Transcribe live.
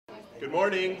Good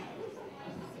morning.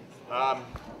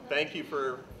 Thank you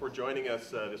for joining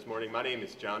us this morning. My name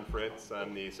is John Fritz.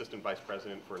 I'm the Assistant Vice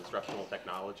President for Instructional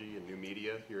Technology and New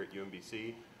Media here at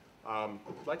UMBC. I'd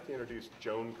like to introduce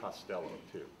Joan Costello,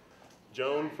 too.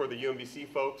 Joan, for the UMBC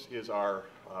folks, is our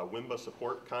WIMBA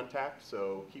support contact,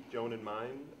 so keep Joan in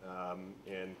mind,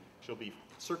 and she'll be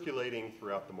circulating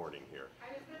throughout the morning here.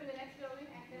 I just live in the next building,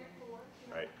 academic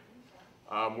 4. Right.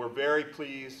 We're very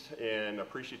pleased and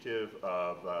appreciative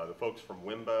of the folks from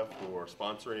WIMBA for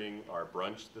sponsoring our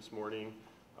brunch this morning.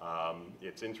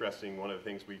 It's interesting, one of the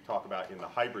things we talk about in the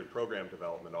hybrid program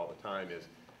development all the time is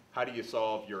how do you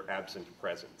solve your absent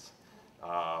presence?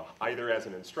 Either as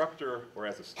an instructor or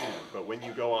as a student, but when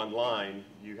you go online,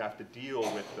 you have to deal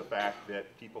with the fact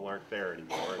that people aren't there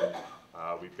anymore,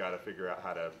 and we've got to figure out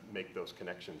how to make those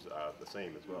connections the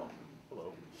same as well.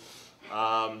 Hello.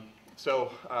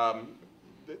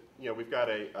 You know, we've got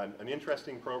an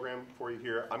interesting program for you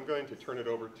here. I'm going to turn it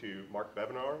over to Mark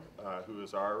Bevenar, who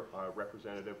is our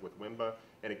representative with WIMBA,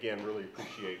 and again, really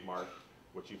appreciate, Mark,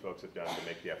 what you folks have done to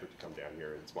make the effort to come down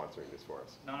here and sponsoring this for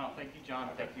us. No, thank you, John.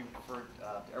 Thank you for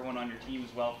everyone on your team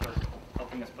as well for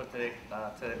helping us put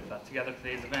together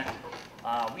today's event.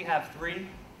 We have 3,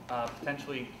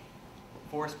 potentially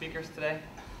 4 speakers today.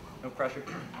 No pressure.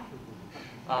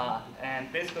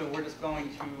 And basically, we're just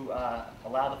going to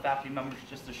allow the faculty members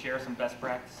just to share some best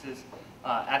practices.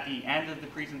 At the end of the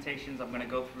presentations, I'm going to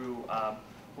go through,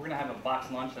 we're going to have a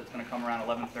box lunch that's going to come around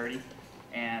 11:30.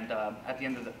 And at the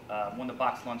end of the, when the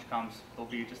box lunch comes,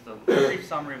 there'll be just a brief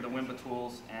summary of the WIMBA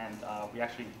tools, and we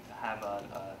actually have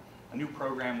a new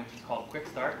program which is called Quick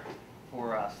Start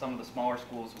for some of the smaller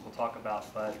schools that we'll talk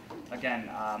about. But again,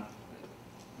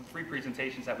 the 3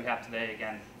 presentations that we have today,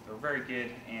 again, they're very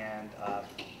good, and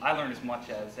I learned as much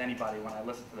as anybody when I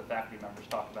listen to the faculty members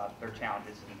talk about their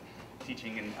challenges in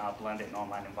teaching in blended and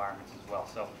online environments as well.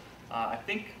 So I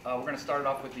think we're going to start it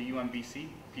off with the UMBC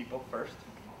people first,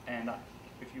 and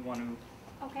if you want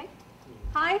to. Okay.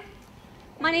 Hi,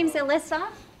 my name's Alyssa.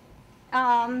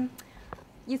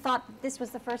 You thought this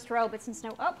was the first row, but since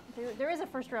there is a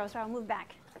first row, so I'll move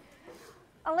back.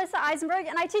 Alyssa Eisenberg,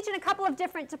 and I teach in a couple of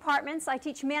different departments. I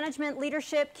teach management,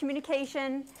 leadership,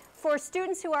 communication for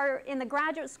students who are in the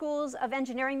graduate schools of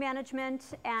engineering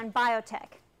management and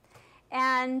biotech.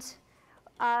 And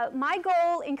my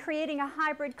goal in creating a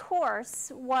hybrid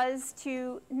course was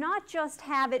to not just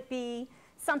have it be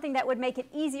something that would make it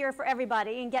easier for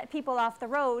everybody and get people off the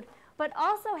road, but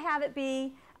also have it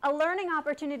be a learning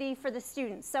opportunity for the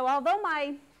students. So although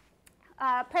my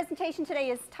presentation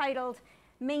today is titled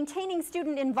Maintaining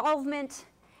Student Involvement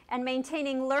and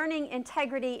Maintaining Learning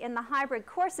Integrity in the Hybrid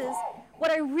Courses,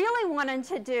 what I really wanted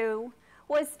to do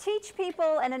was teach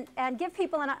people and give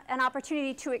people an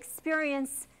opportunity to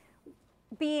experience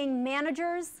being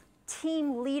managers,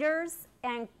 team leaders,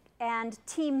 and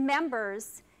team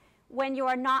members when you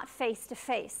are not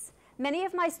face-to-face. Many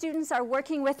of my students are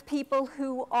working with people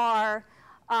who are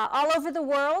all over the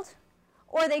world,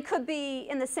 or they could be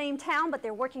in the same town, but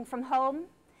they're working from home.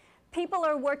 People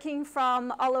are working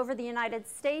from all over the United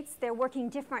States. They're working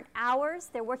different hours.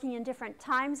 They're working in different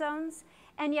time zones.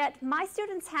 And yet, my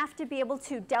students have to be able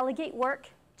to delegate work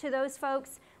to those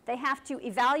folks. They have to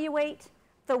evaluate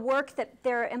the work that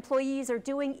their employees are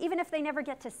doing, even if they never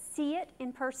get to see it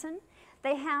in person.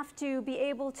 They have to be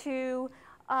able to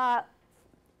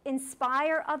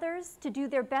inspire others to do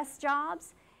their best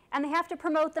jobs, and they have to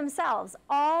promote themselves,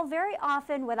 all very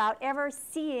often without ever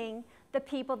seeing the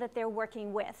people that they're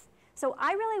working with. So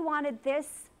I really wanted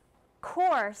this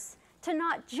course to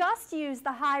not just use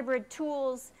the hybrid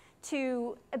tools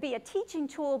to be a teaching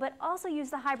tool, but also use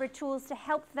the hybrid tools to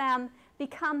help them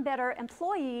become better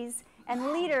employees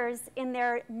and leaders in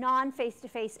their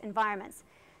non-face-to-face environments.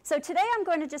 So today I'm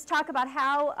going to just talk about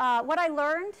how, what I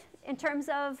learned in terms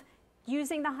of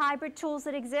using the hybrid tools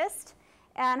that exist,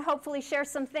 and hopefully share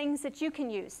some things that you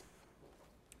can use.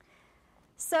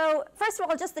 So first of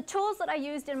all, just the tools that I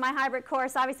used in my hybrid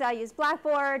course. Obviously, I used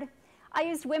Blackboard. I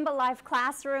used WIMBA Live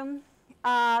Classroom.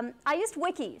 I used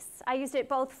wikis. I used it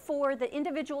both for the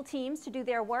individual teams to do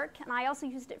their work, and I also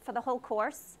used it for the whole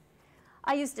course.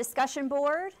 I used discussion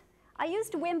board. I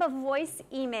used WIMBA voice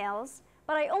emails,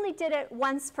 but I only did it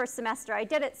once per semester. I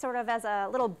did it sort of as a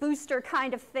little booster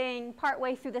kind of thing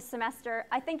partway through the semester.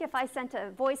 I think if I sent a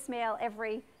voicemail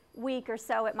every week or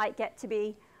so, it might get to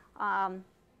be,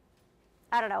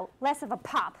 I don't know, less of a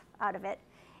pop out of it.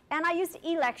 And I used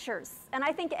e-lectures. And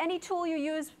I think any tool you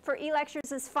use for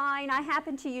e-lectures is fine. I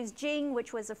happen to use Jing,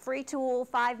 which was a free tool,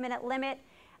 5-minute limit.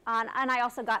 And I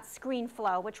also got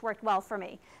ScreenFlow, which worked well for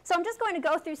me. So I'm just going to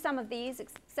go through some of these,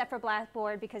 except for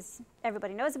Blackboard, because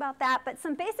everybody knows about that, but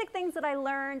some basic things that I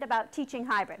learned about teaching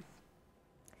hybrid.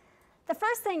 The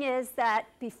first thing is that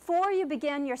before you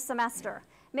begin your semester,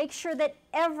 make sure that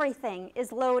everything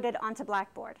is loaded onto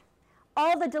Blackboard.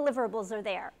 All the deliverables are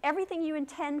there. Everything you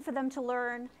intend for them to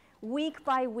learn week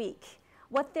by week.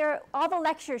 All the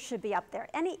lectures should be up there.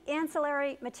 Any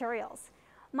ancillary materials.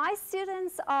 My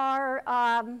students are,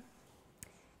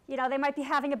 they might be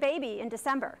having a baby in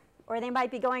December, or they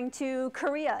might be going to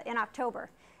Korea in October.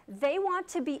 They want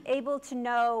to be able to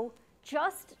know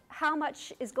just how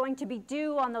much is going to be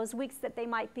due on those weeks that they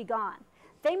might be gone.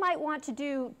 They might want to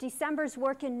do December's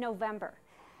work in November.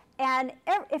 And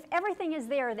if everything is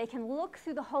there, they can look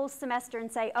through the whole semester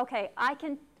and say, okay, I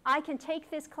can take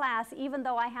this class even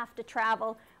though I have to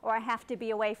travel or I have to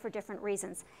be away for different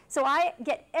reasons. So I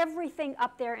get everything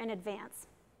up there in advance.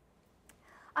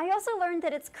 I also learned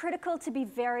that it's critical to be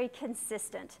very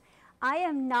consistent. I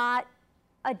am not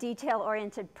a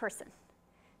detail-oriented person.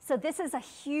 So this is a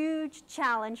huge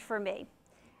challenge for me.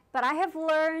 But I have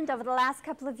learned over the last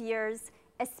couple of years,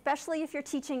 especially if you're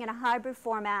teaching in a hybrid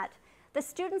format, the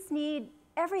students need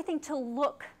everything to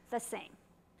look the same.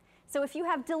 So if you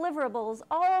have deliverables,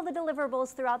 all the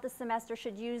deliverables throughout the semester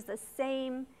should use the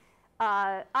same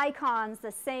icons,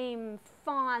 the same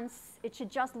fonts. It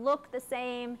should just look the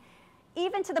same,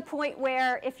 even to the point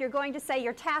where if you're going to say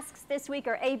your tasks this week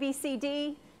are A, B, C,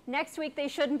 D, next week they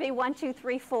shouldn't be 1, 2,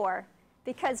 3, 4.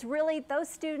 Because really, those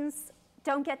students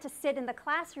don't get to sit in the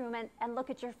classroom and look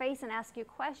at your face and ask you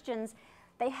questions.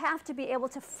 They have to be able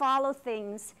to follow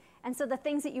things. And so the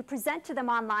things that you present to them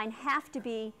online have to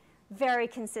be very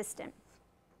consistent.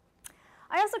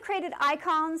 I also created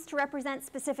icons to represent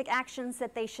specific actions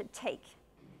that they should take.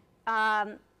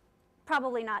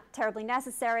 Probably not terribly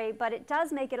necessary, but it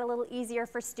does make it a little easier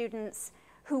for students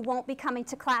who won't be coming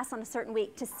to class on a certain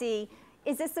week to see,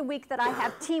 is this a week that I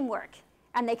have teamwork?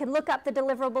 And they can look up the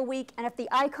deliverable week, and if the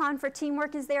icon for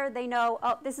teamwork is there, they know,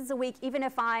 oh, this is a week, even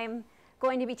if I'm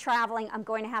going to be traveling, I'm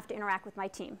going to have to interact with my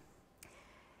team.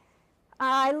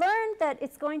 I learned that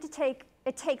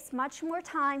it takes much more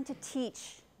time to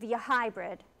teach via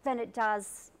hybrid than it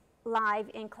does live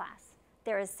in class.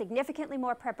 There is significantly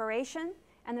more preparation,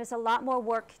 and there's a lot more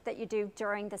work that you do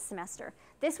during the semester.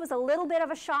 This was a little bit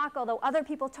of a shock, although other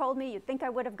people told me you'd think I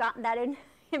would have gotten that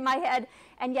in my head,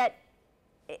 and yet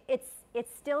it's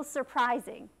still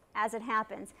surprising as it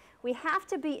happens. We have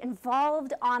to be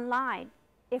involved online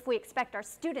if we expect our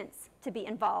students to be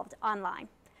involved online.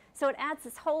 So it adds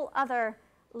this whole other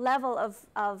level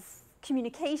of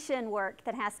communication work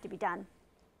that has to be done.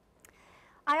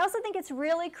 I also think it's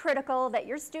really critical that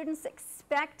your students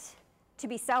expect to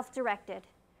be self-directed.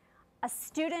 A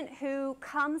student who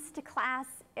comes to class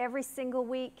every single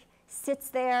week, sits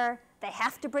there, they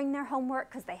have to bring their homework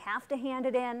because they have to hand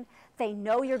it in. They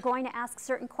know you're going to ask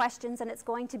certain questions and it's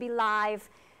going to be live.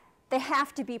 They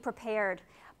have to be prepared.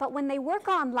 But when they work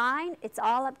online, it's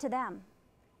all up to them.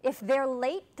 If they're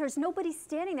late, there's nobody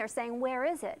standing there saying, where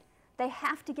is it? They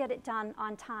have to get it done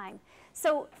on time.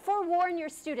 So forewarn your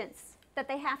students that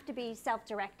they have to be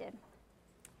self-directed.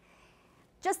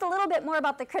 Just a little bit more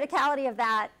about the criticality of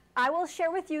that. I will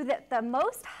share with you that the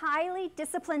most highly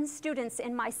disciplined students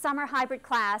in my summer hybrid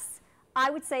class,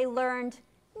 I would say, learned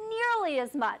nearly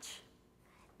as much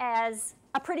as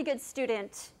a pretty good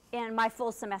student in my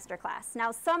full semester class.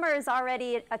 Now, summer is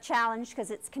already a challenge because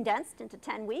it's condensed into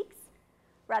 10 weeks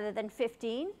rather than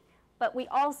 15, but we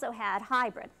also had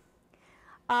hybrid.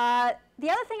 The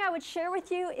other thing I would share with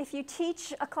you, if you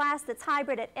teach a class that's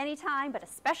hybrid at any time, but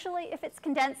especially if it's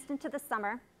condensed into the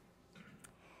summer,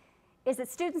 is that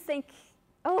students think,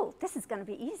 oh, this is going to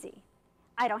be easy.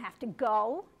 I don't have to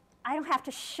go. I don't have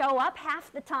to show up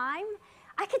half the time.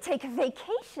 I could take a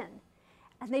vacation.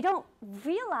 And they don't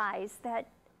realize that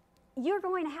you're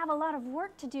going to have a lot of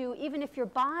work to do even if your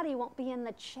body won't be in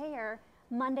the chair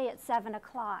Monday at 7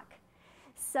 o'clock.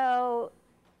 So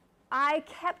I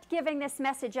kept giving this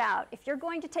message out. If you're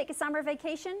going to take a summer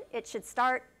vacation, it should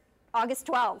start August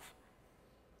 12th.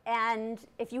 And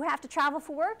if you have to travel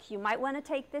for work, you might want to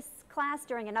take this class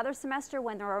during another semester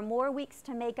when there are more weeks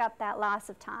to make up that loss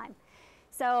of time.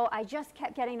 So I just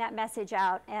kept getting that message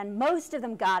out, and most of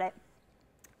them got it.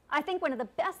 I think one of the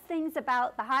best things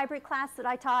about the hybrid class that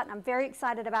I taught, and I'm very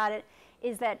excited about it,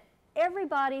 is that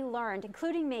everybody learned,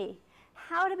 including me,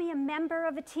 how to be a member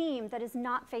of a team that is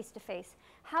not face-to-face,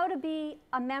 how to be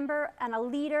a member and a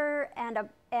leader and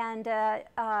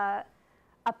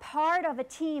a part of a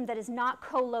team that is not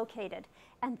co-located.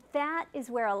 And that is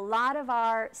where a lot of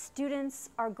our students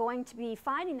are going to be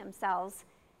finding themselves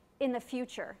in the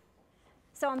future.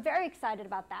 So I'm very excited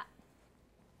about that.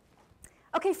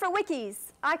 Okay, for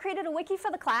wikis, I created a wiki for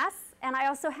the class, and I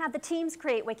also had the teams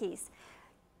create wikis.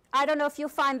 I don't know if you'll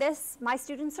find this. My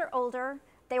students are older.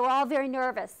 They were all very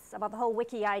nervous about the whole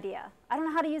wiki idea. I don't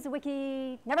know how to use a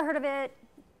wiki, never heard of it.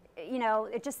 You know,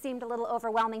 it just seemed a little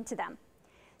overwhelming to them.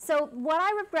 So what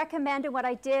I would recommend and what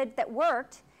I did that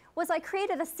worked was I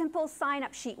created a simple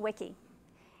sign-up sheet wiki.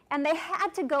 And they had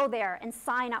to go there and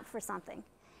sign up for something.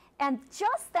 And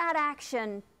just that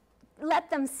action let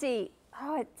them see,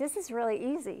 oh, this is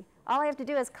really easy. All I have to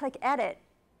do is click edit.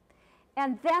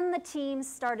 And then the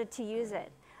teams started to use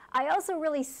it. I also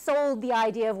really sold the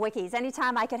idea of wikis.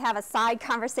 Anytime I could have a side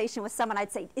conversation with someone,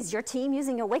 I'd say, is your team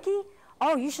using a wiki?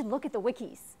 Oh, you should look at the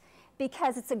wikis,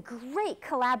 because it's a great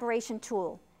collaboration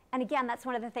tool. And again, that's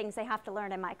one of the things they have to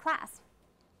learn in my class.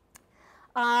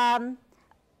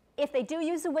 If they do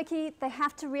use a wiki, they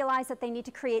have to realize that they need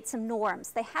to create some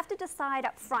norms. They have to decide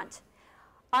up front,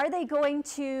 are they going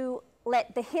to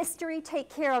let the history take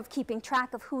care of keeping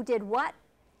track of who did what,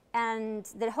 and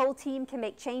the whole team can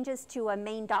make changes to a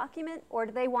main document, or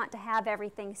do they want to have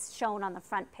everything shown on the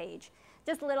front page?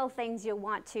 Just little things you'll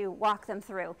want to walk them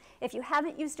through. If you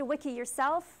haven't used a wiki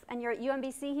yourself and you're at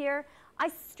UMBC here, I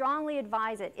strongly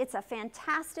advise it. It's a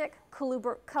fantastic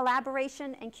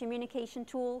collaboration and communication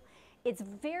tool. It's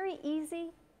very easy.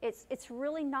 It's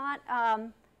really not,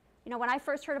 you know, when I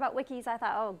first heard about wikis, I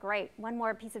thought, oh, great, one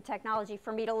more piece of technology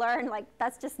for me to learn. Like,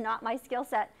 that's just not my skill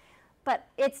set. But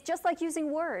it's just like using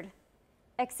Word,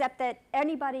 except that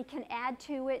anybody can add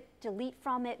to it, delete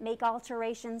from it, make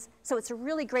alterations. So it's a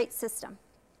really great system.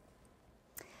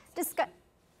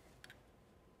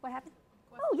 What happened?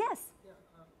 Question. Oh, yes. Yeah,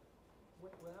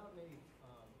 without me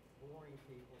boring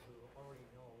people who already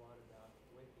know a lot about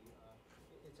Wiki,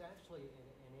 it's actually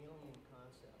an alien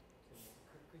concept to me.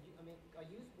 Could you, I mean, I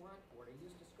use Blackboard, I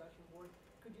use discussion board.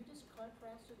 Could you just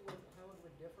contrast it with how it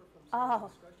would differ from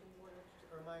discussion board?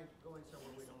 Or am I going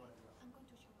somewhere we don't want to go? I'm going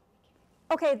to show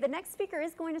a wiki. Okay, the next speaker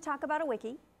is going to talk about a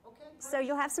wiki. Okay. So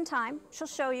you'll have some time. She'll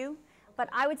show you. But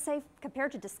I would say,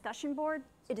 compared to discussion board,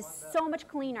 it is so much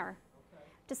cleaner. Okay.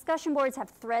 Discussion boards have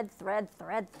thread,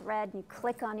 and you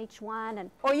click on each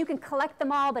one, or you can collect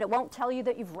them all, but it won't tell you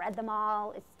that you've read them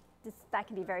all. That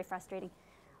can be very frustrating.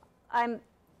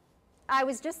 I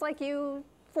was just like you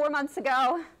 4 months ago.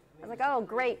 I was like, oh,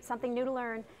 great, something new to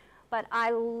learn. But I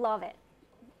love it.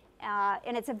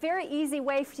 And it's a very easy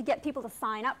way to get people to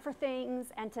sign up for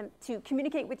things and to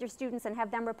communicate with your students and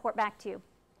have them report back to you.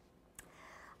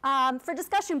 For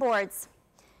discussion boards,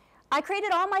 I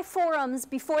created all my forums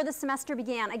before the semester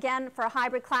began. Again, for a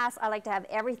hybrid class, I like to have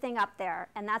everything up there,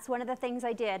 and that's one of the things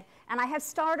I did. And I have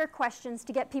starter questions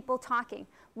to get people talking.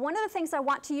 One of the things I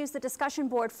want to use the discussion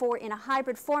board for in a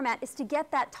hybrid format is to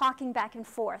get that talking back and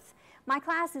forth. My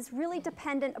class is really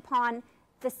dependent upon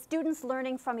the students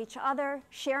learning from each other,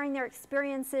 sharing their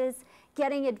experiences,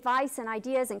 getting advice and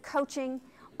ideas and coaching,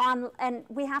 and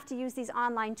we have to use these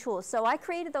online tools. So I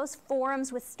created those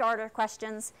forums with starter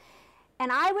questions.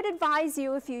 And I would advise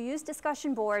you, if you use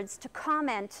discussion boards, to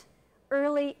comment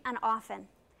early and often.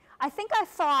 I think I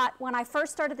thought when I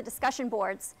first started the discussion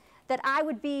boards that I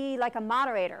would be like a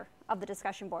moderator of the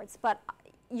discussion boards, but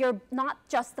you're not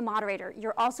just the moderator,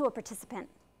 you're also a participant.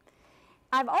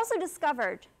 I've also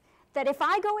discovered that if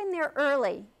I go in there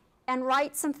early and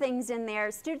write some things in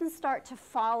there, students start to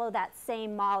follow that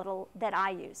same model that I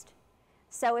used.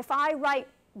 So if I write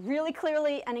really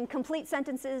clearly and in complete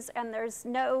sentences and there's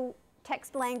no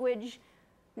text language,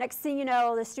 next thing you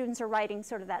know, the students are writing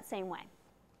sort of that same way,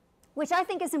 which I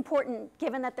think is important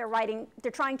given that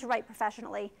they're trying to write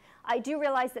professionally. I do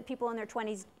realize that people in their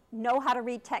 20s know how to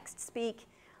read text speak,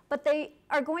 but they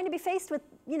are going to be faced with,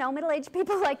 you know, middle-aged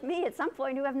people like me at some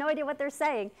point who have no idea what they're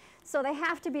saying. So they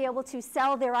have to be able to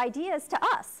sell their ideas to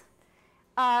us.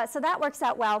 So that works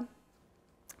out well.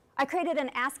 I created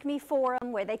an Ask Me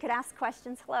forum where they could ask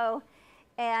questions,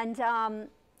 and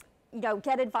you know,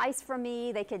 get advice from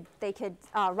me. They could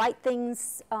write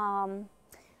things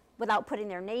without putting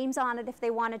their names on it if they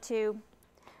wanted to.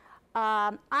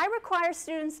 I require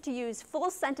students to use full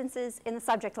sentences in the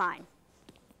subject line.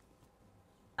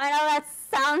 I know that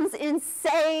sounds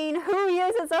insane. Who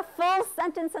uses a full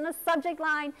sentence in a subject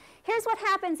line? Here's what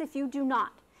happens if you do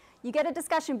not. You get a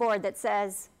discussion board that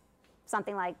says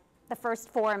something like, the first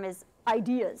form is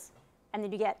ideas. And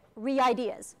then you get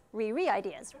re-ideas,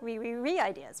 re-re-ideas,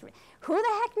 re-re-re-ideas. Who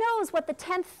the heck knows what the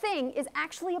 10th thing is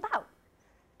actually about?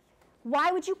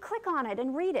 Why would you click on it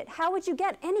and read it? How would you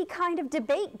get any kind of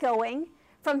debate going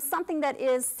from something that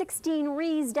is 16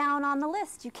 re's down on the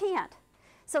list? You can't.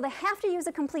 So they have to use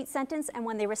a complete sentence, and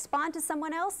when they respond to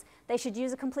someone else, they should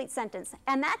use a complete sentence.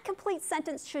 And that complete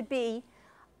sentence should be,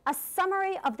 a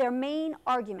summary of their main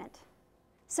argument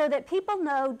so that people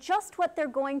know just what they're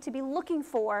going to be looking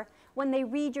for when they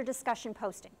read your discussion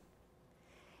posting.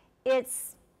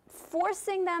 It's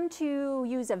forcing them to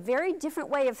use a very different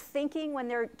way of thinking when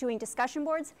they're doing discussion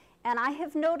boards, and I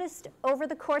have noticed over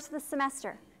the course of the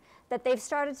semester that they've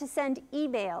started to send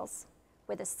emails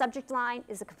where the subject line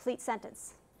is a complete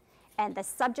sentence. And the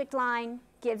subject line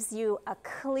gives you a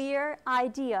clear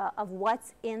idea of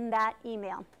what's in that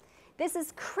email. This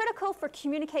is critical for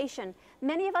communication.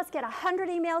 Many of us get 100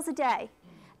 emails a day.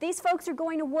 These folks are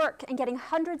going to work and getting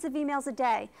hundreds of emails a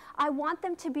day. I want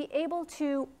them to be able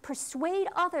to persuade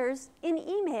others in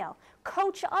email,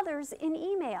 coach others in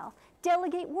email,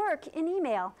 delegate work in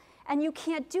email. And you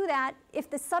can't do that if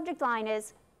the subject line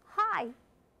is, hi.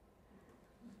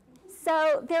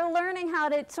 So they're learning how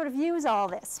to sort of use all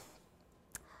this.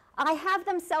 I have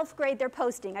them self-grade their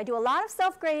posting. I do a lot of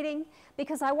self-grading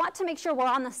because I want to make sure we're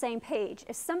on the same page.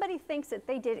 If somebody thinks that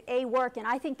they did A work and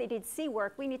I think they did C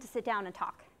work, we need to sit down and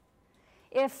talk.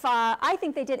 If I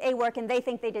think they did A work and they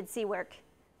think they did C work,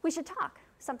 we should talk.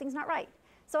 Something's not right.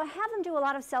 So I have them do a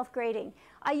lot of self-grading.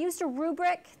 I used a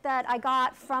rubric that I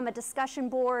got from a discussion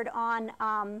board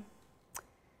on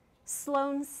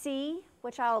Sloan C,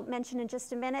 which I'll mention in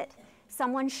just a minute.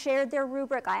 Someone shared their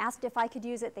rubric. I asked if I could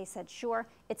use it. They said, sure.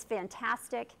 It's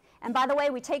fantastic. And by the way,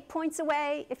 we take points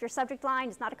away if your subject line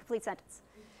is not a complete sentence.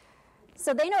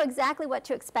 So they know exactly what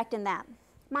to expect in that.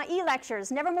 My e-lectures,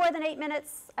 never more than 8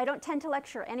 minutes. I don't tend to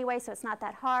lecture anyway, so it's not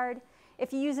that hard.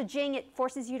 If you use a Jing, it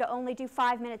forces you to only do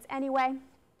 5 minutes anyway.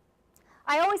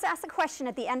 I always ask a question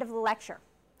at the end of the lecture.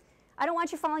 I don't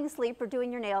want you falling asleep or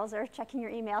doing your nails or checking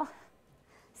your email.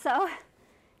 So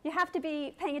you have to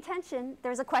be paying attention.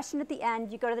 There's a question at the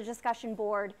end. You go to the discussion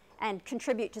board and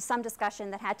contribute to some discussion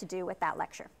that had to do with that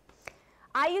lecture.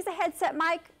 I use a headset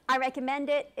mic. I recommend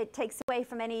it. It takes away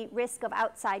from any risk of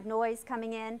outside noise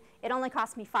coming in. It only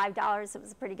cost me $5. It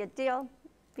was a pretty good deal.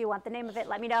 If you want the name of it,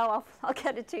 let me know. I'll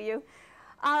get it to you.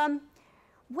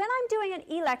 When I'm doing an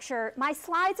e-lecture, my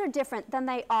slides are different than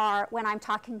they are when I'm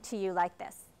talking to you like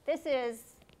this. This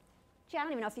is, gee, I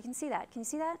don't even know if you can see that. Can you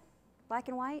see that? Black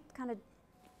and white, kind of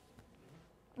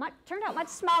turned out much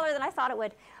smaller than I thought it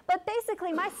would. But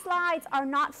basically, my slides are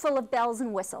not full of bells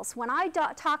and whistles. When I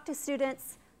talk to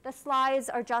students, the slides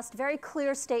are just very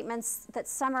clear statements that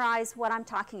summarize what I'm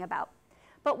talking about.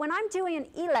 But when I'm doing an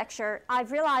e-lecture,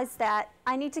 I've realized that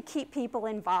I need to keep people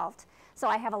involved. So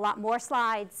I have a lot more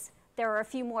slides. There are a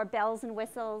few more bells and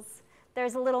whistles.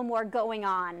 There's a little more going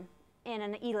on in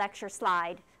an e-lecture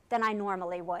slide than I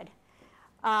normally would.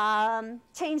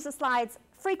 Change the slides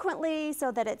frequently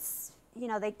so that it's, you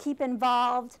know, they keep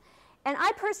involved. And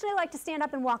I personally like to stand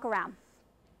up and walk around.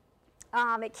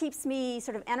 It keeps me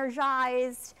sort of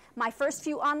energized. My first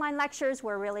few online lectures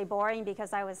were really boring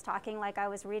because I was talking like I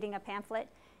was reading a pamphlet.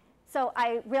 So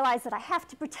I realized that I have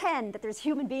to pretend that there's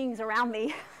human beings around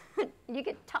me. You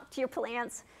could talk to your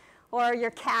plants or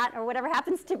your cat or whatever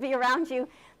happens to be around you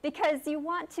because you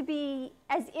want to be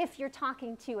as if you're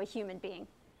talking to a human being.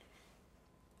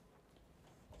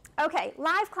 Okay,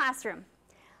 live classroom.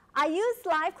 I use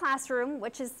live classroom,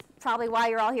 which is probably why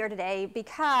you're all here today,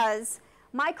 because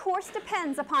my course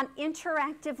depends upon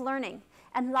interactive learning.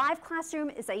 And live classroom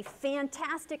is a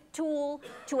fantastic tool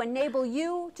to enable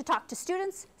you to talk to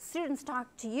students, students talk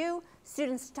to you,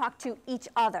 students talk to each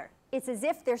other. It's as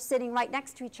if they're sitting right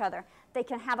next to each other. They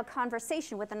can have a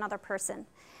conversation with another person.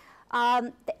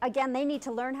 Again, they need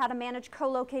to learn how to manage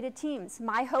co-located teams.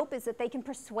 My hope is that they can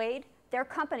persuade their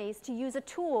companies to use a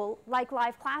tool like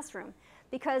live classroom,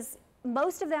 because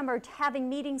most of them are having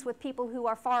meetings with people who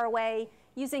are far away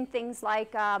using things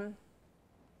like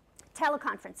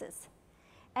teleconferences.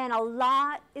 And a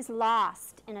lot is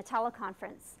lost in a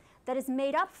teleconference that is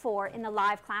made up for in the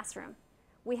live classroom.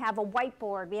 We have a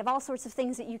whiteboard. We have all sorts of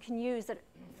things that you can use that are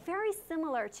very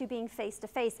similar to being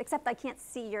face-to-face, except I can't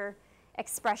see your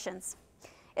expressions.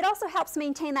 It also helps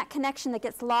maintain that connection that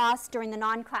gets lost during the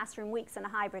non-classroom weeks in a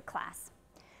hybrid class.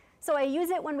 So I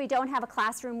use it when we don't have a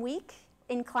classroom week.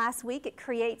 In class week, it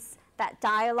creates that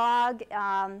dialogue.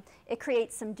 It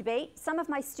creates some debate. Some of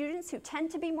my students who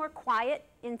tend to be more quiet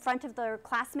in front of their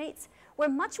classmates were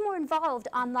much more involved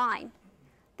online.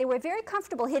 They were very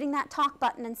comfortable hitting that talk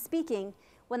button and speaking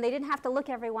when they didn't have to look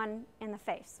everyone in the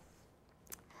face.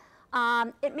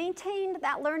 It maintained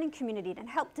that learning community and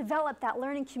helped develop that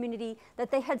learning community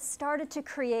that they had started to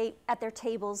create at their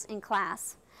tables in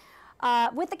class.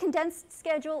 With the condensed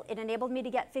schedule, it enabled me to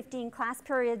get 15 class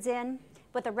periods in.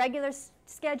 With a regular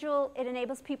schedule, it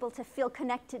enables people to feel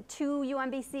connected to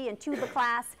UMBC and to the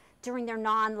class during their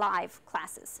non-live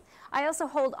classes. I also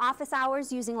hold office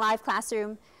hours using live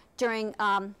classroom during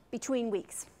between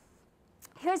weeks.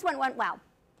 Here's what went well.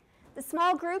 The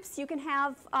small groups you can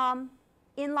have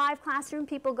in live classroom.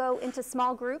 People go into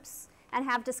small groups and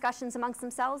have discussions amongst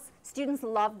themselves. Students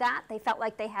loved that. They felt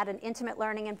like they had an intimate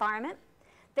learning environment.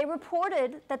 They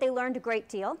reported that they learned a great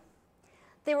deal.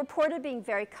 They reported being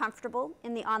very comfortable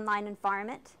in the online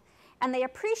environment. And they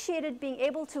appreciated being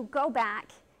able to go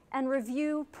back and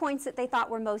review points that they thought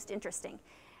were most interesting.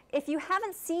 If you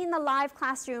haven't seen the live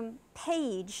classroom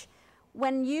page,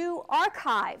 when you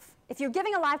archive, if you're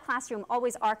giving a live classroom,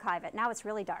 always archive it. Now it's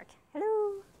really dark.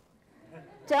 Hello.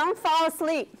 Don't fall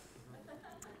asleep.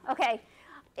 Okay.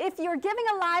 If you're giving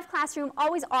a live classroom,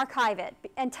 always archive it.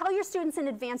 And tell your students in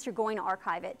advance you're going to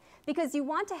archive it. Because you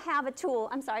want to have a tool.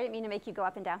 I'm sorry, I didn't mean to make you go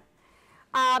up and down.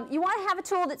 You want to have a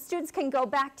tool that students can go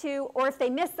back to, or if they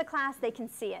miss the class, they can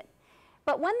see it.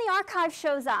 But when the archive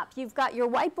shows up, you've got your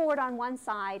whiteboard on one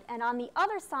side, and on the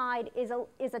other side is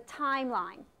a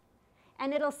timeline.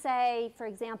 And it'll say, for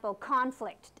example,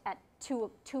 conflict at 2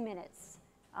 minutes,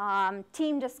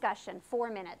 team discussion,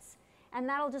 4 minutes. And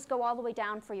that'll just go all the way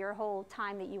down for your whole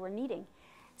time that you were meeting.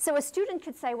 So a student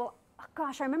could say, well,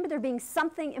 gosh, I remember there being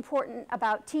something important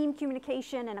about team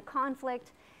communication and a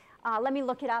conflict. Let me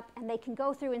look it up. And they can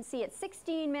go through and see at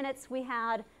 16 minutes we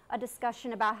had a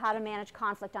discussion about how to manage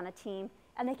conflict on a team.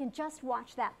 And they can just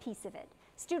watch that piece of it.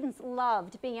 Students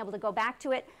loved being able to go back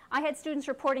to it. I had students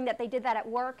reporting that they did that at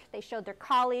work. They showed their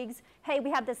colleagues, hey,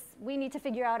 we need to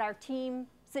figure out our team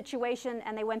situation.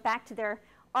 And they went back to their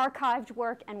archived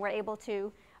work and were able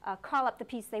to call up the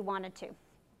piece they wanted to.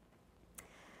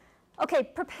 Okay,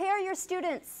 prepare your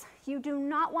students. You do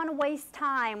not want to waste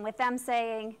time with them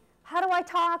saying, how do I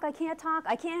talk? I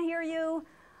can't hear you.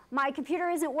 My computer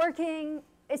isn't working.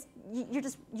 It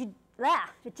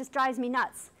just drives me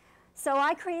nuts. So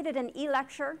I created an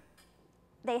e-lecture.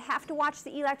 They have to watch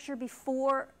the e-lecture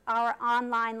before our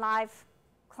online live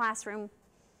classroom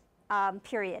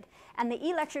period. And the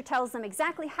e-lecture tells them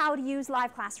exactly how to use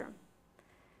live classroom.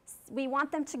 We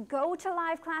want them to go to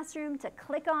live classroom, to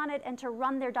click on it, and to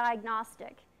run their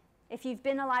diagnostic. If you've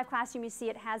been in a live classroom, you see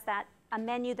it has a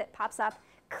menu that pops up.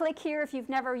 Click here if you've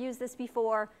never used this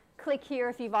before. Click here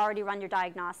if you've already run your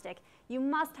diagnostic. You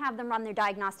must have them run their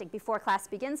diagnostic before class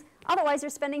begins. Otherwise, you're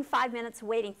spending 5 minutes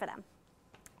waiting for them.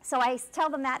 So I tell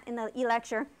them that in the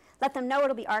e-lecture, let them know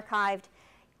it'll be archived.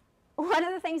 One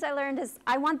of the things I learned is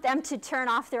I want them to turn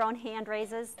off their own hand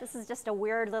raises. This is just a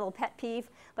weird little pet peeve.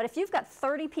 But if you've got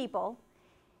 30 people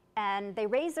and they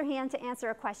raise their hand to answer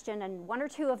a question and 1 or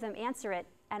 2 of them answer it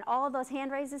and all of those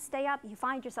hand raises stay up, you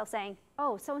find yourself saying,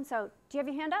 oh, so-and-so, do you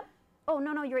have your hand up? Oh,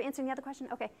 no, you're answering the other question?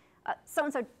 Okay.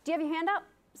 So-and-so, do you have your hand up?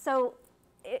 So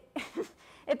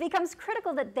it becomes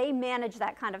critical that they manage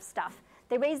that kind of stuff.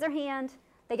 They raise their hand,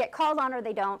 they get called on or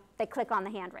they don't, they click on the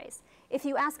hand raise. If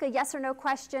you ask a yes or no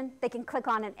question, they can click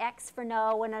on an X for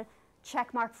no and a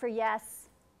check mark for yes.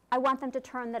 I want them to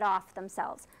turn that off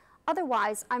themselves.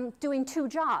 Otherwise, I'm doing 2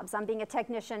 jobs. I'm being a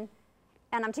technician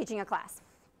and I'm teaching a class.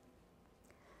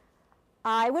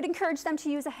 I would encourage them to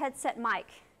use a headset mic.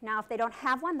 Now, if they don't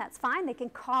have one, that's fine. They can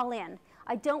call in.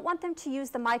 I don't want them to use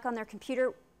the mic on their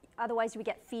computer. Otherwise, we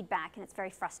get feedback, and it's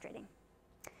very frustrating.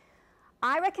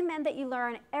 I recommend that you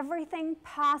learn everything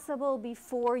possible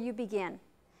before you begin.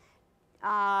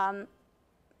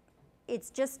 It's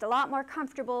just a lot more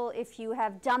comfortable if you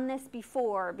have done this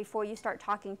before you start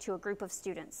talking to a group of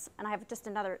students. And I have just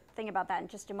another thing about that in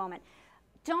just a moment.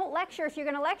 Don't lecture. If you're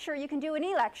going to lecture, you can do an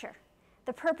e-lecture.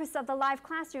 The purpose of the live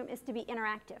classroom is to be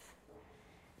interactive.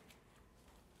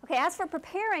 Okay, as for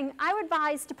preparing, I would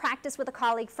advise to practice with a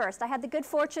colleague first. I had the good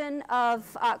fortune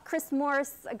of Chris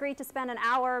Morris agreed to spend an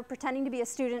hour pretending to be a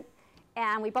student,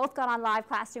 and we both got on live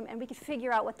classroom, and we could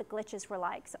figure out what the glitches were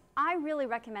like. So I really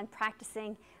recommend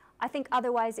practicing. I think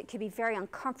otherwise it could be very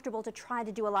uncomfortable to try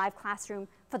to do a live classroom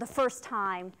for the first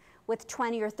time with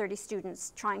 20 or 30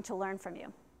 students trying to learn from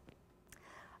you.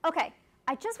 Okay,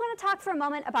 I just want to talk for a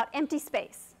moment about empty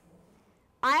space.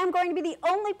 I am going to be the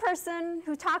only person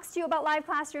who talks to you about live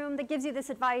classroom that gives you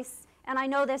this advice, and I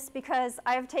know this because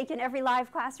I have taken every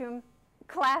live classroom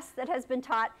class that has been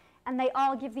taught, and they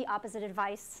all give the opposite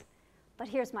advice. But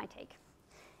here's my take.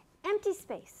 Empty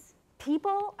space.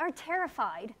 People are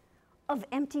terrified of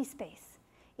empty space.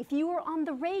 If you are on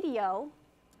the radio,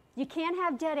 you can't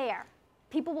have dead air.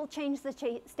 People will change the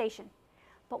station.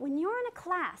 But when you're in a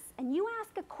class and you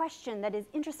ask a question that is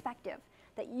introspective,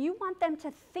 that you want them to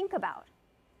think about,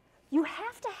 you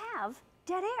have to have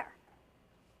dead air.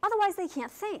 Otherwise, they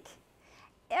can't think.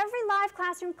 Every live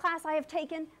classroom class I have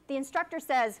taken, the instructor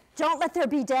says, don't let there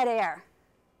be dead air.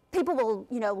 People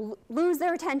will, lose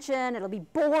their attention. It'll be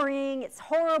boring. It's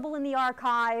horrible in the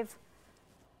archive.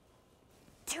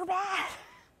 Too bad.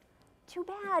 Too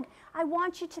bad. I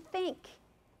want you to think.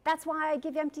 That's why I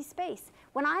give empty space.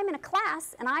 When I'm in a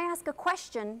class and I ask a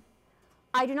question,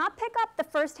 I do not pick up the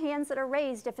first hands that are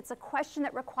raised if it's a question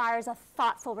that requires a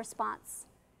thoughtful response.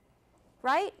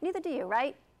 Right? Neither do you,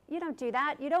 right? You don't do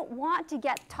that. You don't want to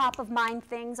get top of mind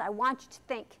things. I want you to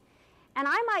think. And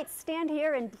I might stand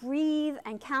here and breathe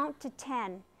and count to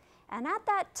 10. And at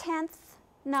that 10th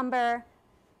number,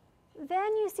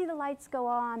 then you see the lights go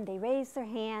on, they raise their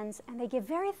hands, and they give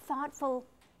very thoughtful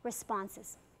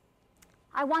responses.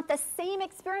 I want the same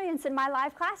experience in my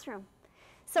live classroom.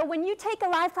 So when you take a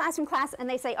live classroom class and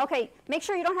they say, okay, make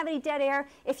sure you don't have any dead air.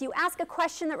 If you ask a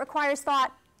question that requires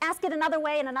thought, ask it another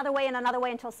way and another way and another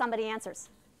way until somebody answers.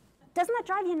 Doesn't that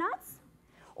drive you nuts?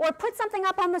 Or put something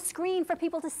up on the screen for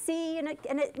people to see and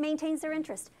it maintains their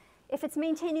interest. If it's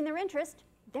maintaining their interest,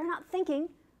 they're not thinking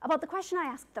about the question I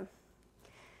asked them.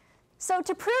 So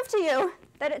to prove to you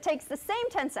that it takes the same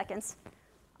 10 seconds,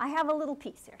 I have a little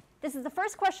piece here. This is the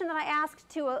first question that I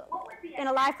asked in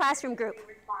a live classroom group.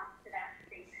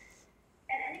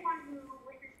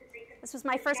 This was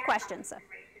my first question. So.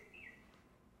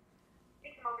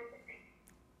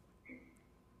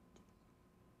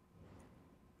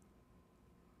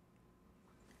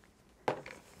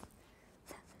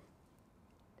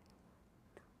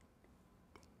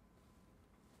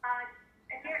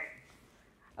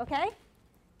 Okay?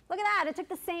 Look at that. It took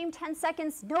the same 10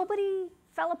 seconds. Nobody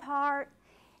fell apart.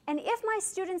 And if my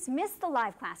students miss the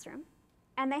live classroom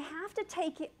and they have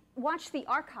to watch the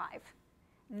archive,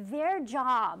 their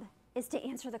job is to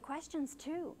answer the questions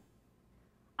too.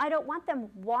 I don't want them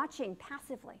watching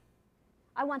passively.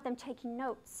 I want them taking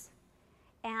notes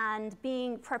and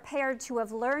being prepared to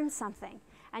have learned something.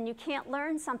 And you can't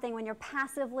learn something when you're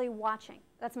passively watching.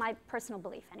 That's my personal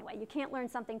belief anyway. You can't learn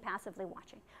something passively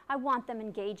watching. I want them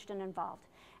engaged and involved.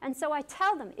 And so I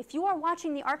tell them, if you are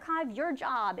watching the archive, your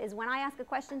job is when I ask a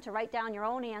question to write down your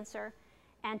own answer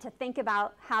and to think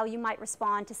about how you might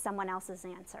respond to someone else's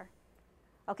answer.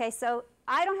 Okay, so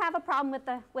I don't have a problem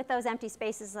with those empty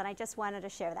spaces, and I just wanted to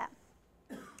share that.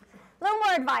 A little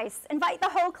more advice. Invite the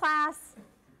whole class.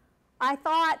 I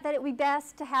thought that it would be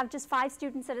best to have just 5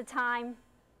 students at a time,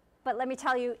 but let me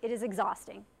tell you, it is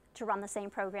exhausting to run the same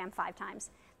program 5 times.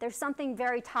 There's something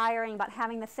very tiring about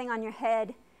having the thing on your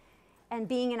head and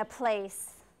being in a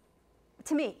place,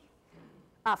 to me,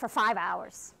 for 5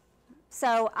 hours.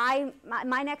 So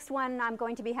my next one, I'm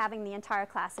going to be having the entire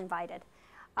class invited.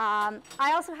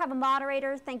 I also have a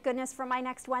moderator, thank goodness, for my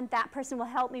next one. That person will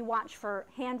help me watch for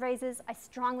hand raises. I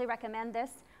strongly recommend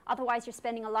this. Otherwise, you're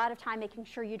spending a lot of time making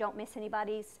sure you don't miss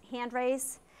anybody's hand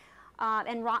raise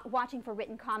and watching for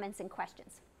written comments and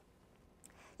questions.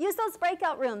 Use those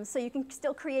breakout rooms so you can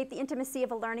still create the intimacy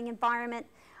of a learning environment.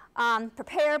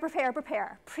 Prepare, prepare,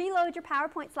 prepare. Preload your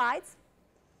PowerPoint slides.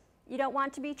 You don't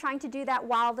want to be trying to do that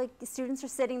while the students are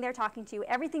sitting there talking to you.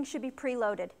 Everything should be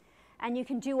preloaded. And you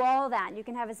can do all that. You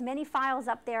can have as many files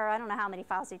up there. I don't know how many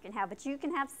files you can have, but you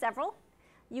can have several.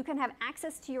 You can have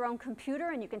access to your own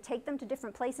computer, and you can take them to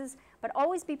different places, but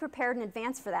always be prepared in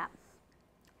advance for that.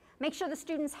 Make sure the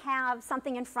students have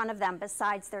something in front of them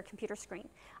besides their computer screen.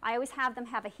 I always have them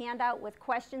have a handout with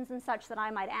questions and such that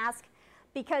I might ask,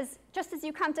 because just as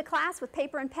you come to class with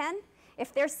paper and pen,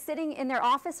 if they're sitting in their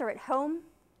office or at home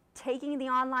taking the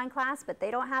online class, but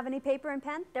they don't have any paper and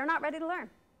pen, they're not ready to learn.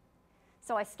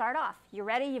 So I start off. You're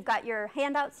ready, you've got your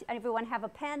handouts, everyone have a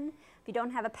pen. If you don't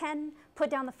have a pen,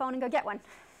 put down the phone and go get one.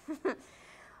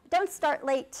 Don't start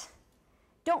late.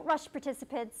 Don't rush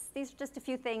participants. These are just a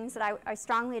few things that I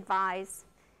strongly advise.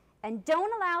 And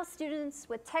don't allow students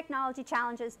with technology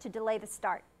challenges to delay the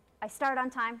start. I start on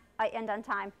time, I end on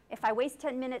time. If I waste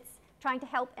 10 minutes trying to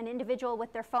help an individual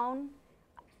with their phone,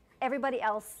 everybody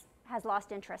else has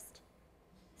lost interest.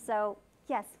 So,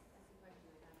 yes?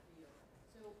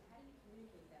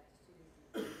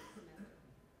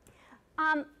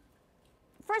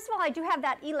 First of all, I do have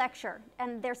that e-lecture,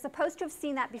 and they're supposed to have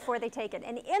seen that before they take it.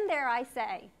 And in there I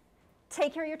say,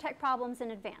 take care of your tech problems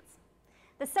in advance.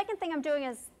 The second thing I'm doing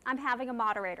is I'm having a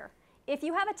moderator. If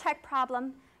you have a tech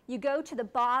problem, you go to the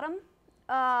bottom.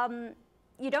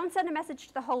 You don't send a message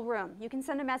to the whole room. You can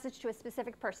send a message to a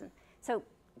specific person. So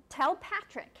tell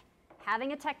Patrick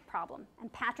having a tech problem,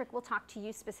 and Patrick will talk to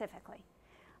you specifically.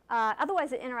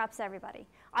 Otherwise, it interrupts everybody.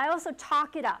 I also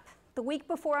talk it up. The week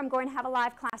before I'm going to have a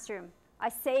live classroom, I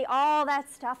say all that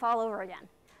stuff all over again.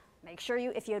 Make sure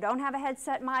if you don't have a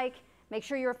headset mic, make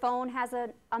sure your phone has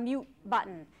a mute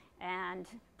button. And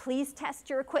please test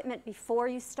your equipment before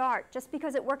you start. Just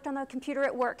because it worked on the computer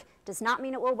at work does not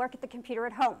mean it will work at the computer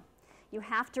at home. You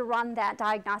have to run that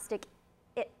diagnostic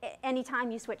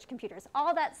anytime you switch computers.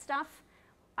 All that stuff,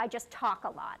 I just talk a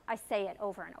lot. I say it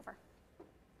over and over.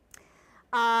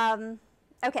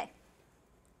 Okay.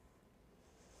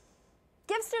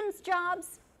 Give students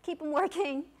jobs, keep them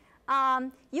working.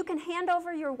 You can hand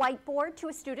over your whiteboard to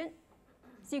a student,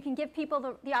 so you can give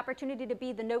people the opportunity to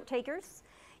be the note takers.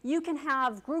 You can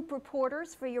have group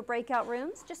reporters for your breakout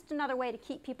rooms, just another way to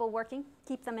keep people working,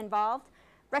 keep them involved.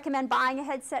 Recommend buying a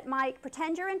headset mic.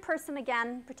 Pretend you're in person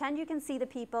again. Pretend you can see the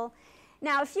people.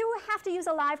 Now, if you have to use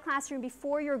a live classroom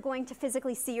before you're going to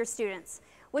physically see your students,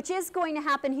 which is going to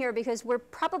happen here because we're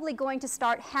probably going to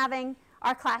start having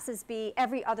our classes be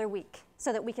every other week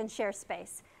so that we can share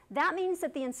space. That means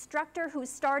that the instructor who's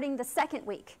starting the second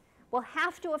week will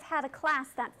have to have had a class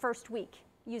that first week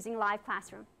using live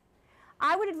classroom.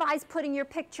 I would advise putting your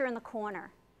picture in the corner.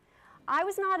 I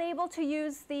was not able to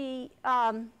use the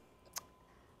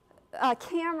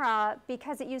camera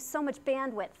because it used so much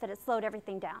bandwidth that it slowed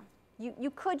everything down.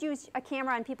 You could use a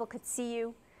camera and people could see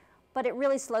you, but it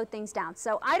really slowed things down.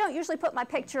 So I don't usually put my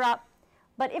picture up,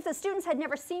 but if the students had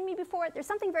never seen me before, there's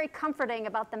something very comforting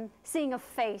about them seeing a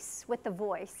face with the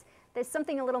voice. There's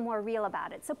something a little more real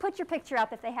about it. So put your picture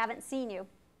up if they haven't seen you.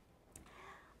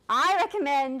 I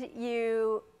recommend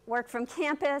you work from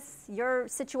campus. Your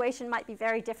situation might be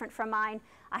very different from mine.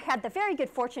 I had the very good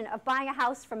fortune of buying a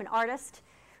house from an artist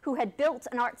who had built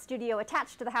an art studio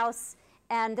attached to the house,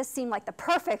 and this seemed like the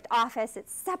perfect office.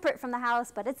 It's separate from the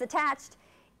house, but it's attached,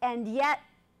 and yet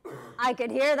I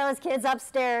could hear those kids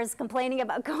upstairs complaining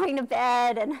about going to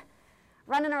bed and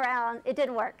running around. It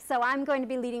didn't work, so I'm going to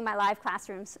be leading my live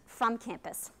classrooms from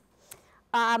campus.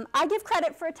 I give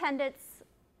credit for attendance.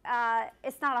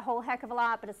 It's not a whole heck of a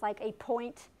lot, but it's like a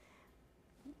point.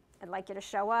 I'd like you to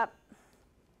show up.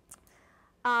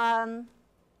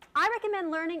 I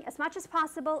recommend learning as much as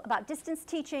possible about distance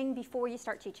teaching before you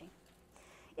start teaching.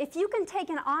 If you can take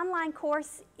an online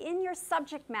course in your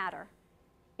subject matter,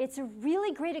 it's a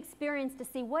really great experience to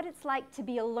see what it's like to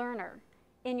be a learner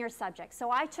in your subject.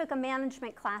 So I took a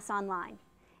management class online,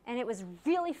 and it was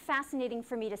really fascinating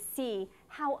for me to see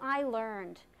how I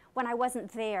learned when I wasn't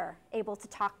there, able to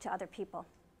talk to other people.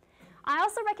 I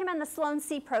also recommend the Sloan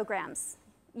C programs.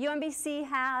 UMBC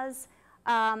has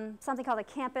something called a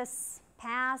campus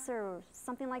pass or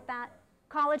something like that,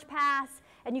 college pass,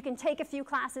 and you can take a few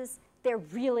classes. They're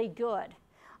really good.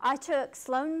 I took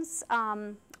Sloan's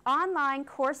online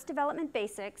course development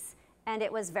basics, and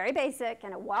it was very basic,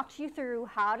 and it walks you through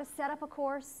how to set up a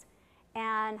course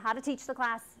and how to teach the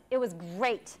class. It was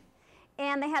great.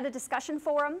 And they had a discussion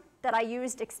forum that I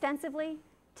used extensively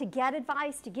to get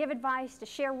advice, to give advice, to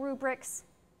share rubrics.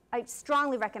 I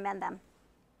strongly recommend them.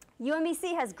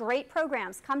 UMBC has great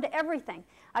programs. Come to everything.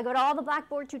 I go to all the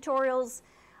Blackboard tutorials,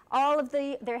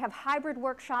 they have hybrid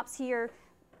workshops here.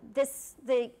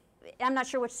 I'm not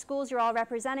sure which schools you're all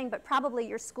representing, but probably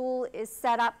your school is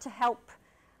set up to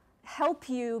help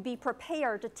you be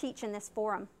prepared to teach in this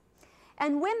forum.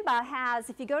 And WIMBA has,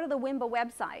 if you go to the WIMBA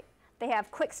website, they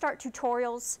have quick start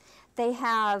tutorials. They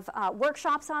have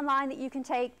workshops online that you can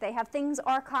take. They have things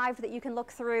archived that you can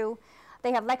look through.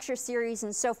 They have lecture series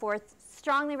and so forth.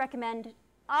 Strongly recommend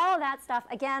all of that stuff.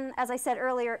 Again, as I said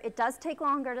earlier, it does take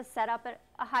longer to set up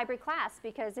a hybrid class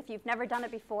because if you've never done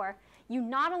it before, you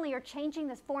not only are changing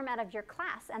the format of your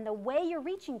class and the way you're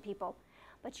reaching people,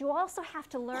 but you also have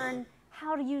to learn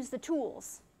how to use the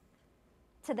tools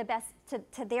to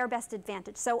their best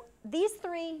advantage. So these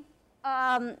three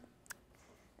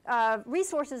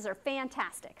resources are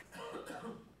fantastic.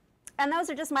 And those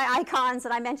are just my icons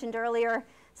that I mentioned earlier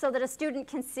so that a student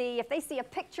can see, if they see a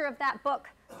picture of that book,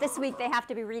 this week they have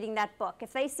to be reading that book.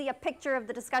 If they see a picture of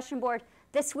the discussion board,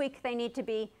 this week they need to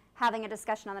be having a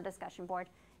discussion on the discussion board.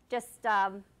 Just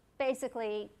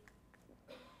basically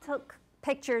took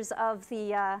pictures of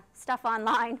the stuff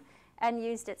online and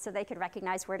used it so they could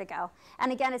recognize where to go.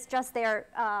 And again, it's just there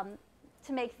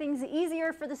to make things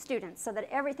easier for the students so that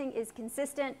everything is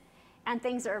consistent and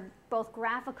things are both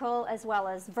graphical as well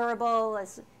as verbal.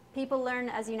 As people learn,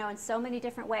 as you know, in so many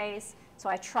different ways, so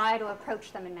I try to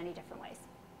approach them in many different ways.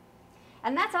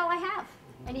 And that's all I have.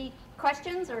 Any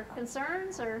questions or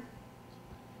concerns or?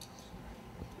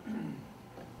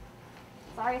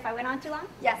 Sorry if I went on too long.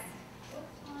 Yes?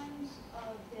 What times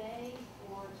of day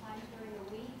or times during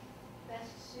the week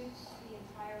best suits the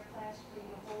entire class for you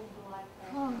to hold the live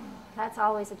class? Oh, that's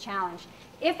always a challenge.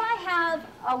 If I have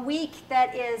a week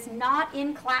that is not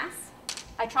in class,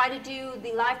 I try to do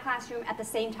the live classroom at the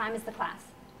same time as the class.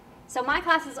 So my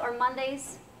classes are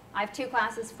Mondays. I have two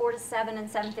classes, 4 to 7 and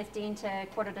 7:15 to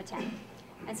quarter to 10.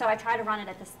 And so I try to run it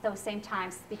at those same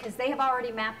times because they have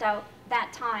already mapped out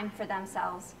that time for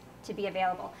themselves to be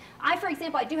available. For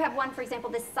example, I do have one, for example,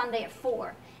 this Sunday at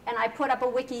 4, and I put up a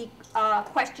wiki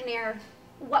questionnaire,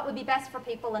 what would be best for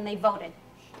people, and they voted.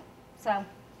 So,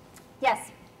 yes.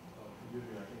 Forgive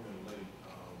me, I came in late.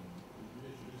 Could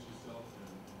you introduce yourself and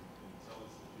tell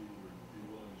us if you would be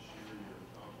willing to share your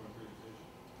PowerPoint presentation?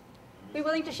 Be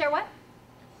willing to share what?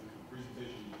 The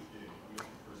presentation you just gave. I missed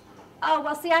the first bit of it. Oh,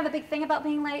 well, see, I have a big thing about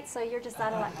being late, so you're just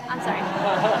out of luck. I'm sorry.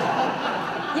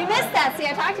 You missed that. See,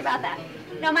 I talked about that.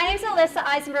 No, my name's Alyssa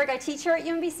Eisenberg. I teach here at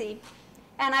UMBC,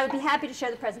 and I would be happy to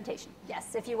share the presentation.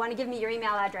 Yes, if you want to give me your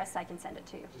email address, I can send it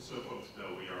to you. Just so folks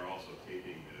know, we are also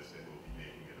taping this and we'll be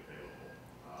making it available.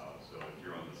 So if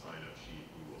you're on the sign-up sheet,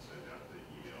 we will send out the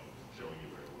email showing you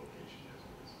where the location is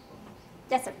for this as well.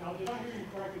 Yes, sir. Now, did I hear you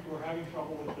correctly? You were having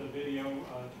trouble with the video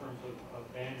in terms of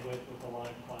bandwidth with the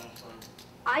live classroom.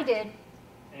 I did.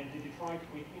 And did you try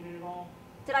tweaking it at all?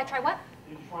 Did I try what?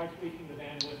 Did you try tweaking the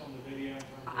bandwidth on the video in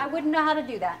terms of... I wouldn't know how to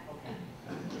do that. Okay.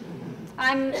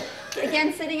 I'm,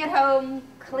 again, sitting at home,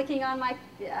 clicking on my,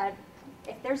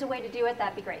 if there's a way to do it,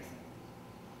 that'd be great.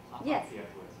 Yes.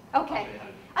 Okay.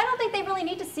 I don't think they really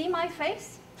need to see my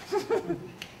face.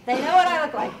 They know what I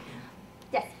look like.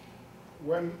 Yes.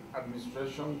 When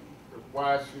administration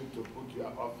requires you to put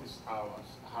your office hours,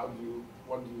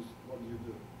 what do you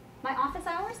do? My office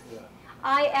hours? Yeah.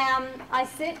 I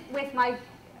sit with my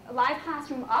live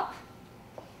classroom up,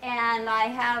 and I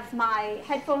have my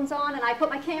headphones on, and I put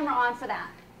my camera on for that.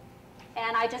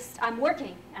 And I'm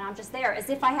working, and I'm just there, as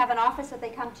if I have an office that they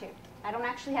come to. I don't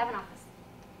actually have an office.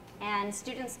 And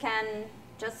students can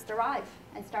just arrive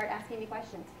and start asking me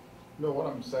questions. No, what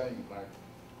I'm saying, like,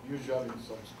 usually in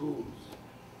some schools,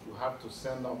 you have to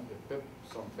send up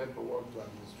some paperwork to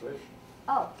administration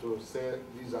Oh, to say,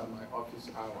 these are my office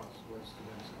hours where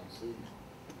students can see me.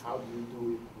 How do you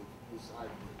do it with this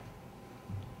hybrid?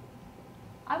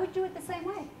 I would do it the same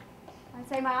way. I'd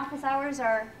say my office hours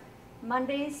are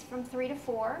Mondays from 3 to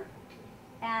 4,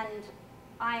 and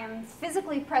I am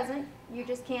physically present. You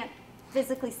just can't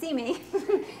physically see me.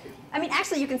 I mean,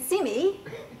 actually, you can see me,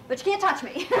 but you can't touch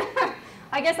me.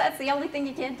 I guess that's the only thing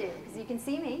you can't do, because you can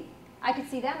see me. I could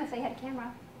see them if they had a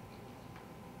camera.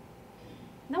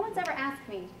 No one's ever asked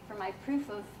me for my proof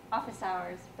of office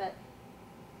hours, but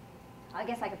I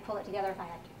guess I could pull it together if I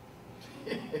had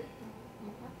to.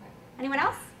 Anyone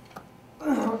else?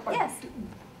 Yes.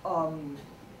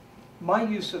 My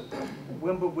use of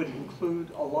WIMBA would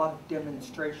include a lot of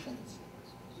demonstrations,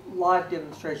 live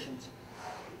demonstrations.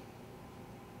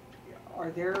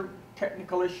 Are there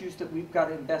technical issues that we've got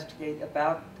to investigate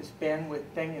about this bandwidth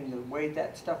thing and the way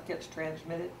that stuff gets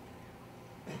transmitted?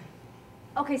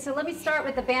 Okay, so let me start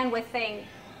with the bandwidth thing.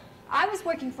 I was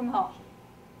working from home.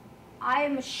 I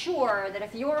am sure that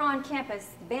if you're on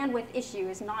campus, the bandwidth issue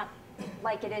is not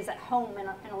like it is at home in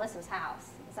Alyssa's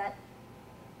house.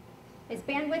 Is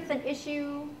bandwidth an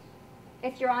issue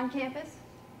if you're on campus?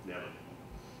 Never.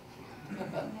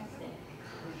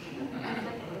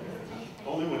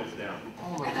 Only when it's down.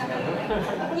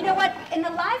 You know what? In the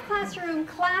live classroom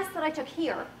class that I took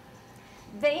here,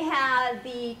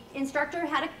 the instructor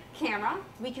had a camera.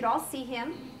 We could all see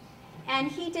him.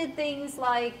 And he did things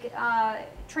like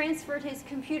transferred his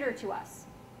computer to us.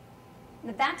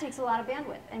 Now, that takes a lot of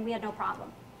bandwidth, and we had no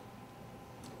problem.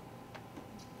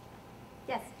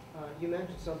 Yes? You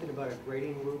mentioned something about a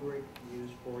grading rubric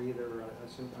used for either a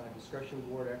discussion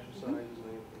board exercise,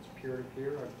 it's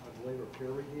peer-to-peer, I believe, or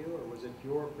peer review, or was it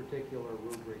your particular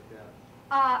rubric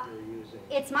that you're using?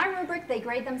 It's my rubric. They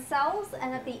grade themselves,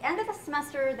 and at the end of the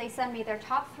semester, they send me their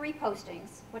top 3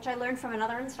 postings, which I learned from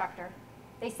another instructor.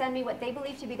 They send me what they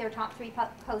believe to be their top 3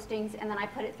 postings, and then I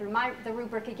put it through the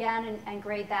rubric again and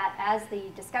grade that as the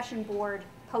discussion board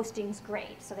postings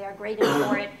grade. So they are graded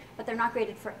for it, but they're not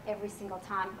graded for every single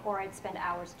time, or I'd spend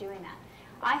hours doing that.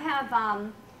 I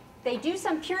have, they do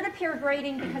some peer-to-peer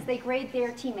grading because they grade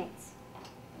their teammates'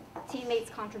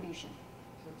 contribution.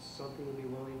 Is that something you'd be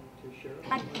willing to share?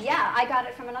 Yeah, I got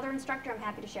it from another instructor. I'm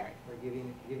happy to share it. Or give you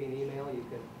an email, you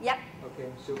can? Yep. Okay,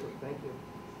 super, thank you.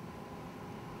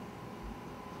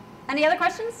 Any other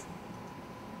questions?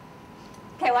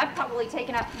 Okay, well, I've probably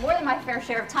taken up more than my fair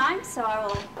share of time, so I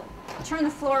will turn the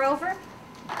floor over.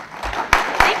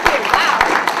 Thank you.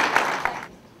 Wow.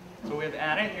 So we have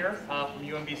Anna here from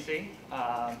UMBC,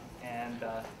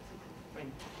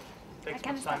 take as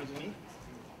much time as you need.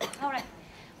 All right.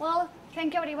 Well,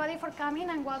 thank you everybody for coming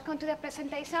and welcome to the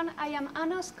presentation. I am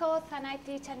Anna Scott and I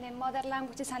teach in the Modern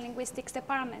Languages and Linguistics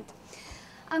department.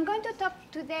 I'm going to talk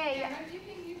today. Yeah, you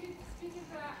can speak at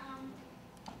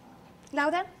the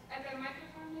Louder? at the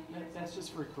microphone maybe? That's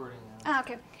just recording now. Ah,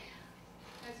 okay.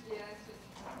 That's just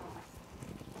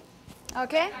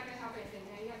Okay. not gonna help anything.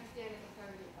 Now you have to stand at the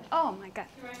podium. Oh my God.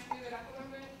 Do you want to speed it up a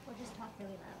little bit?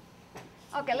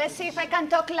 Okay, let's see if I can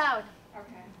talk loud.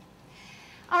 Okay.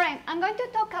 All right, I'm going to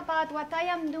talk about what I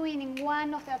am doing in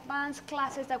one of the advanced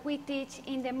classes that we teach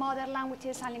in the Modern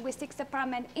Languages and Linguistics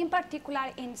department, in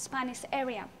particular in Spanish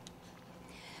area.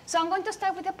 So I'm going to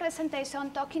start with a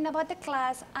presentation talking about the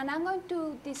class, and I'm going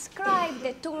to describe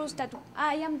the tools that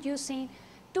I am using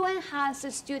to enhance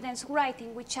the students'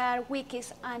 writing, which are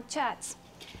wikis and chats.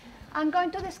 I'm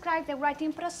going to describe the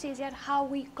writing procedure, how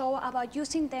we go about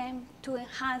using them to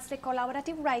enhance the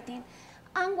collaborative writing,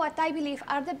 and what I believe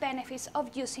are the benefits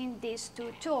of using these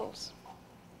two tools.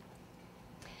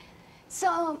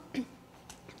 So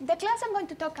the class I'm going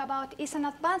to talk about is an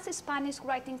advanced Spanish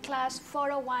writing class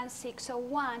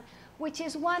 401-601, which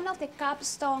is one of the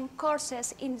capstone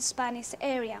courses in the Spanish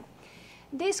area.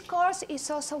 This course is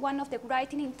also one of the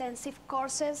writing intensive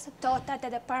courses taught at the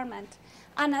department.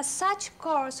 And as such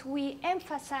course, we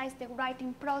emphasize the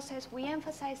writing process, we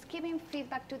emphasize giving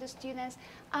feedback to the students,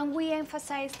 and we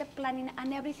emphasize the planning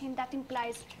and everything that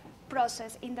implies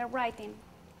process in the writing.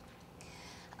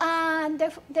 And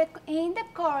in the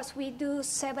course, we do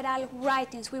several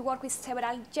writings. We work with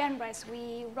several genres.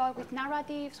 We wrote with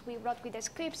narratives, we wrote with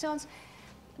descriptions.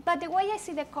 But the way I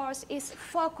see the course is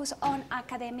focused on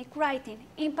academic writing.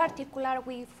 In particular,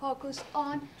 we focus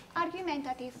on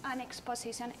argumentative and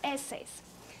exposition essays.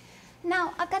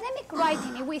 Now, academic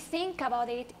writing, if we think about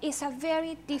it, is a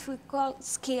very difficult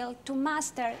skill to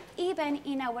master, even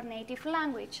in our native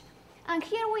language. And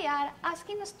here we are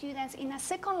asking students in a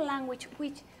second language,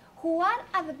 who are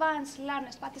advanced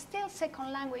learners, but still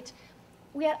second language,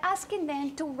 we are asking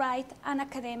them to write an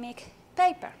academic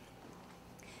paper.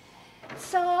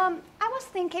 So I was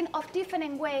thinking of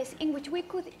different ways in which we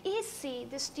could ease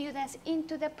the students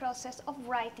into the process of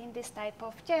writing this type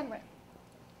of genre.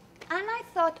 And I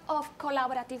thought of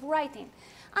collaborative writing.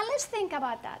 And let's think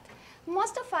about that.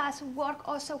 Most of us work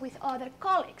also with other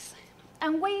colleagues.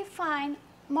 And we find,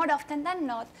 more often than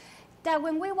not, that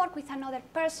when we work with another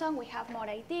person, we have more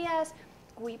ideas,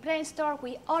 we brainstorm,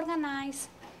 we organize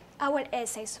our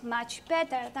essays much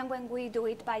better than when we do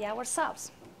it by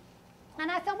ourselves. And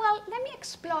I thought, well, let me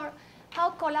explore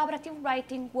how collaborative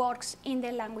writing works in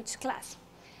the language class.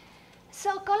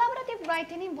 So collaborative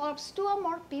writing involves 2 or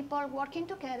more people working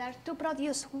together to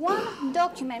produce one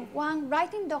document, one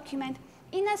writing document,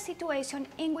 in a situation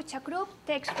in which a group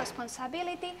takes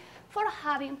responsibility for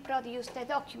having produced the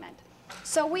document.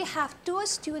 So we have 2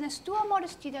 students, 2 or more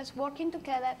students working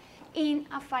together in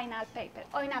a final paper,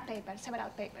 or in a paper, several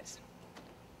papers.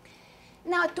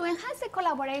 Now, to enhance the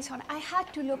collaboration, I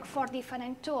had to look for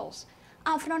different tools.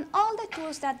 And from all the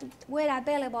tools that were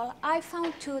available, I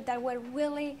found 2 that were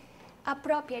really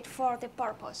appropriate for the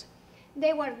purpose.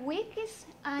 They were wikis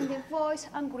and the voice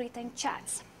and written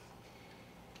chats.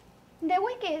 The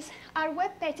wikis are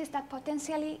web pages that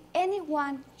potentially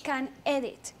anyone can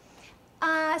edit.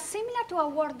 Similar to a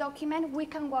Word document, we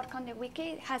can work on the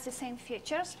wiki. It has the same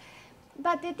features.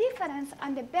 But the difference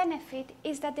and the benefit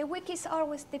is that the wiki is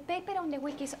always, the paper on the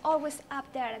wiki is always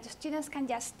up there. The students can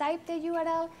just type the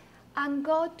URL and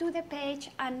go to the page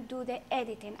and do the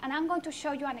editing. And I'm going to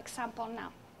show you an example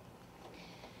now.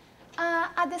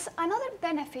 Another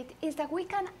benefit is that we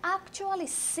can actually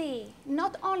see,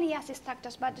 not only as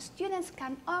instructors, but the students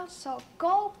can also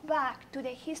go back to the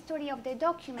history of the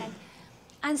document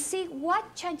and see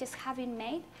what changes have been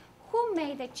made, who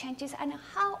made the changes, and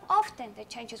how often the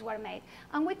changes were made.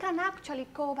 And we can actually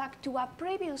go back to a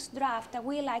previous draft that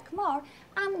we like more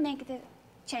and make the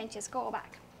changes go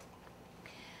back.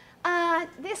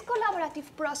 This collaborative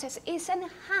process is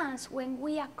enhanced when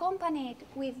we accompany it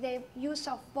with the use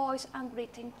of voice and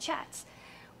written chats,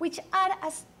 which are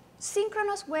as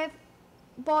synchronous web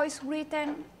voice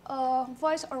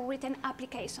or written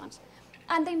applications.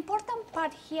 And the important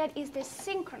part here is the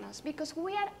synchronous, because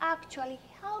we are actually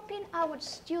helping our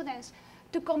students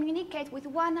to communicate with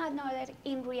one another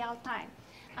in real time.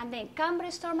 And they can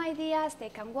brainstorm ideas, they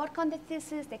can work on the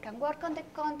thesis, they can work on the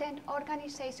content,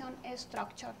 organization,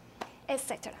 structure,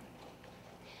 etc.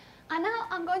 And now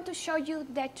I'm going to show you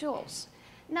the tools.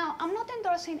 Now, I'm not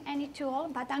endorsing any tool,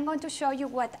 but I'm going to show you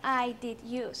what I did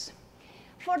use.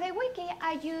 For the wiki,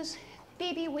 I use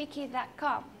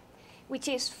pbwiki.com, which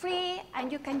is free,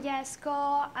 and you can just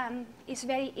go, and it's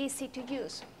very easy to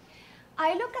use.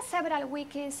 I look at several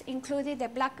wikis, including the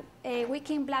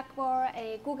wiki in Blackboard,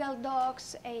 Google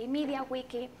Docs, a Media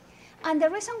Wiki. And the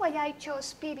reason why I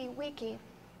chose pbwiki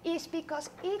is because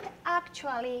it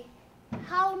actually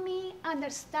helped me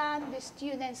understand the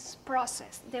students'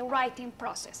 process, the writing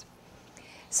process.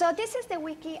 So this is the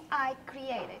wiki I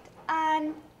created.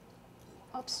 And,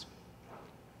 oops.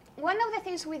 One of the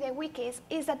things with the wikis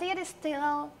is that they are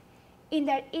still in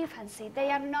their infancy.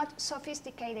 They are not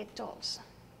sophisticated tools.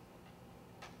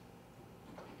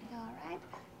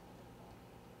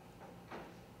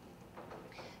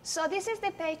 So this is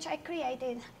the page I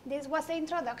created. This was the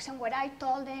introduction where I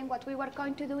told them what we were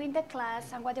going to do in the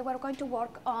class and what they were going to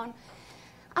work on.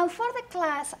 And for the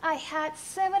class, I had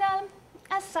several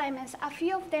assignments. A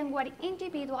few of them were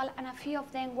individual and a few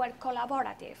of them were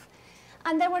collaborative.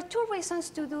 And there were two reasons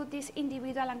to do this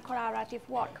individual and collaborative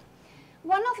work.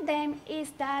 One of them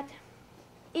is that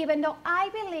even though I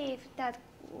believe that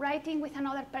writing with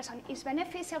another person is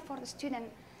beneficial for the student,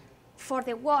 for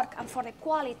the work and for the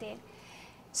quality,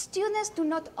 students do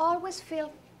not always feel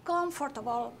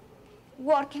comfortable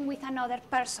working with another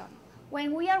person.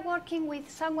 When we are working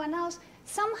with someone else,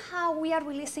 somehow we are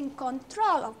releasing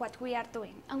control of what we are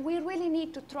doing, and we really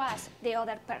need to trust the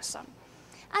other person.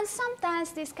 And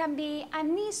sometimes this can be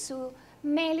an issue,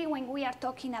 mainly when we are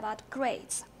talking about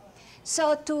grades.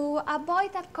 So to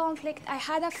avoid that conflict, I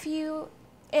had a few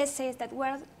essays that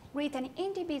were written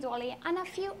individually and a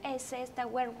few essays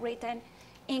that were written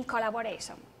in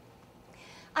collaboration.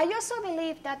 I also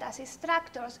believe that as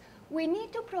instructors, we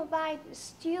need to provide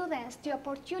students the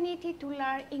opportunity to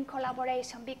learn in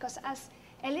collaboration, because as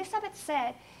Elizabeth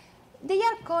said, they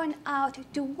are going out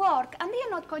to work and they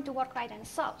are not going to work by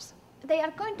themselves. They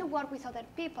are going to work with other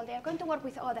people, they are going to work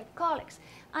with other colleagues,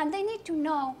 and they need to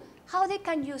know how they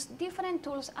can use different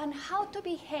tools and how to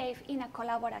behave in a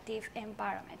collaborative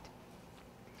environment.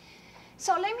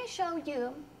 So let me show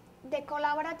you the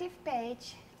collaborative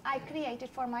page I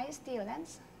created for my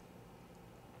students.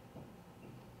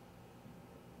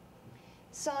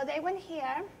 So they went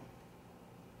here,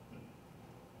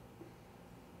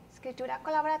 Escritura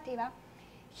Colaborativa.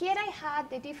 Here I had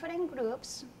the different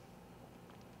groups,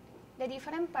 the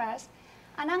different pairs,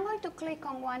 and I'm going to click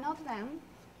on one of them.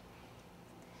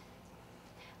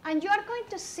 And you are going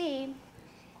to see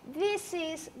this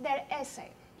is their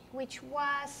essay, which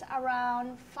was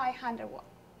around 500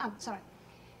 words.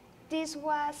 This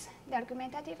was the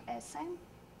argumentative essay.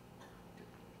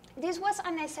 This was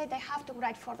an essay they have to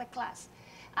write for the class.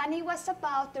 And it was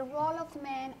about the role of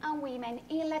men and women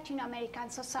in Latin American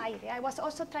society. I was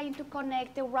also trying to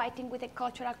connect the writing with the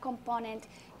cultural component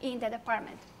in the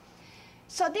department.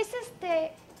 So this is the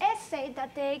essay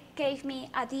that they gave me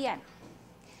at the end.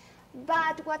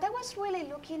 But what I was really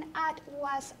looking at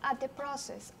was at the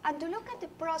process. And to look at the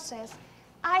process,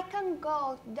 I can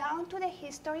go down to the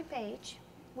history page,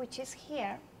 which is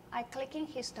here. I click in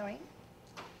history.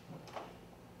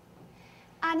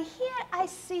 And here I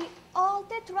see all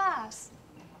the drafts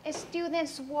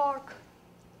students work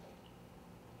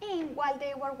in while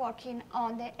they were working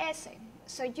on the essay.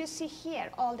 So you see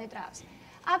here all the drafts.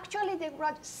 Actually, they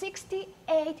wrote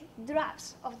 68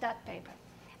 drafts of that paper.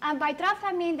 And by draft,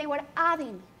 I mean they were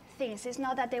adding things. It's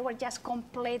not that they were just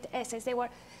complete essays. They were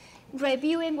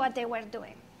reviewing what they were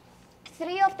doing.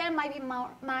 3 of them might be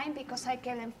mine because I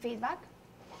gave them feedback.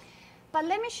 But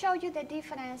let me show you the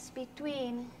difference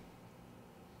between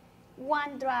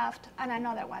one draft and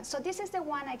another one. So this is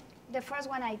the first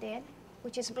one I did,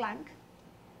 which is blank.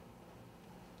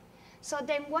 So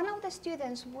then one of the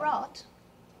students wrote,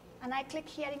 and I click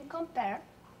here in compare,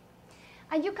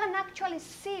 and you can actually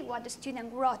see what the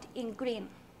student wrote in green.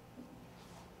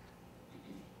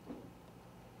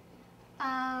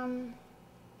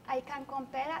 I can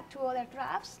compare that to other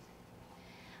drafts.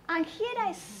 And here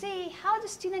I see how the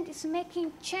student is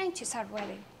making changes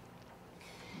already.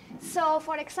 So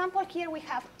for example, here we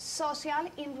have social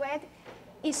in red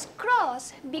is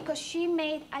crossed because she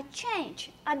made a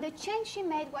change. And the change she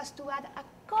made was to add a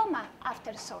comma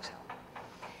after social.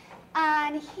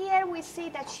 And here we see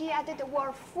that she added the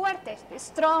word fuerte, the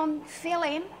strong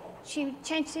feeling. She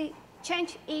changed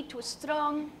it to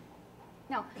strong,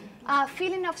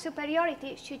 feeling of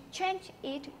superiority. She changed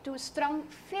it to strong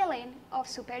feeling of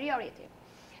superiority.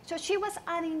 So she was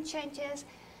adding changes,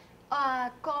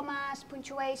 commas,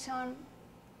 punctuation,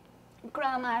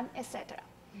 grammar, etc.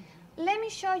 Let me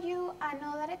show you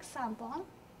another example.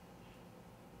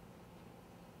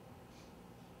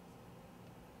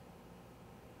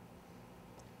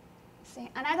 See,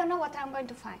 and I don't know what I'm going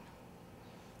to find.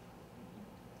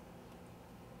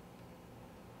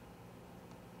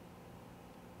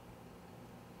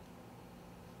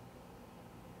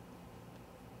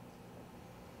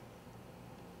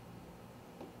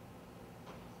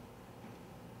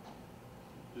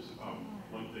 Just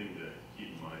one thing to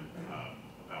keep in mind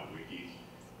about wikis,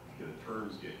 the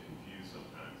terms get confused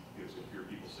sometimes, because if you hear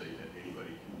people say that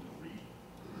anybody can delete,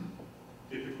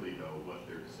 typically though what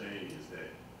they're saying is that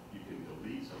you can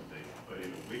delete something, but in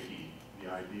a wiki,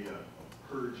 the idea of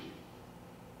purging,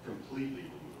 completely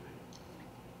removing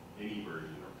any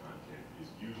version or content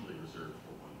is usually reserved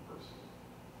for one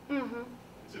person.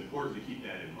 It's important to keep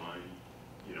that in mind.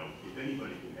 You know, if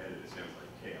anybody can edit, it sounds like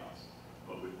chaos.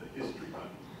 but with the history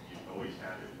button, you always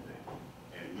have everything.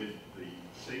 And with the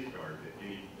safeguard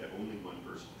that only one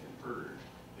person can purge,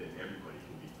 then everybody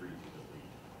can be free to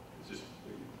delete. It's just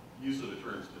the use of the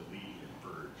terms delete and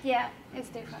purge. Yeah, it's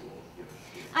different.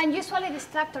 And usually the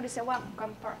instructor is the one who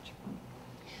can purge.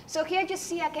 So here you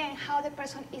see again how the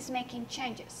person is making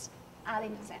changes,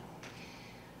 adding them.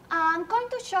 I'm going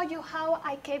to show you how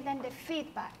I gave them the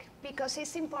feedback because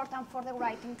it's important for the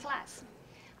writing class.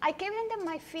 I gave them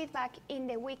my feedback in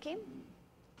the wiki.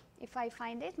 If I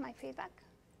find it, my feedback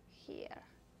here.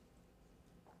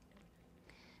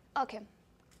 Okay.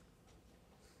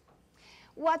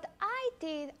 What I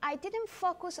did, I didn't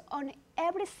focus on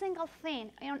every single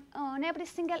thing, on every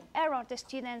single error the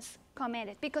students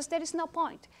committed, because there is no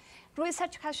point.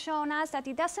 Research has shown us that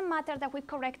it doesn't matter that we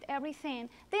correct everything.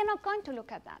 They're not going to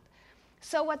look at that.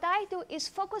 So what I do is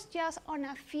focus just on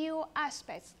a few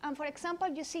aspects. And for example,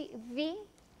 you see V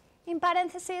in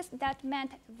parentheses, that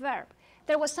meant verb.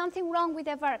 There was something wrong with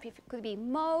the verb. It could be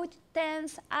mode,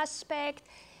 tense, aspect.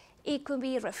 It could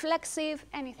be reflexive,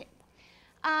 anything.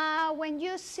 When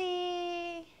you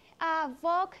see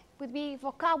voc, would be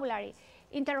vocabulary.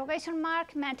 Interrogation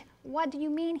mark meant, what do you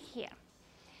mean here?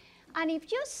 And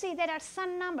if you see there are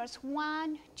some numbers,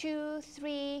 1, 2,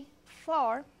 3,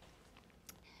 4,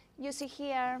 you see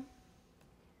here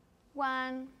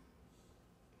 1,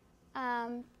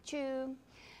 2.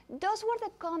 Those were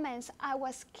the comments I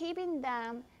was giving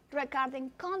them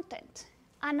regarding content,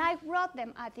 and I wrote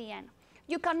them at the end.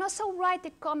 You can also write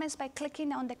the comments by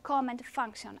clicking on the comment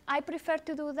function. I prefer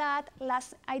to do that.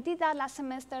 I did that last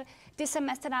semester. This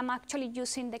semester, I'm actually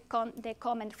using the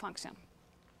comment function.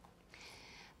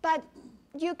 But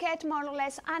you get more or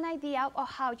less an idea of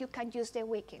how you can use the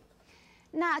wiki.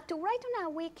 Now, to write on a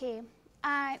wiki,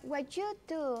 what you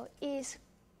do is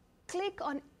click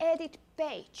on Edit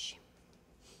Page.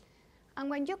 And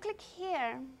when you click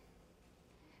here,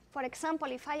 for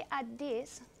example, if I add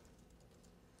this,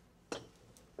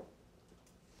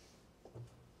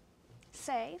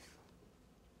 save,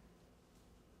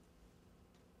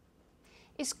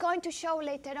 it's going to show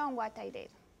later on what I did.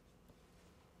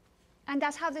 And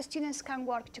that's how the students can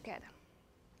work together.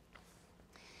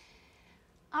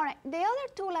 All right, the other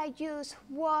tool I used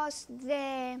was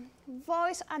the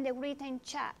voice and the written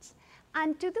chats.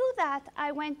 And to do that,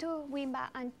 I went to Wimba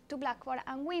and to Blackboard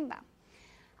and Wimba.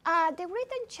 The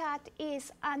written chat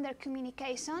is under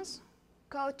communications.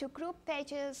 Go to group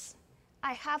pages.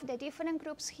 I have the different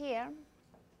groups here.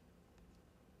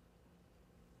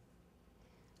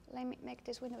 Let me make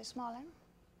this window smaller.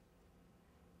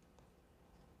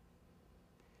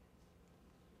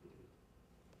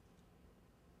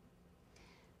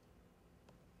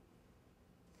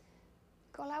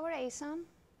 Collaboration,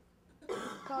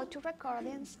 go to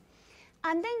recordings,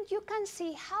 and then you can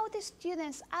see how the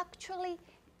students actually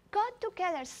got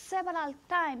together several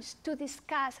times to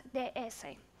discuss the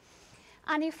essay.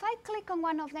 And if I click on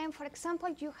one of them, for example,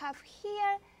 you have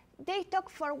here, they talk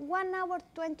for 1 hour,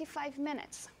 25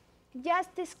 minutes,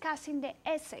 just discussing the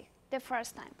essay the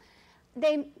first time.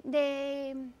 They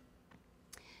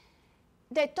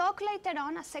talk later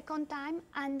on a second time,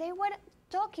 and they were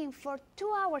talking for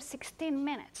 2 hours, 16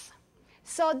 minutes.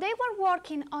 So they were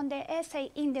working on the essay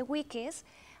in the wikis,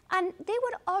 and they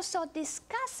were also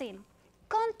discussing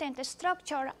content,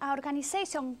 structure,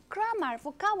 organization, grammar,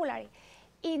 vocabulary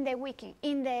in the wiki,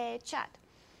 in the chat.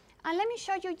 And let me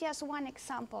show you just one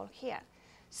example here.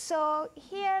 So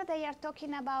here they are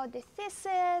talking about the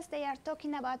thesis, they are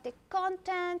talking about the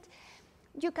content.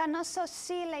 You can also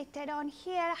see later on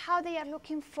here how they are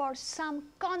looking for some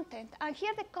content. And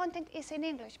here the content is in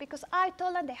English because I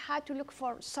told them they had to look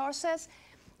for sources,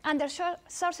 and their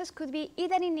sources could be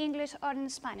either in English or in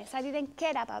Spanish. I didn't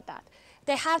care about that.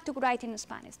 They have to write in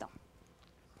Spanish though.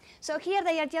 So here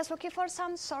they are just looking for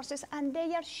some sources and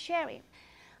they are sharing.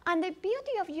 And the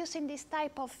beauty of using this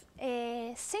type of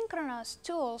synchronous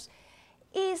tools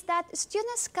is that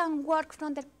students can work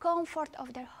from the comfort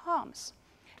of their homes.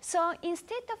 So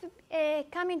instead of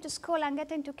coming to school and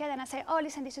getting together and say, oh,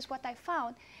 listen, this is what I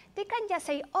found, they can just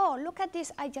say, oh, look at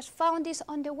this, I just found this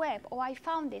on the web, or I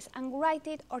found this, and write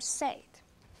it or say it.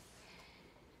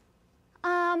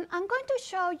 I'm going to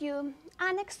show you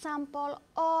an example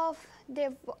of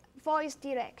the voice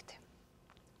direct.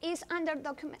 It's under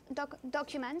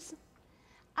documents.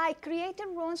 I created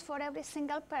rooms for every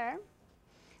single pair.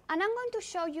 And I'm going to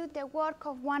show you the work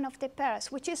of one of the pairs,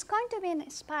 which is going to be in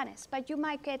Spanish, but you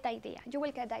might get the idea. You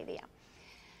will get the idea.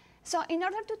 So in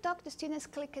order to talk, the students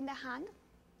click in the hand,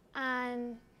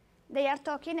 and they are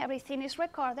talking. Everything is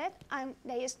recorded, and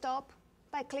they stop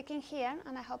by clicking here,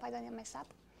 and I hope I don't mess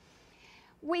up.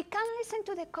 We can listen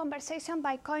to the conversation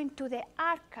by going to the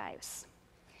archives.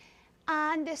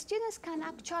 And the students can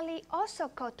actually also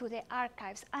go to the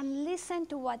archives and listen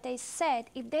to what they said.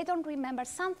 If they don't remember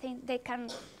something, they can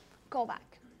go back.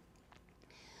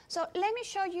 So let me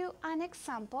show you an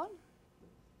example.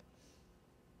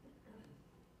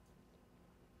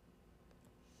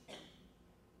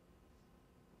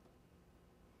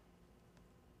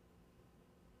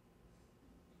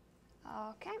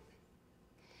 Okay.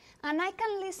 And I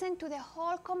can listen to the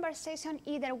whole conversation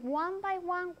either one by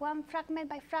one fragment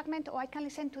by fragment, or I can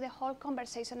listen to the whole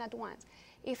conversation at once.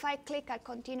 If I click, I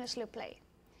continuously play.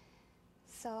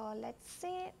 So let's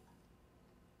see.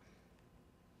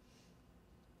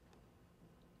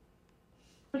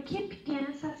 ¿Por qué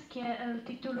piensas que el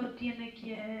título tiene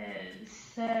que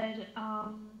ser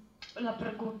la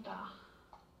pregunta?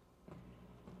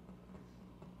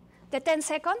 The 10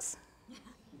 seconds?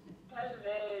 Tal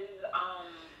vez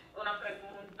una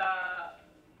pregunta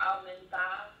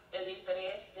aumenta el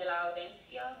interés de la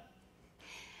audiencia.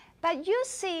 But you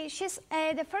see,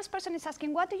 the first person is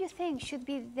asking, what do you think should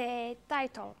be the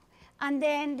title? And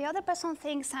then the other person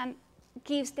thinks and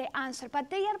gives the answer. But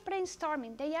they are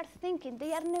brainstorming, they are thinking,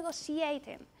 they are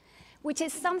negotiating, which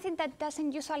is something that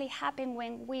doesn't usually happen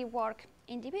when we work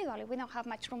individually. We don't have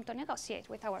much room to negotiate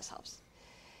with ourselves.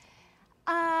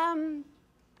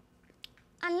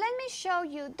 And let me show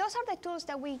you, those are the tools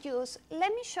that we use.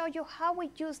 Let me show you how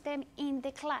we use them in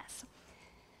the class.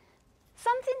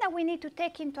 Something that we need to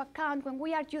take into account when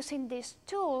we are using these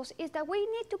tools is that we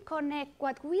need to connect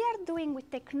what we are doing with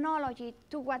technology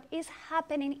to what is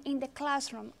happening in the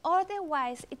classroom.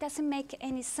 Otherwise, it doesn't make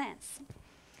any sense.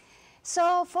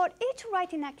 So for each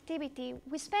writing activity,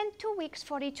 we spend 2 weeks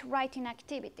for each writing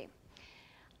activity.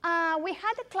 We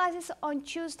had the classes on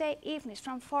Tuesday evenings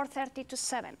from 4:30 to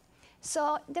 7.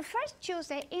 So the first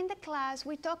Tuesday in the class,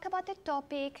 we talk about the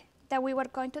topic that we were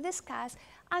going to discuss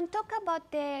and talk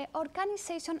about the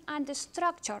organization and the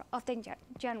structure of the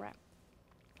genre.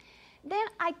 Then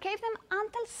I gave them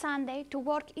until Sunday to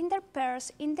work in their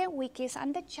pairs, in the wikis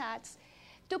and the chats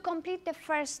to complete the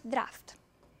first draft.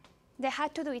 They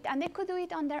had to do it, and they could do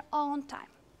it on their own time.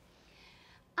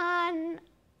 And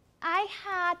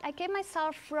I gave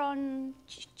myself from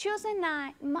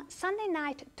Sunday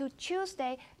night to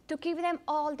Tuesday to give them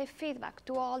all the feedback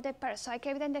to all the pairs. So I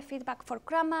gave them the feedback for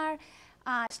grammar,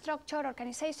 structure,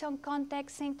 organization,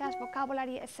 context, syntax,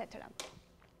 vocabulary, etc.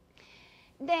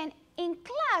 Then in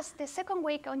class, the second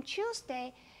week on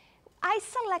Tuesday, I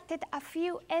selected a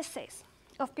few essays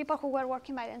of people who were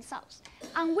working by themselves.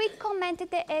 And we commented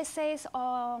the essays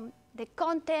on the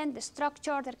content, the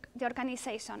structure, the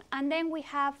organization. And then we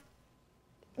have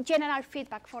general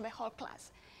feedback for the whole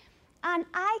class. And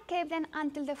I gave them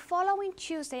until the following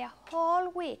Tuesday, a whole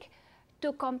week,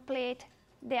 to complete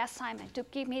the assignment, to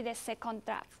give me the second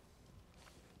draft.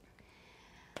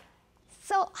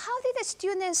 So how did the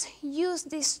students use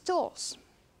these tools?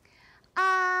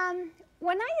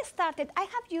 When I started, I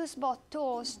have used both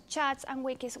tools, chats and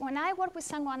wikis. When I work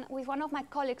with one of my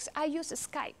colleagues, I use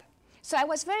Skype. So I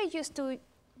was very used to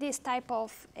this type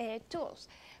of tools.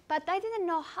 But I didn't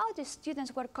know how the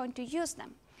students were going to use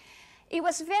them. It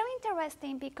was very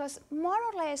interesting because more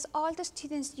or less all the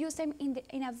students use them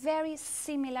in a very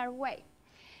similar way.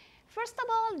 First of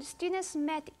all, the students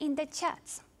met in the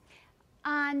chats.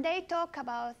 And they talk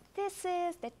about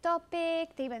thesis, the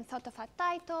topic, they even thought of a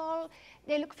title,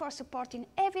 they look for supporting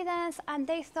evidence, and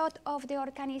they thought of the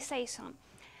organization.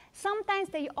 Sometimes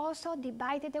they also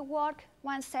divided the work.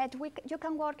 One said, you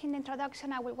can work in the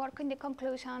introduction, I will work in the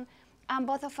conclusion, and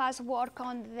both of us work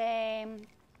on the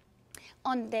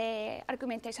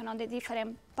argumentation, on the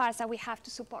different parts that we have to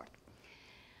support.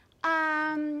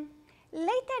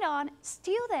 Later on,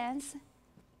 students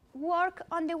work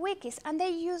on the wikis, and they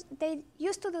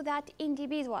used to do that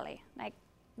individually. Like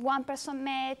one person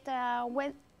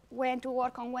went to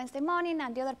work on Wednesday morning,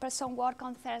 and the other person worked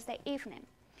on Thursday evening.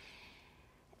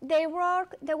 They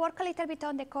work a little bit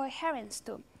on the coherence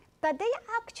too, but they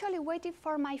actually waited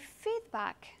for my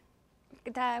feedback,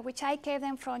 which I gave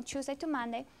them from Tuesday to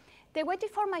Monday. They waited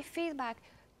for my feedback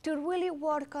to really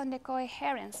work on the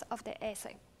coherence of the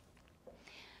essay.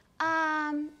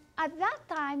 At that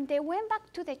time, they went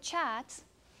back to the chats,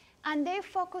 and they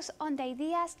focused on the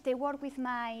ideas. They worked with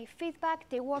my feedback.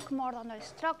 They worked more on the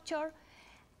structure,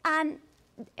 and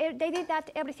they did that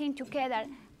everything together.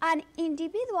 And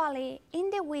individually,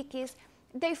 in the wikis,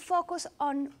 they focus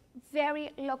on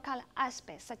very local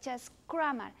aspects, such as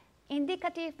grammar,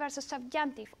 indicative versus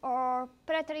subjunctive, or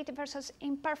preterite versus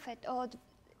imperfect, or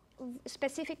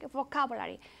specific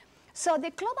vocabulary. So the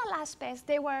global aspects,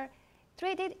 they were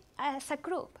treated as a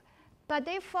group. but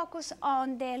they focus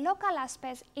on the local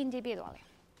aspects individually.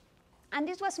 And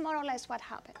this was more or less what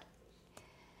happened.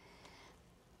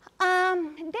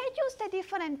 They use the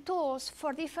different tools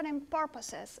for different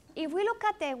purposes. If we look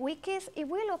at the wikis, if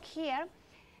we look here,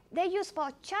 they use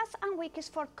both chats and wikis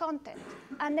for content,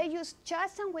 and they use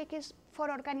chats and wikis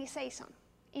for organization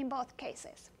in both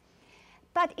cases.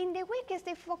 But in the wikis,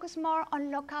 they focus more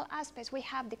on local aspects. We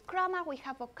have the grammar, we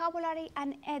have vocabulary,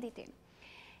 and editing.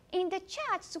 In the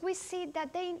chats, we see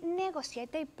that they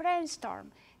negotiate, they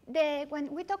brainstorm.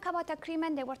 When we talk about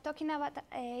agreement, they were talking about,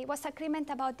 it was agreement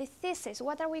about the thesis.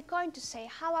 What are we going to say?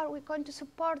 How are we going to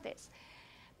support this?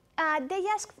 They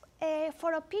ask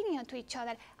for opinion to each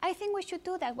other. I think we should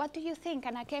do that. What do you think?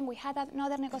 And again, we had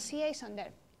another negotiation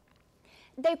there.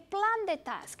 They planned the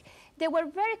task. They were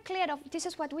very clear of this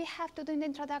is what we have to do in the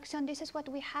introduction. This is what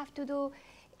we have to do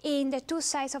in the two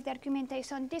sides of the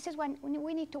argumentation. This is what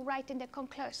we need to write in the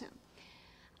conclusion.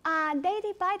 They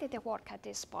divided the work at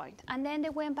this point, and then they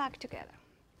went back together.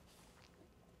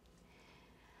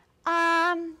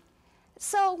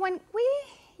 So when we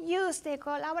use the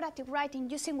collaborative writing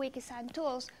using wikis and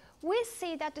tools, we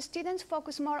see that the students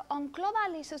focus more on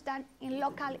global issues than in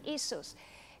local issues.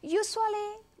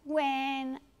 Usually,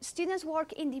 when students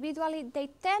work individually,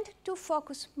 they tend to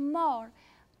focus more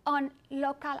on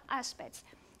local aspects.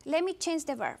 Let me change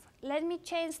the verb. Let me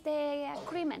change the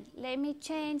agreement. Let me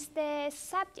change the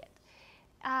subject,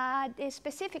 the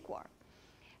specific word.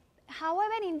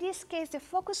 However, in this case, they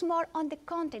focus more on the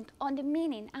content, on the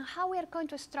meaning, and how we are going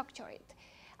to structure it.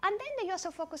 And then they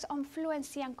also focus on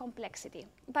fluency and complexity.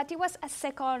 But it was a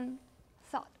second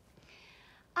thought.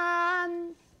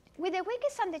 With the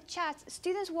wikis and the chats,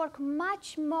 students work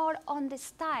much more on the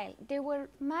style. They were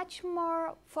much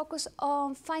more focused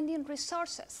on finding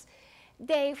resources.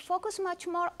 They focus much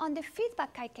more on the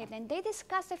feedback I gave them. They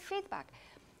discuss the feedback.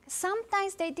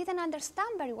 Sometimes they didn't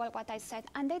understand very well what I said,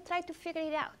 and they try to figure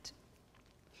it out.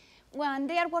 When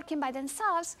they are working by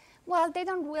themselves, well, they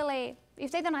don't really,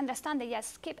 if they don't understand, they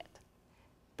just skip it.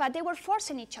 But they were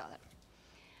forcing each other.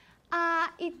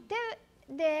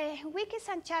 The wikis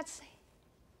and chats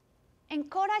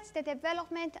encourage the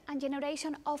development and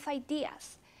generation of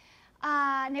ideas,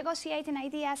 negotiating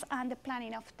ideas and the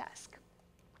planning of tasks.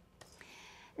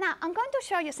 Now, I'm going to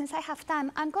show you, since I have time,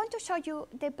 I'm going to show you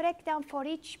the breakdown for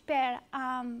each pair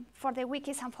for the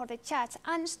wikis and for the chats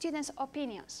and students'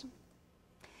 opinions.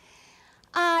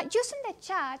 Using the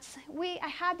chats, I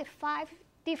had the 5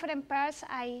 different pairs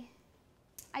I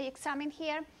examined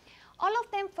here. All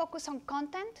of them focus on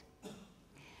content.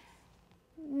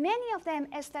 Many of them,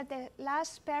 is that the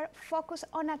last pair, focus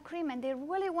on agreement. They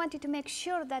really wanted to make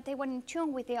sure that they were in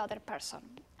tune with the other person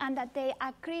and that they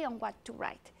agree on what to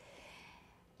write.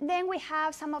 Then we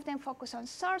have some of them focus on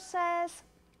sources.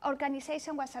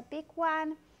 Organization was a big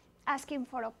one. Asking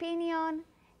for opinion,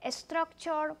 a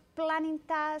structure, planning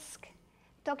task,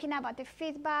 talking about the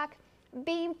feedback,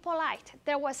 being polite.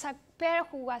 There was a pair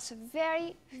who was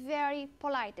very, very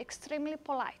polite, extremely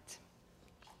polite.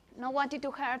 Not wanting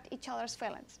to hurt each other's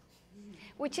feelings,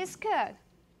 which is good.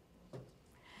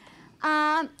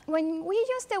 When we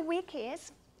use the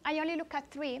wikis, I only look at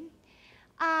 3.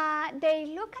 They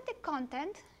look at the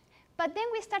content, but then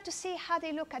we start to see how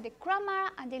they look at the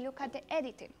grammar and they look at the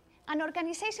editing. An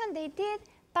organization they did,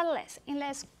 but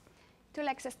to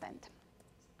less extent.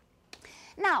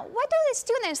 Now, what do the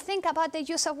students think about the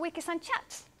use of wikis and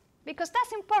chats? Because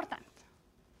that's important.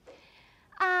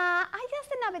 I asked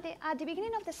them at the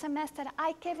beginning of the semester,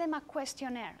 I gave them a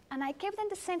questionnaire, and I gave them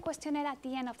the same questionnaire at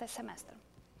the end of the semester.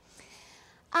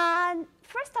 And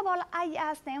first of all, I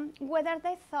asked them whether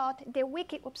they thought the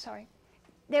wiki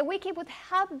would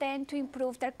help them to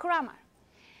improve their grammar.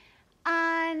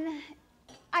 And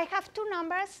I have 2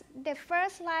 numbers. The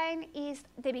first line is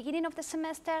the beginning of the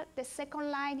semester. The second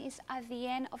line is at the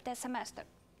end of the semester.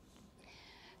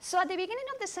 So at the beginning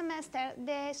of the semester,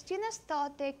 the students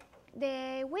thought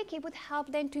the wiki would help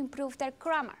them to improve their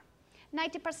grammar.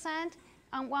 90%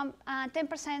 and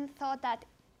 10% thought that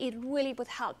it really would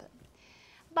help them.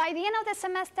 By the end of the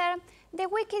semester, the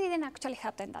wiki didn't actually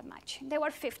help them that much. They were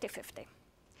 50-50.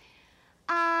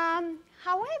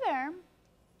 However,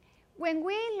 when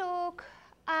we look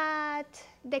at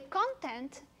the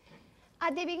content,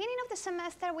 at the beginning of the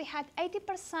semester, we had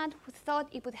 80% who thought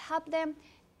it would help them.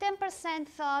 10%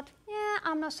 thought, yeah,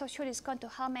 I'm not so sure it's going to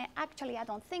help me. Actually, I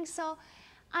don't think so.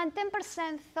 And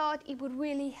 10% thought it would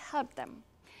really help them.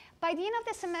 By the end of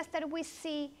the semester, we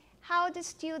see how the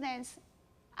students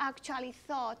actually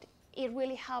thought it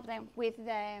really helped them with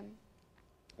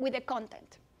the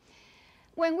content.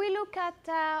 When we look at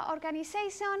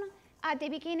organization, At the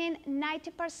beginning,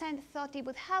 90% thought it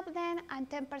would help them, and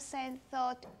 10%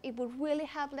 thought it would really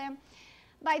help them.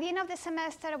 By the end of the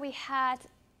semester, we had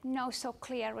no so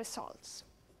clear results.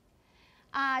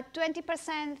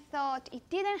 20% thought it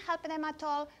didn't help them at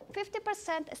all,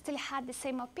 50% still had the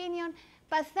same opinion,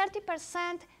 but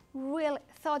 30%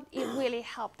 thought it really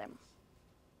helped them.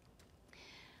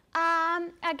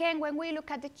 Again, when we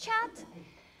look at the chat,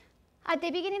 at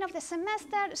the beginning of the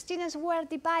semester, students were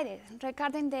divided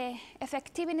regarding the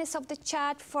effectiveness of the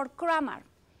chat for grammar.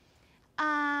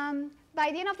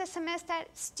 By the end of the semester,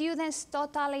 students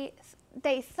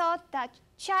they thought that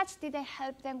chats didn't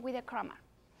help them with the grammar.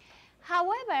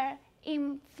 However,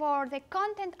 for the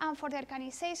content and for the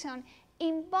organization,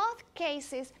 in both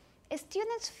cases,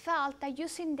 students felt that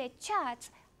using the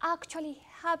chats actually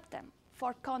helped them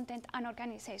for content and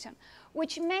organization,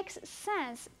 which makes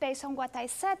sense based on what I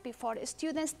said before.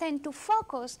 Students tend to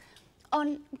focus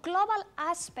on global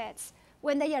aspects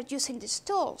when they are using these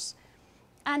tools,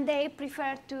 and they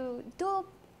prefer to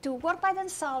work by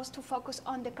themselves to focus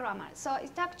on the grammar. So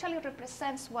it actually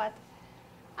represents what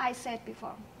I said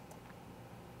before.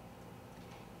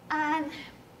 And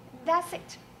that's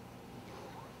it.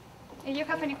 If you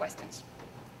have any questions.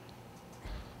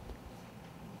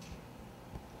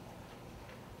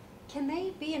 Can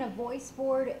they be in a voice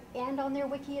board and on their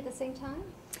wiki at the same time?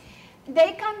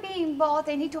 They can be in both.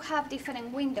 They need to have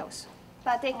different windows,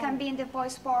 but they can be in the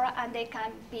voice board and they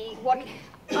can be working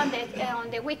on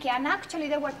the wiki. And actually,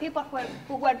 there were people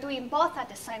who were doing both at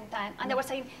the same time, and they were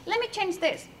saying, "Let me change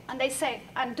this," and they say,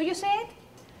 "And do you say it?"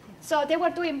 So they were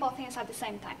doing both things at the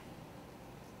same time.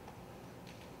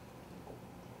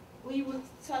 When you were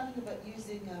talking about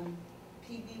using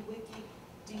PB Wiki,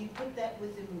 do you put that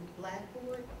within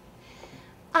Blackboard?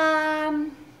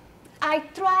 I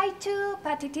tried to,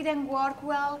 but it didn't work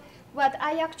well. What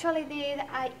I actually did,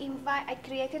 I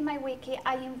created my wiki.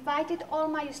 I invited all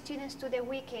my students to the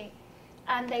wiki,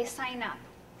 and they sign up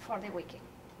for the wiki.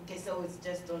 Okay, so it's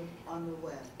just on the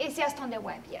web? It's just on the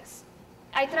web, yes.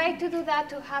 I tried to do that,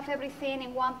 to have everything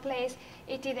in one place.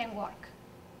 It didn't work.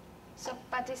 So,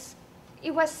 but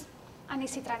it was an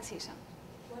easy transition.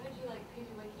 Why did you like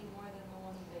PBWiki more than the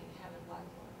one that you have in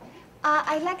Blackboard?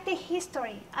 I like the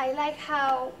history. I like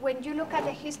how when you look at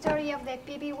the history of the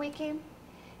PBWiki,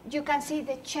 you can see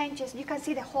the changes. You can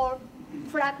see the whole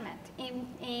fragment.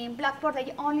 In Blackboard,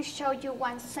 they only show you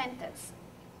one sentence.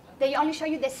 They only show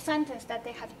you the sentence that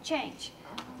they have changed.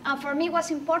 And for me, it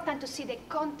was important to see the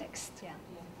context,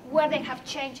 where they have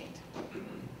changed it. Could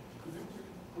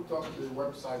you put up the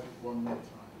website one more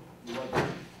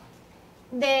time?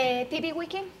 The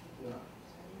PBWiki? Yeah.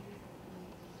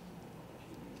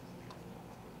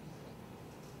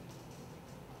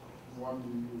 The one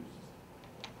you used.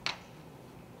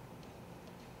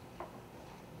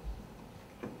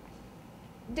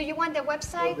 Do you want the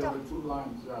website? There were 2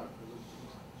 lines, yeah.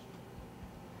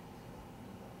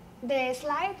 The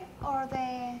slide or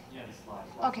the? Yeah, the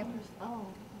slide. Okay. Oh,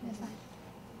 the slide.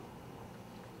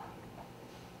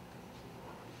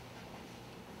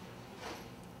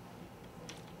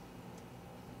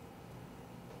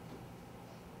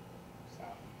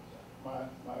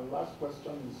 My last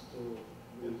question is to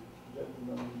the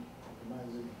gentleman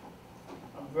organizing.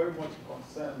 I'm very much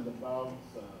concerned about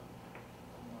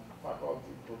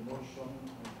faculty promotion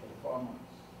and performance.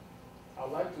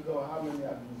 I'd like to know how many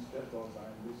administrators are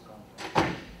in this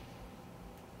country.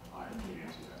 I can't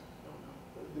answer that. I don't know.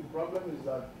 The problem is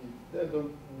that if they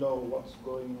don't know what's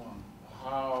going on,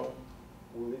 how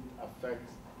will it affect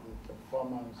the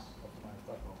performance of my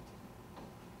faculty?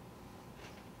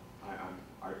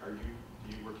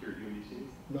 Do you work here at UMBC?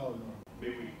 No.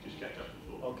 Maybe we just catch up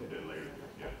a little bit later.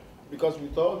 Yeah. Because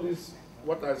with all this,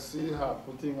 what I see her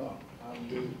putting up and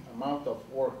the amount of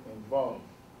work involved,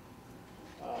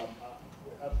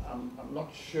 I'm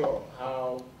not sure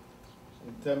how,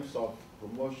 in terms of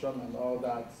promotion and all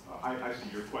that. I see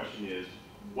your question is,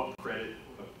 what credit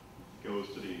goes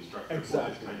to the instructor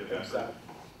Exactly, for this kind of effort? exactly.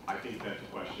 I think that's a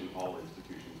question all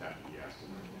institutions have to be asking.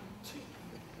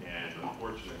 And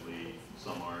unfortunately,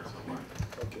 some are, some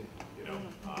aren't. Okay. You know,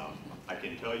 I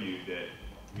can tell you that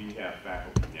we have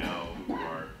faculty now who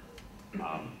are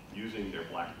using their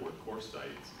Blackboard course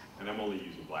sites, and I'm only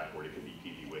using Blackboard, it could be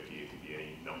PBWiki, it could be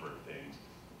any number of things.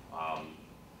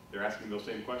 They're asking those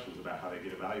same questions about how they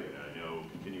get evaluated. I know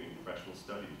continuing professional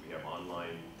studies, we have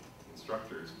online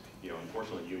instructors. You know,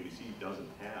 unfortunately, UMBC doesn't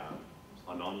have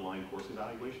an online course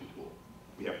evaluation tool.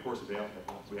 We have course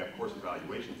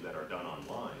evaluations that are done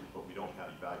online, but we don't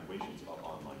have evaluations of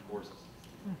online courses.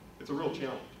 It's a real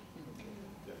challenge.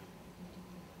 Yeah.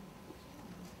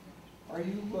 Are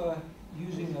you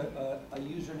using a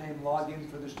username login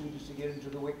for the students to get into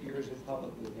the wiki, or is it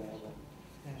publicly available?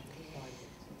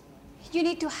 You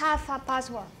need to have a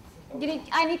password.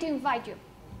 I need to invite you.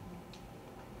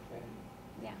 Okay.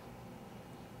 Yeah.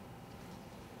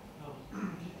 Did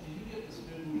you get the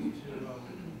students to,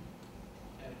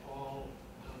 at all,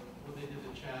 when they did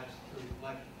the chats, to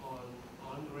reflect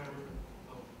on grammar?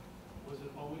 Was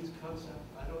it always concept?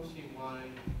 I don't see why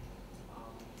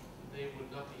they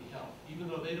would not be helped. Even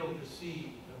though they don't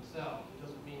perceive themselves, it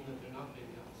doesn't mean that they're not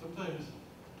being helped. Sometimes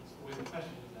it's the way the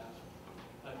question is asked.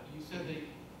 But you said they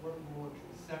were more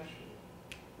conceptual.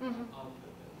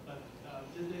 But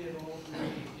did they at all do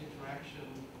any interaction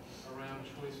around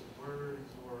choice of words,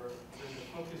 or were they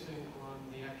focusing on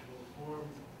the actual form?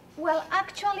 Well,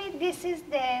 actually, this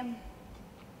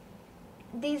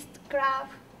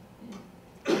graph.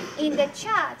 In the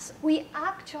chats,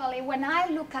 when I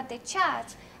look at the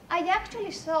chats, I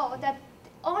actually saw that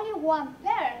only one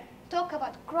pair talk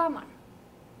about grammar.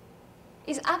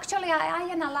 It's actually, I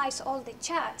analyzed all the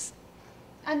chats,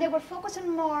 and they were focusing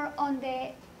more on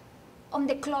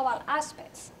the global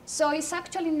aspects. So it's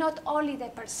actually not only the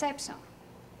perception.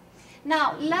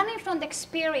 Now, learning from the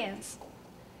experience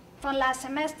from last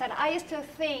semester, I still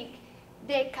think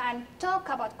they can talk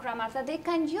about grammar, that they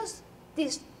can use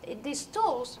these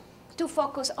tools to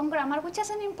focus on grammar, which is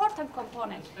an important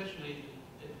component. Especially,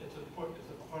 it's a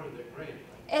part of their grade,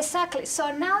 right? Exactly.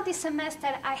 So now this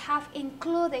semester, I have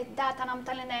included that, and I'm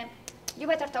telling them, you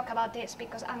better talk about this,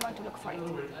 because I'm going to look for it. In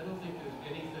other words, I don't think there's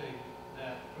anything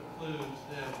that precludes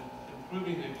them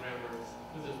improving their grammar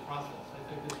through this process. I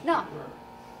think this should work.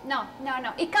 No.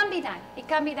 It can be done. It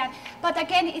can be done. But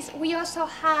again, we are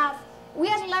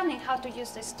learning how to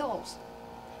use these tools.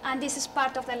 And this is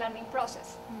part of the learning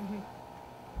process.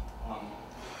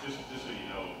 Just so you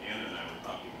know, Anna and I were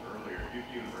talking earlier, Duke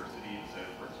University Center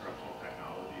for Instructional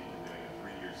Technology has been doing a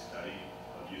 3-year study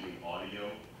of using audio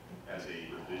as a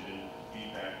revision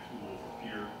feedback tool for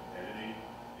peer editing.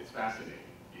 It's fascinating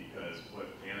because what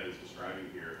Anna is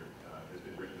describing here has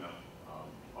been written up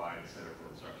by the Center for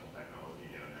Instructional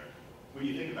Technology down there. When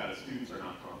you think about it, students are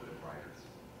not confident writers.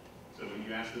 So when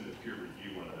you ask them to peer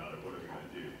review one another, what are they going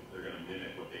to do? They're going to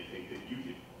mimic what they think that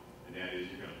you do. And that is,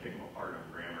 you're going to pick them apart on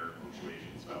grammar,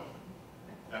 punctuation, spelling.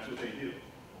 That's what they do.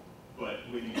 But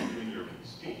when you're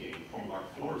speaking, you are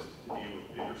forced to deal with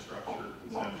bigger structure,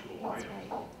 conceptual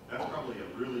items. That's probably a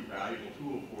really valuable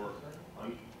tool for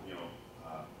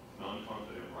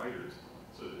non-confident writers,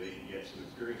 so that they can get some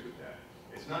experience with that.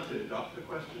 It's not to adopt the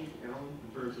question, Alan, in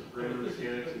terms of grammar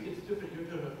mechanics. It's different. You're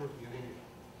talking about working in English.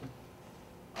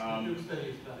 Your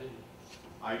study is not English.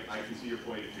 I can see your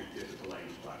point if it's a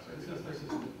language class.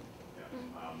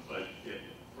 But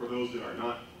for those that are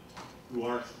not, who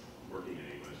aren't working in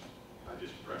English, I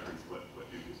just preference what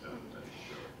Duke has done.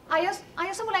 I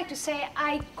also would like to say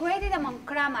I graded them on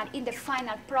grammar in the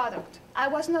final product. I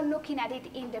was not looking at it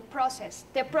in the process.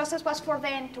 The process was for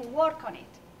them to work on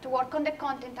it, to work on the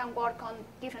content and work on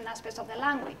different aspects of the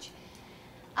language.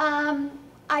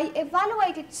 I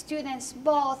evaluated students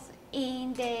both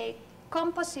in the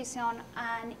composition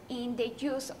and in the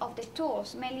use of the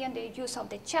tools, mainly in the use of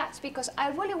the chats, because I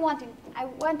really wanted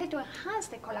to enhance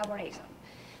the collaboration.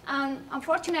 And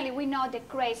unfortunately, we know the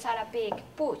grades are a big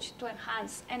push to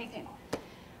enhance anything.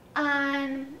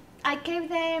 And I gave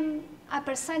them a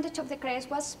percentage of the grades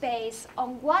was based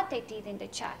on what they did in the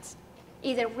chats,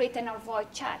 either written or voice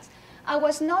chats. I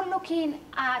was not looking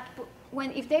at,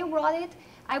 if they wrote it,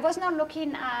 I was not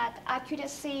looking at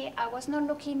accuracy, I was not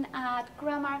looking at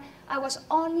grammar, I was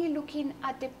only looking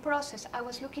at the process, I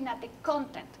was looking at the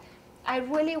content. I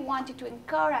really wanted to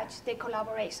encourage the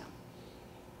collaboration.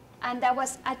 And that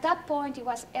was, at that point, it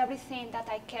was everything that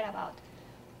I care about.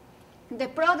 The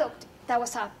product, that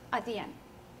was up at the end.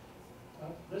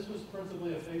 This was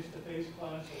principally a face-to-face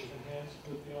class that was enhanced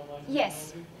with the online technology?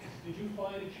 Yes. Did you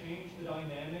find it changed the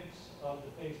dynamics of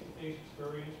the face-to-face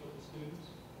experience with the students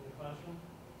in the classroom?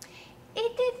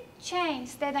 It did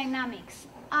change the dynamics.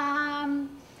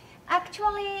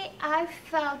 Actually, I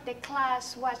felt the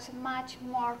class was much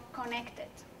more connected.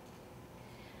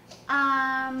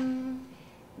 I'm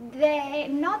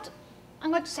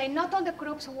going to say not all the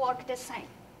groups work the same.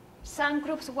 Some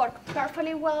groups work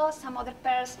perfectly well, some other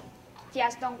pairs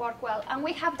just don't work well. And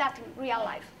we have that in real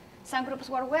life. Some groups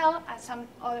work well and some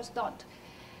others don't.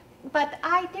 But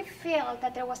I did feel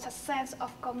that there was a sense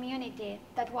of community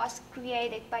that was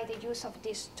created by the use of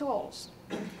these tools.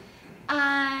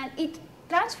 And it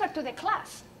transferred to the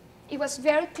class. It was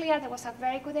very clear there was a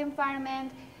very good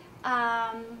environment.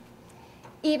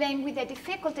 Even with the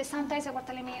difficulties, sometimes they were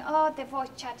telling me, oh, the voice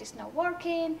chat is not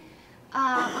working,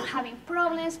 I'm having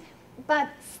problems. but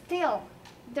still,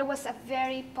 there was a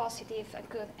very positive and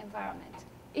good environment.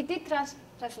 It did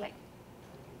translate.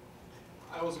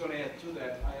 I was going to add to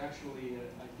that. I actually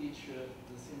I teach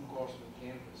the same course on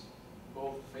campus,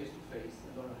 both face-to-face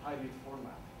and on a hybrid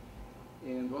format.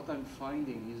 And what I'm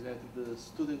finding is that the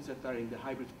students that are in the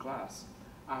hybrid class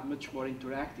are much more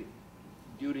interactive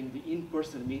during the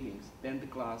in-person meetings than the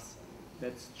class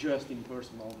that's just in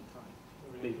person all the time.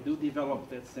 They do develop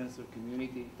that sense of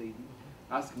community. They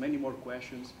ask many more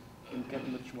questions and get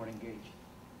much more engaged.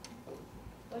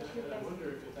 And I wonder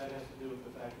if that has to do with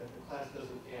the fact that the class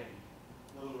doesn't end.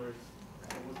 In other words,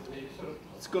 they sort of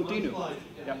It's continued. one slide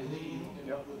and Yep. they leave, and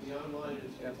Yep. with the online,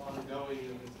 it's ongoing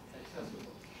and it's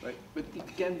accessible. Right, but it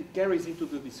carries into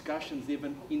the discussions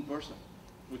even in person,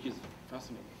 which is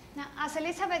fascinating. Now, as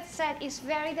Elizabeth said, it's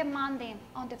very demanding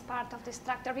on the part of the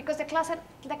instructor because the class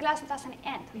doesn't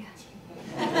end.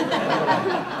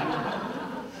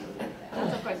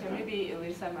 That's a question. Maybe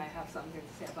Elisa might have something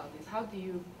to say about this. How do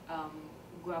you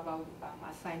go about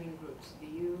assigning groups? Do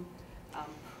you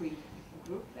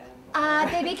pre-group them? At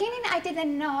the beginning, I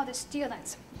didn't know the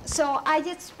students. So I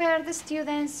just paired the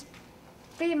students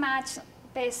pretty much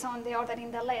based on the order in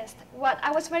the list. What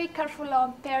I was very careful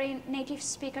on pairing native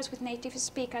speakers with native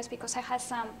speakers because I had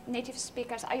some native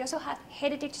speakers. I also had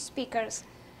heritage speakers,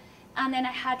 and then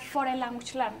I had foreign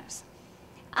language learners.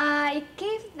 I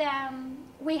gave them,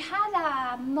 we had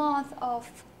a month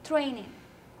of training.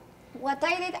 What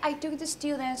I did, I took the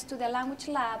students to the language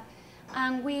lab,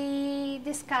 and we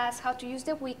discussed how to use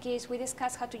the wikis, we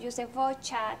discussed how to use the voice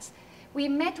chats. We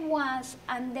met once,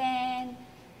 and then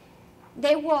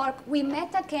they worked. We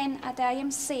met again at the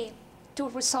IMC to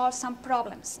resolve some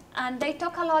problems. And they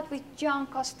talk a lot with John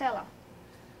Costello.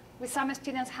 With some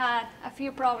students had a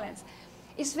few problems.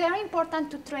 It's very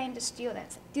important to train the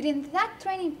students. During that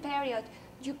training period,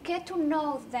 you get to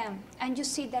know them and you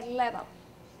see their level.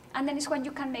 And then it's when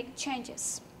you can make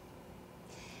changes.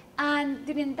 And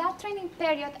during that training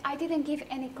period, I didn't give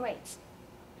any grades.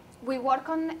 We work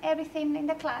on everything in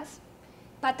the class,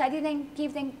 but I didn't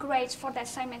give them grades for the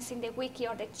assignments in the wiki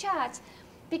or the chats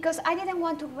because I didn't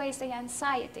want to raise their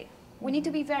anxiety. We need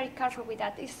to be very careful with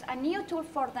that. It's a new tool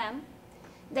for them.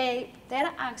 They're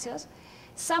anxious.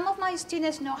 Some of my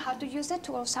students know how to use the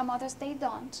tools, some others they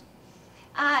don't.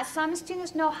 Some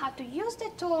students know how to use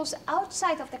the tools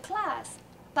outside of the class,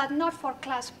 but not for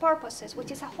class purposes,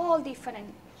 which is a whole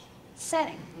different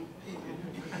setting.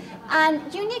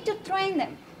 And you need to train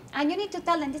them. And you need to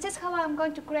tell them, this is how I'm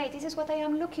going to grade, this is what I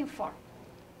am looking for.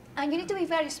 And you need to be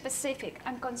very specific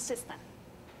and consistent.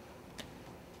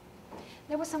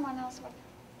 There was someone else. Did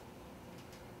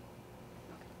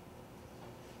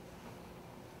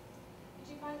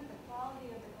you find that the quality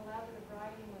of the collaborative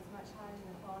writing was much higher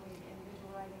than the quality of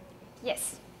individual writing?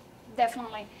 Yes,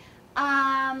 definitely.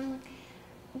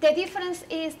 The difference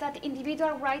is that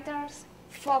individual writers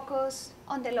focus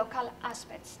on the local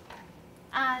aspects.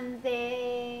 And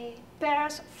the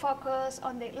pairs focus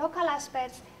on the local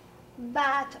aspects,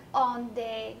 but on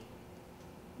the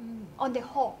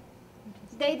whole.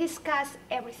 They discuss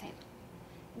everything.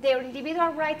 The individual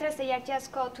writers, they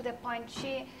just go to the point.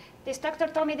 The instructor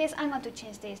told me this, I'm going to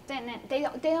change this. They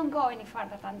don't go any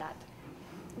further than that.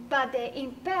 But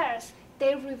in pairs,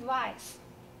 they revise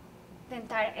the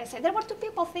entire essay. There were two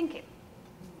people thinking.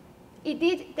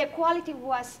 The quality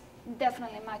was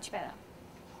definitely much better.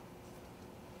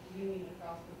 You mean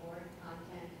across the board,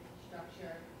 content,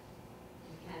 structure,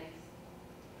 mechanics,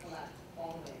 collapse,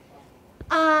 all the way across?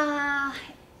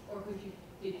 Or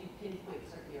did you pinpoint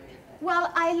certain areas? Well,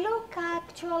 I look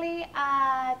actually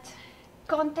at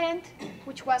content,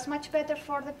 which was much better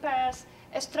for the pairs.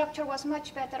 Structure was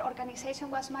much better. Organization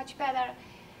was much better.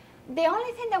 The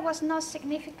only thing that was not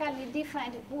significantly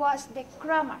different was the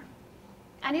grammar.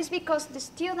 And it's because the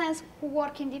students who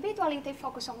work individually, they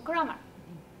focus on grammar.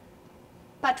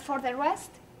 But for the rest,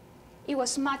 it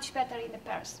was much better in the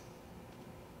pairs.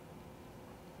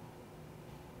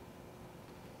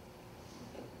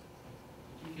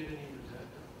 Did you get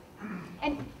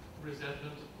any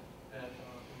resentment that,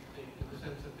 in the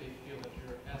sense that they feel that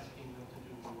you're asking them to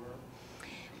do more?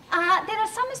 There are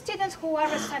some students who are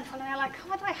resentful and are like,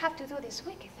 what do I have to do this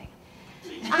wiki thing?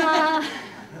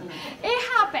 It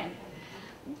happened.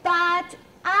 But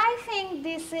I think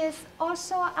this is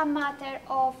also a matter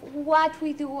of what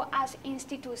we do as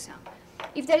institution.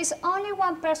 If there is only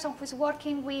one person who's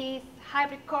working with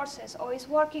hybrid courses, or is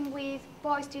working with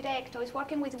Voice Direct, or is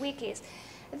working with wikis,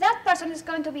 that person is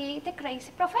going to be the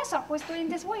crazy professor who is doing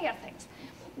these weird things.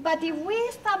 But if we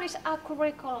establish a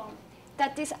curriculum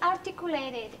that is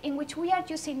articulated, in which we are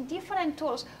using different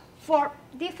tools for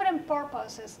different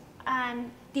purposes,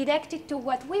 and direct it to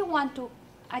what we want to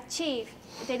achieve,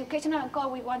 the educational goal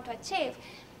we want to achieve,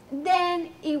 then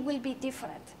it will be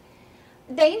different.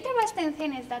 The interesting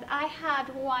thing is that I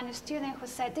had one student who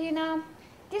said, you know,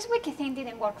 this wiki thing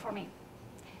didn't work for me.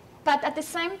 But at the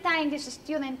same time, this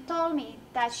student told me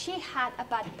that she had a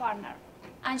bad partner,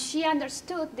 and she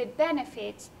understood the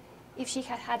benefits if she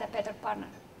had had a better partner.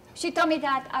 She told me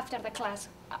that after the class,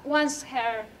 once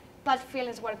her bad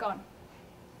feelings were gone.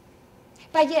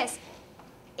 But yes,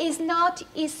 it's not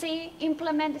easy.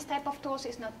 Implement this type of tools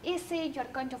is not easy. You're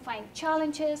going to find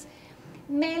challenges,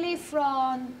 mainly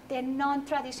from the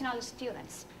non-traditional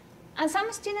students. And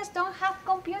some students don't have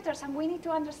computers, and we need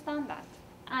to understand that.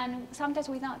 And sometimes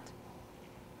we don't.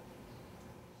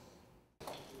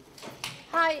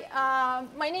 Hi,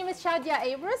 my name is Shadia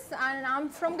Abras, and I'm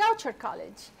from Goucher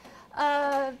College.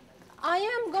 I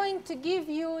am going to give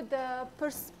you the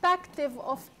perspective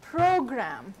of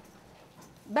program.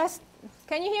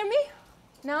 Can you hear me?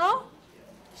 No?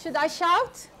 Should I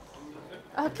shout?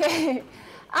 Okay.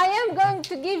 I am going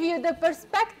to give you the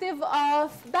perspective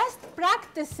of best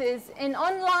practices in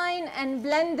online and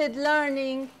blended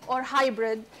learning or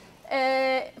hybrid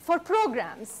for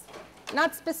programs,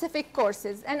 not specific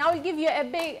courses. And I'll give you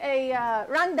a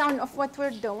rundown of what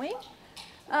we're doing.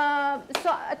 So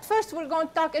at first, we're going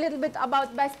to talk a little bit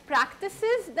about best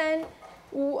practices, then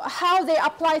how they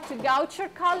apply to Goucher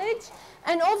College,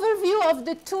 an overview of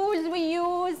the tools we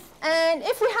use, and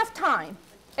if we have time,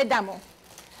 a demo.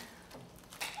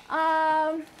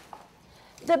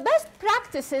 The best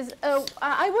practices,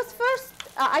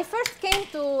 I first came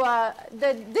to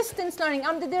the distance learning.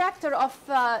 I'm the director of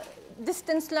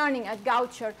distance learning at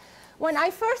Goucher. When I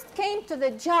first came to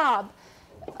the job,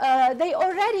 they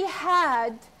already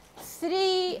had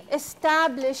 3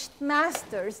 established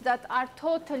masters that are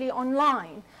totally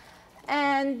online.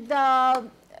 And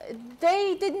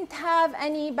they didn't have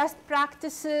any best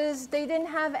practices. They didn't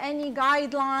have any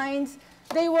guidelines.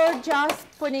 They were just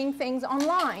putting things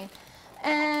online.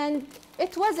 And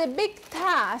it was a big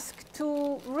task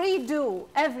to redo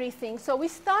everything. So we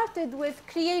started with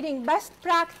creating best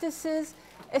practices,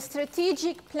 a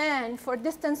strategic plan for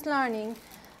distance learning,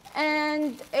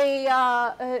 and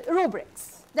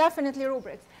rubrics, definitely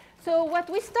rubrics. So what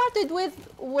we started with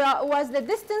was the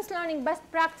distance learning best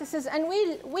practices, and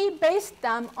we based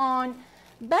them on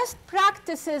best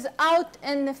practices out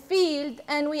in the field,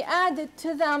 and we added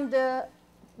to them the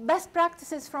best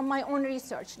practices from my own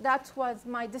research. That was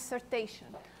my dissertation.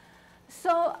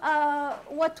 So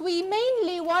what we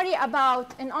mainly worry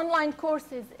about in online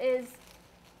courses is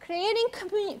creating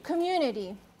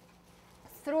community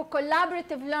through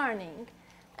collaborative learning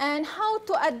and how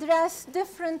to address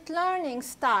different learning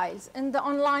styles in the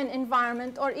online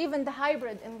environment or even the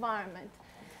hybrid environment.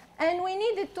 And we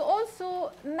needed to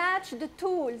also match the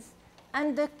tools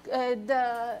and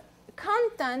the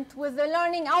content with the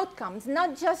learning outcomes,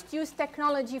 not just use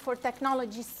technology for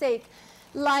technology's sake.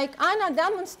 Like Anna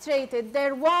demonstrated,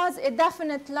 there was a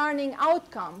definite learning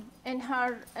outcome in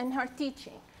her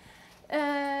teaching.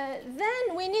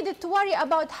 Then we needed to worry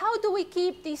about how do we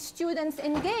keep these students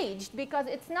engaged, because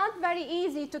it's not very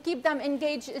easy to keep them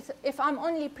engaged if I'm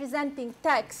only presenting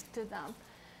text to them.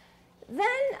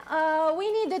 Then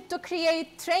we needed to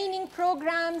create training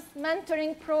programs,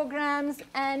 mentoring programs,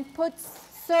 and put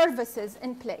services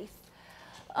in place.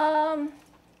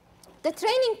 The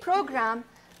training program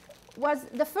was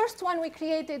the first one we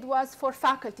created was for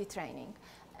faculty training.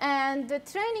 And the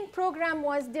training program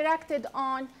was directed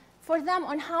for them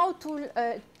on how to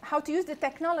use the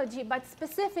technology, but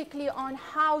specifically on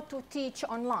how to teach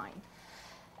online,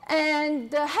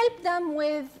 and help them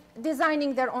with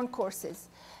designing their own courses.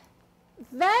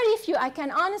 Very few, I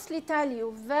can honestly tell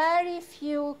you, very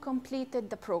few completed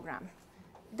the program.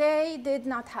 They did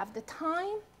not have the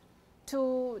time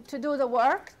to do the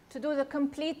work, to do the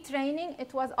complete training.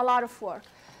 It was a lot of work.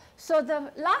 So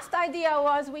the last idea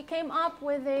was we came up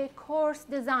with a course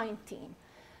design team.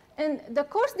 And the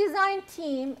course design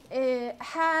team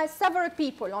has several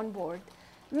people on board,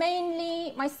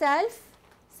 mainly myself,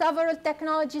 several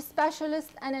technology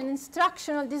specialists, and an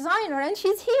instructional designer, and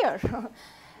she's here.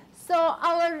 So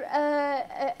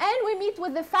and we meet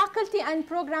with the faculty and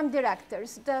program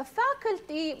directors. The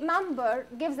faculty member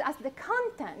gives us the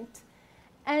content,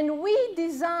 and we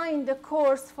design the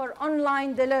course for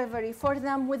online delivery for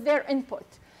them with their input.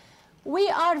 We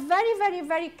are very, very,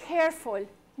 very careful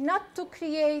not to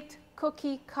create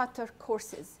cookie-cutter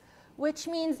courses, which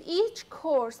means each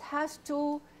course has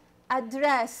to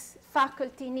address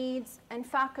faculty needs and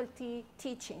faculty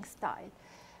teaching style.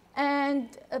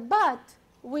 But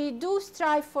we do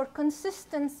strive for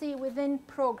consistency within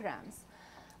programs.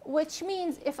 which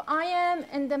means if I am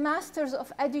in the Masters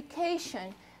of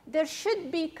Education, there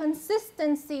should be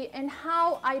consistency in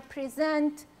how I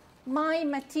present my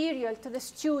material to the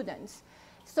students.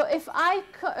 So if I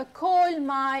call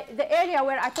the area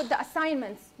where I put the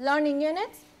assignments learning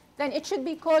units, then it should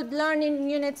be called learning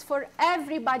units for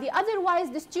everybody. Otherwise,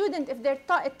 the student, if they're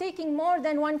taking more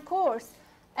than one course,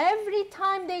 every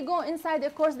time they go inside the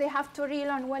course, they have to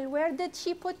relearn, well, where did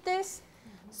she put this?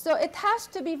 So it has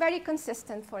to be very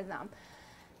consistent for them.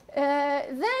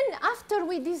 Then after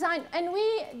we design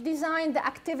the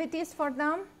activities for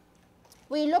them,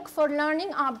 we look for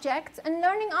learning objects. And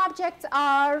learning objects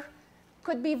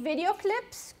could be video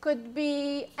clips, could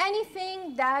be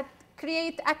anything that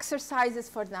create exercises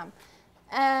for them.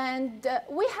 And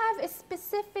we have a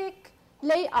specific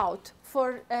layout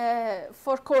for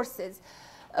courses.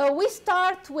 We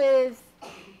start with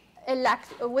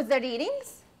the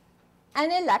readings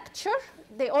and a lecture.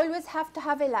 They always have to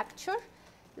have a lecture.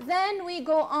 Then we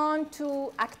go on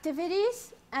to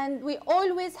activities, and we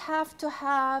always have to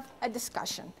have a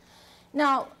discussion.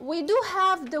 Now, we do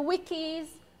have the wikis.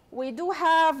 We do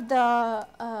have the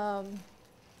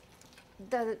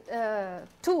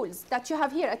tools that you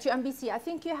have here at UMBC. I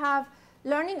think you have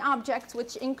learning objects,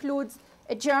 which includes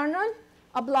a journal,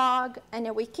 a blog, and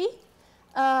a wiki.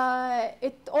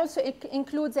 It also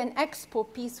includes an expo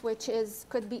piece, which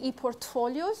could be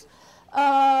e-portfolios.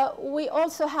 We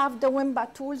also have the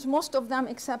WIMBA tools, most of them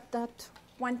except that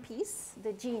one piece,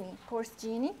 the Genie, Course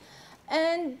Genie.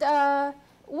 And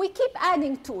we keep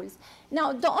adding tools.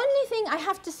 Now, the only thing I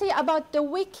have to say about the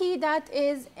wiki that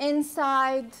is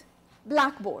inside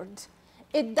Blackboard,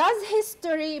 it does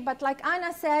history, but like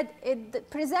Anna said, it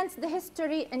presents the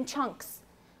history in chunks,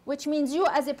 which means you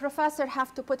as a professor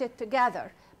have to put it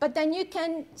together. But then you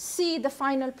can see the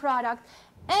final product,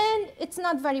 and it's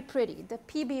not very pretty. The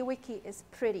PB wiki is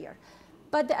prettier.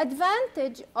 But the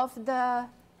advantage of the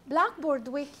Blackboard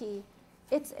wiki,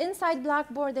 it's inside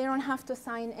Blackboard. They don't have to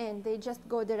sign in. They just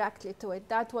go directly to it.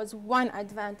 That was one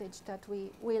advantage that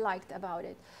we liked about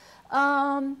it.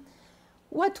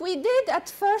 What we did at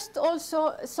first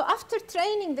also, so after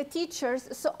training the teachers,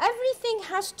 so everything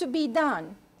has to be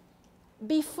done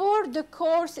before the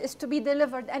course is to be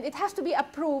delivered, and it has to be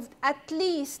approved at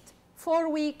least 4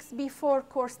 weeks before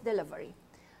course delivery,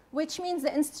 which means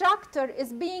the instructor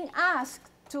is being asked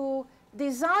to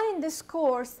design this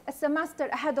course a semester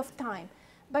ahead of time.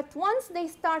 But once they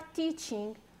start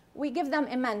teaching, we give them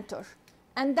a mentor,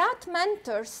 and that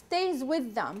mentor stays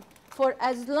with them for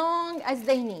as long as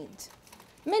they need.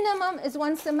 Minimum is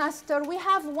 1 semester. We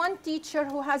have one teacher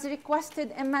who has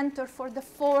requested a mentor for the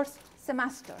 4th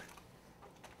semester.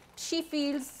 She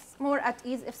feels more at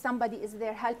ease if somebody is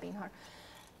there helping her.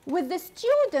 With the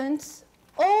students,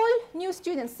 all new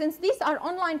students, since these are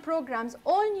online programs,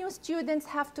 all new students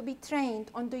have to be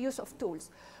trained on the use of tools.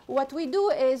 What we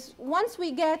do is, once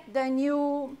we get the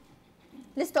new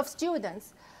list of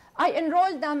students, I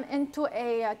enroll them into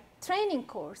a training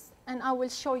course, and I will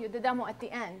show you the demo at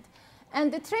the end. And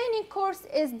the training course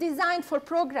is designed for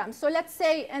programs. So let's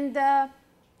say in the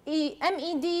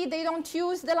MED, they don't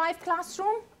use the live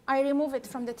classroom, I remove it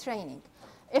from the training.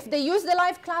 If they use the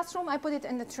live classroom, I put it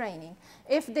in the training.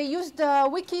 If they use the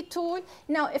wiki tool,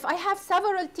 now if I have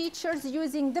several teachers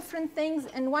using different things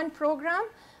in one program,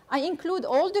 I include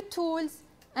all the tools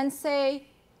and say,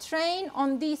 train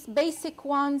on these basic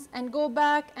ones and go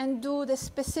back and do the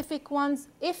specific ones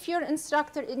if your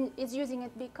instructor is using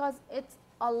it, because it's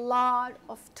a lot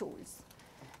of tools.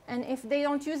 And if they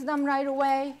don't use them right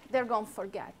away, they're going to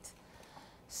forget.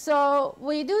 So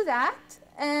we do that.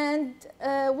 And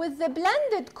with the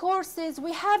blended courses,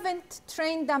 we haven't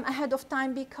trained them ahead of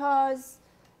time because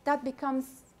that becomes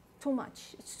too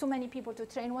much. It's too many people to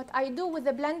train. What I do with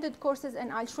the blended courses,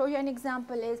 and I'll show you an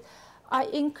example, is I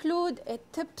include a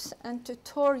tips and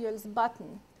tutorials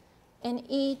button in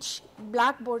each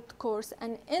Blackboard course.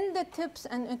 And in the tips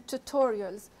and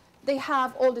tutorials, they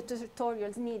have all the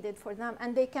tutorials needed for them,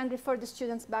 and they can refer the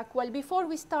students back. Well, before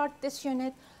we start this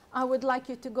unit, I would like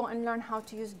you to go and learn how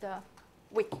to use the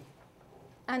wiki,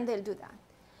 and they'll do that.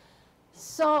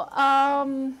 So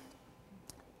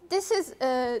this is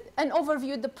an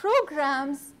overview. The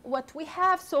programs, what we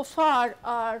have so far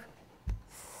are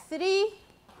 3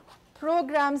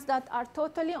 programs that are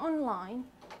totally online,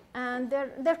 and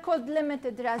they're called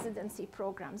limited residency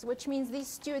programs, which means these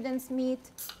students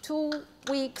meet 2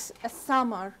 weeks a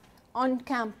summer on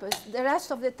campus. The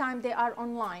rest of the time they are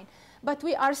online. But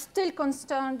we are still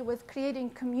concerned with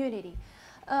creating community.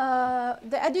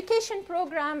 The education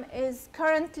program is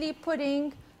currently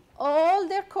putting all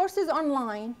their courses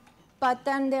online but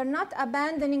then they're not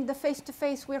abandoning the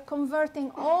face-to-face. We're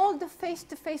converting all the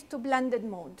face-to-face to blended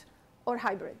mode or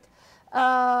hybrid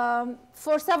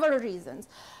for several reasons.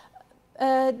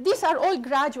 These are all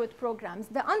graduate programs.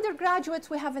 The undergraduates,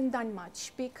 we haven't done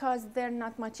much because they're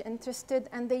not much interested,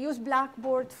 and they use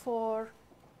Blackboard for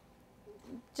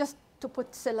just to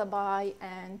put syllabi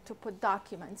and to put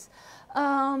documents.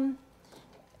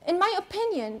 In my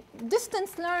opinion,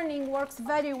 distance learning works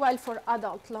very well for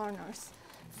adult learners.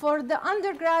 For the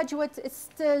undergraduates, it's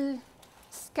still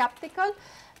skeptical,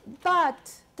 but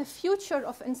the future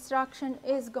of instruction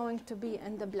is going to be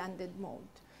in the blended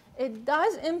mode. It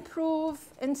does improve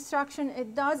instruction,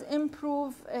 it does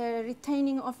improve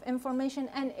retaining of information,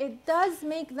 and it does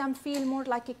make them feel more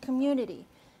like a community.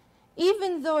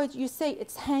 Even though you say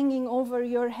it's hanging over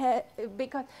your head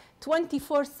because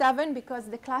 24/7 because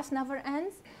the class never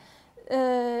ends,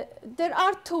 there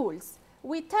are tools.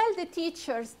 We tell the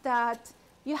teachers that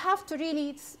you have to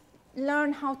really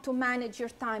learn how to manage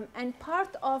your time, and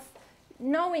part of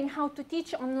knowing how to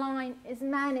teach online is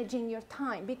managing your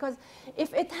time, because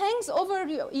if it hangs over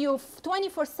you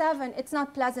 24/7, it's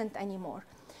not pleasant anymore.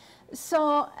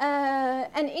 So,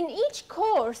 and in each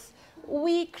course,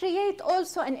 we create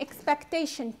also an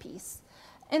expectation piece.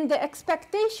 In the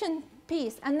expectation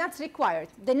piece, and that's required.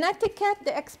 The netiquette,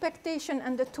 the expectation,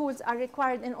 and the tools are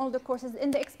required in all the courses.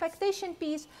 In the expectation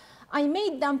piece, I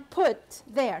made them put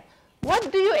there,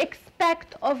 what do you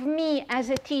expect of me as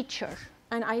a teacher?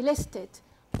 And I listed.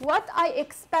 What I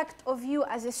expect of you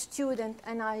as a student,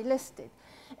 and I listed.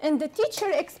 In the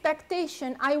teacher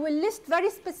expectation, I will list very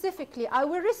specifically, I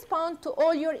will respond to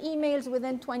all your emails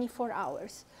within 24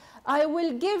 hours. I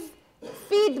will give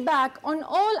feedback on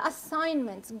all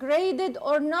assignments, graded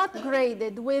or not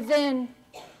graded, within.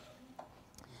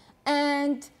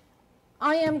 And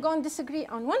I am going to disagree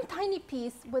on one tiny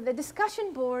piece. With the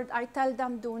discussion board, I tell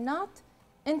them do not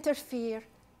interfere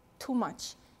too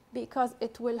much, because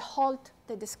it will halt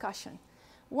the discussion.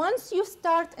 Once you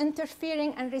start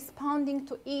interfering and responding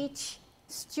to each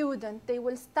student, they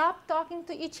will stop talking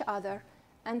to each other,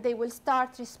 and they will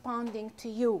start responding to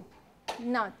you.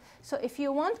 Not. So if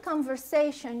you want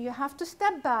conversation, you have to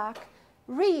step back,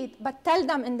 read, but tell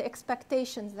them in the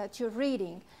expectations that you're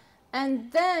reading,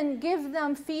 and then give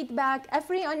them feedback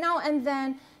every now and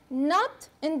then, not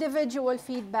individual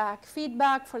feedback,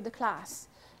 feedback for the class.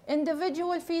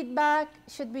 Individual feedback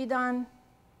should be done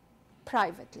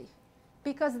privately,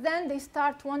 because then they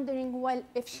start wondering, well,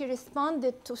 if she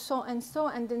responded to so-and-so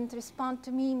and didn't respond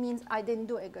to me, means I didn't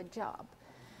do a good job.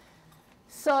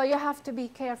 So you have to be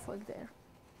careful there.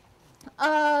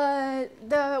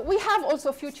 We have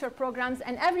also future programs,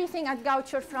 and everything at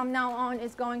Goucher from now on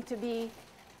is going to be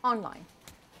online.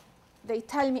 They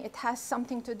tell me it has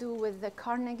something to do with the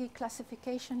Carnegie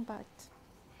classification, but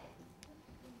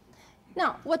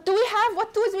now, what do we have?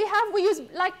 What tools we have? We use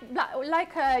like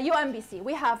UMBC.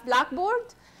 We have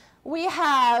Blackboard. We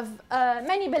have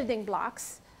many building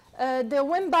blocks. The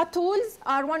WIMBA tools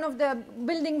are one of the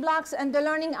building blocks, and the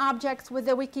learning objects with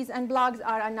the wikis and blogs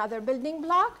are another building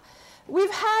block.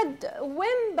 We've had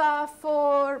WIMBA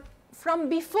from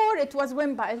before it was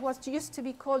WIMBA. It used to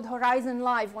be called Horizon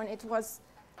Live when it was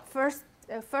first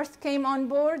came on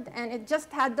board, and it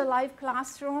just had the live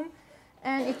classroom.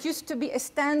 And it used to be a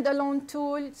standalone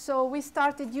tool, so we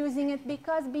started using it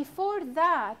because before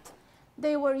that,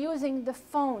 they were using the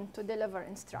phone to deliver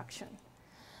instruction.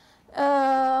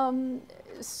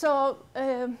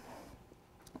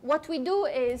 What we do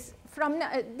is,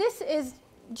 this is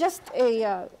just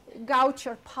a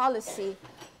Goucher policy.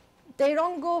 They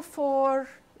don't go for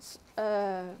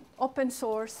open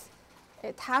source.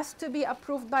 It has to be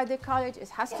approved by the college, it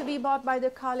has to be bought by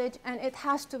the college, and it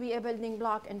has to be a building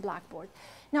block in Blackboard.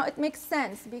 Now, it makes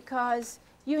sense because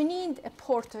you need a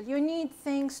portal. You need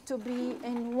things to be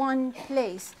in one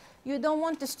place. You don't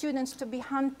want the students to be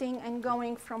hunting and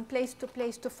going from place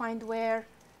to find where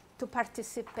to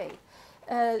participate.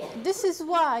 This is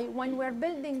why when we're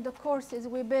building the courses,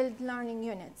 we build learning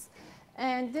units.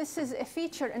 And this is a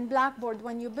feature in Blackboard.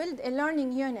 When you build a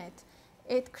learning unit,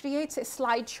 it creates a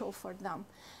slideshow for them.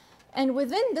 And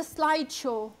within the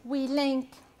slideshow, we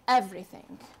link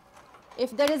everything.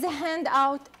 If there is a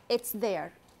handout, it's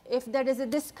there. If there is a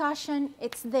discussion,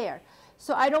 it's there.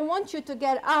 So I don't want you to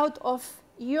get out of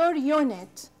your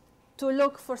unit to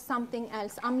look for something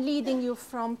else. I'm leading you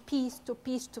from piece to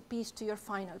piece to piece to your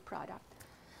final product.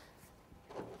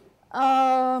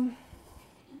 The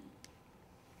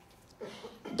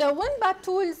WIMBA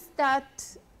tools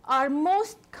that are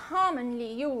most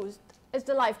commonly used is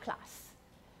the live class.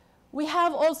 We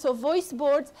have also voice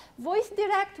boards. Voice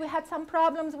Direct, we had some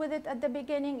problems with it at the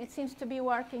beginning. It seems to be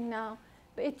working now.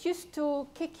 It used to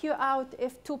kick you out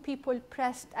if 2 people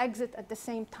pressed exit at the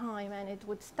same time and it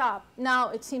would stop. Now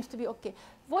it seems to be okay.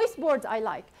 Voice boards I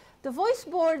like. The voice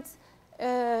boards,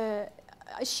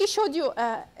 she showed you,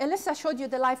 Alyssa showed you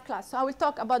the live class, so I will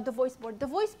talk about the voice board. The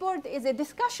voice board is a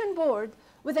discussion board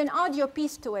with an audio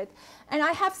piece to it. And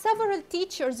I have several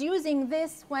teachers using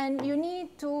this when you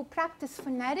need to practice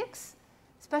phonetics,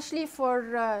 especially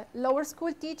for lower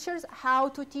school teachers, how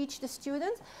to teach the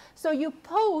students. So you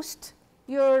post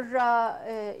your,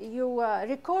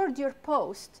 record your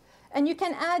post, and you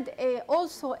can add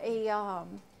also a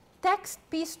text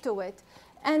piece to it,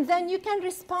 and then you can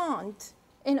respond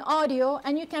in audio,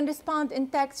 and you can respond in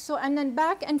text, so, and then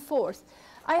back and forth.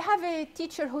 I have a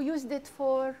teacher who used it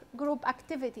for group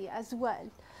activity as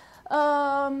well.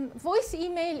 Voice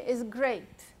email is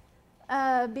great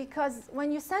because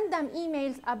when you send them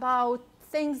emails about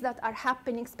things that are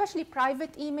happening, especially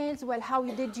private emails, well, how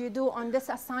did you do on this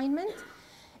assignment?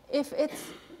 If it's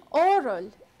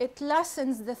oral, it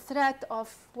lessens the threat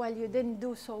of, well, you didn't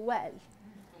do so well.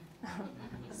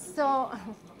 So,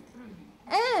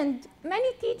 and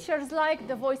many teachers like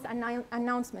the voice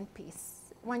announcement piece.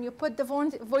 When you put the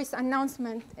voice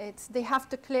announcement, they have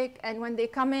to click, and when they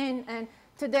come in, and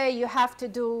today you have to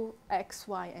do X,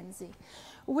 Y, and Z.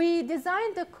 We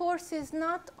designed the courses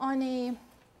not on a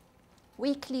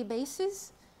weekly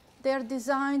basis. They're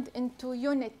designed into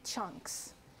unit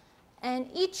chunks. And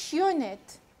each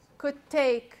unit could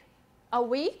take a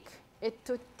week. It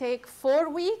could take 4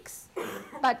 weeks.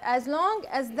 But as long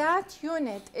as that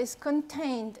unit is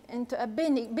contained into a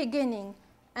beginning,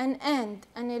 an end,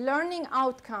 and a learning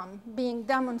outcome being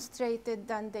demonstrated,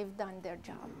 then they've done their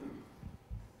job.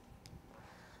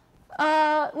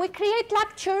 We create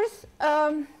lectures,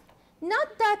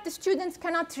 not that the students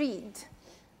cannot read,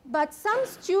 but some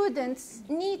students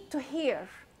need to hear.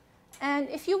 And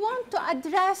if you want to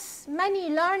address many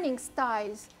learning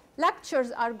styles,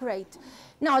 lectures are great.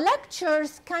 Now,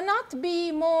 lectures cannot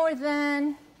be more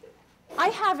than, I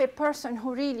have a person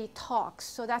who really talks,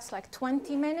 so that's like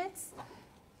 20 minutes.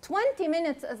 20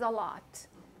 minutes is a lot.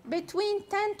 Between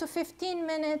 10 to 15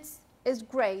 minutes is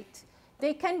great.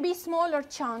 They can be smaller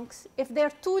chunks. If they're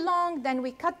too long, then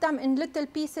we cut them in little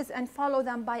pieces and follow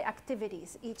them by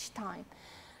activities each time.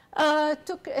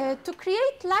 To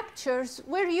create lectures,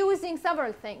 we're using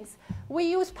several things. We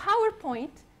use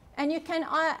PowerPoint, and you can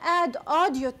add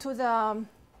audio to the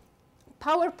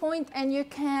PowerPoint, and you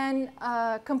can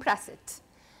compress it.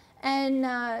 And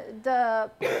the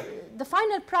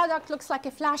final product looks like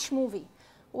a flash movie,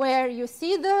 where you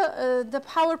see the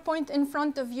PowerPoint in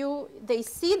front of you. They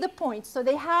see the points, so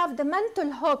they have the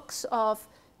mental hooks of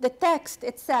the text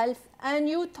itself and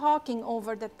you talking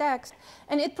over the text,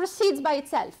 and it proceeds by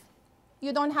itself.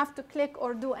 You don't have to click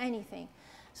or do anything.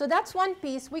 So that's one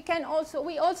piece. We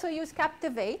also use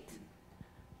Captivate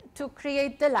to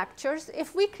create the lectures.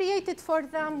 If we create it for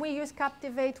them, we use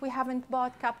Captivate. We haven't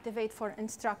bought Captivate for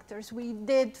instructors. We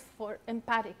did for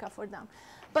Empatica for them.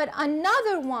 But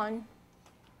another one,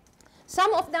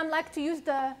 some of them like to use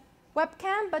the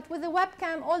webcam, but with the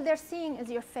webcam, all they're seeing is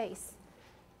your face.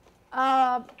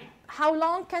 How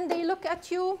long can they look at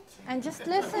you and just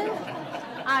listen?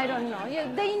 I don't know.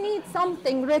 Yeah, they need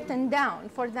something written down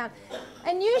for them.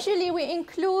 And usually we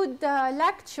include the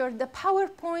lecture, the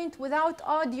PowerPoint without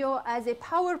audio, as a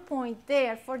PowerPoint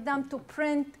there for them to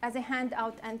print as a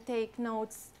handout and take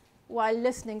notes while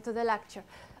listening to the lecture.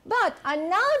 But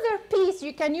another piece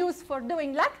you can use for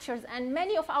doing lectures, and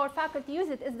many of our faculty use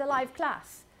it, is the live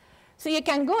class. So you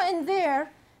can go in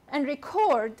there and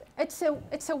record. It's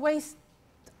a waste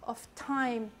of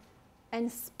time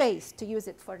and space to use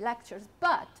it for lectures.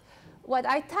 But what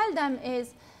I tell them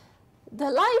is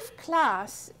the live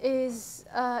class is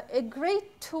a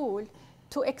great tool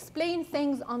to explain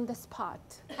things on the spot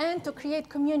and to create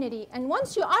community. And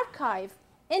once you archive,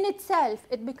 in itself,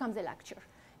 it becomes a lecture.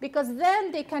 Because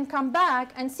then they can come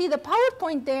back and see the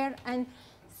PowerPoint there and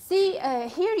see,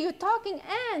 hear you talking,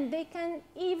 and they can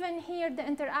even hear the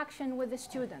interaction with the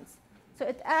students. So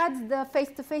it adds the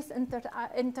face-to-face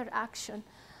interaction.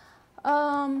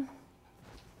 The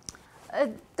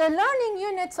learning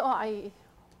units,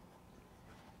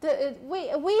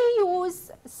 we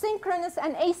use synchronous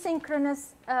and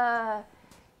asynchronous.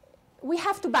 We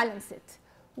have to balance it.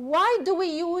 Why do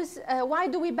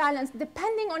we balance?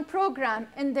 Depending on program,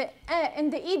 in the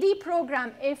ED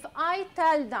program, if I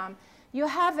tell them, you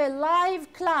have a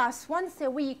live class once a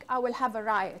week, I will have a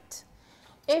riot.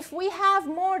 If we have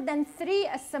more than 3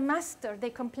 a semester, they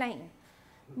complain.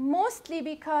 Mostly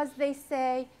because they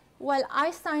say, well,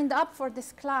 I signed up for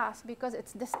this class because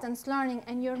it's distance learning,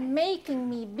 and you're making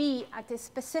me be at a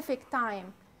specific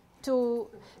time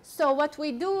So what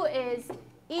we do is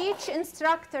each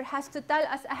instructor has to tell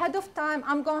us ahead of time,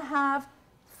 I'm going to have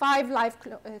 5 live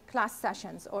class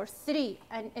sessions or 3,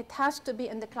 and it has to be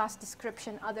in the class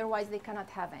description, otherwise they cannot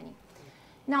have any.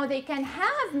 Now they can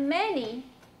have many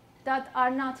that are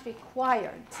not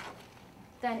required.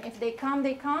 Then if they come,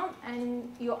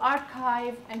 and you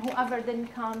archive, and whoever didn't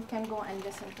come can go and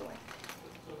listen to it.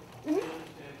 So,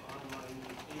 understand online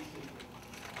means asynchronous.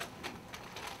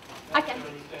 I can.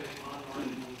 Understand online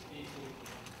means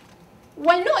asynchronous.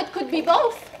 Well, no, it could be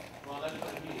both. Well, that's what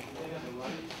I mean. They have the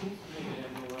right, seems to me they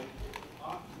have the right.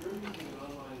 You're using an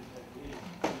online technique.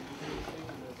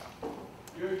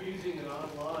 You're using it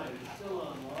online. It's still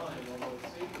online, although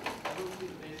it's synchronous. I don't see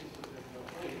the basis for their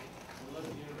complaint unless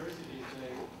the university is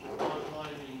saying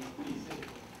online means asynchronous.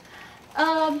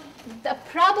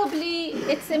 Probably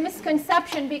it's a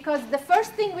misconception, because the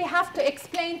first thing we have to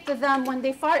explain to them when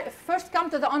they first come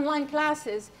to the online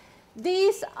classes,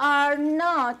 these are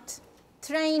not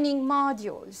training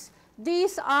modules.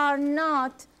 These are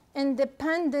not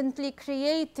independently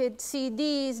created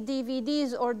CDs,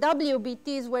 DVDs, or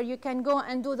WBTs where you can go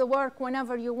and do the work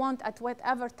whenever you want at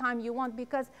whatever time you want,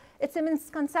 because it's a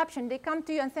misconception. They come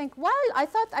to you and think, well, I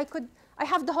thought I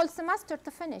have the whole semester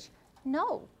to finish.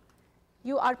 No.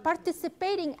 You are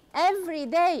participating every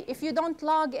day. If you don't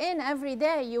log in every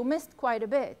day, you missed quite a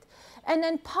bit. And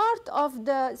then part of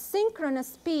the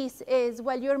synchronous piece is,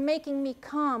 well, you're making me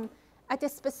come at a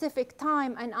specific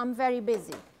time, and I'm very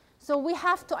busy. So we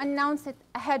have to announce it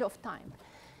ahead of time.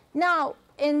 Now,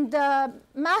 in the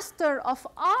Master of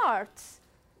Arts,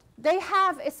 they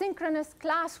have a synchronous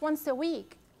class once a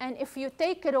week. And if you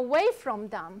take it away from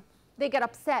them, they get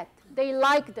upset. They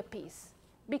like the piece,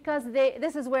 because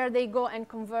this is where they go and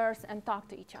converse and talk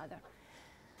to each other.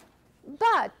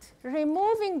 But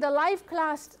removing the live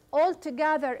class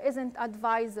altogether isn't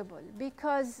advisable,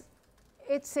 because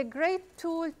it's a great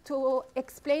tool to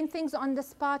explain things on the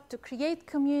spot, to create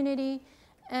community,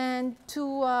 and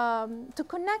to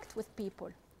connect with people.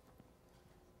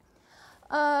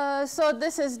 So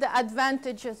this is the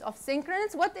advantages of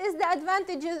synchronous. What is the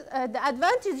advantages? The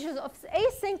advantages of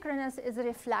asynchronous is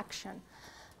reflection.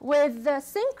 With the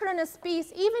synchronous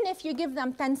piece, even if you give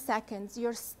them 10 seconds,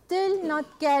 you're still not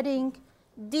getting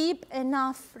deep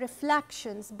enough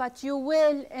reflections, but you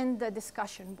will in the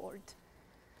discussion board.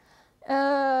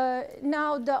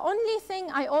 Now, the only thing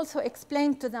I also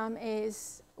explained to them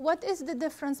is, what is the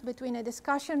difference between a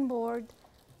discussion board,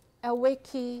 a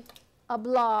wiki, a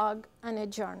blog, and a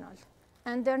journal?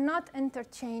 And they're not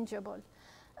interchangeable.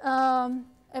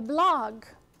 A blog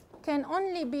can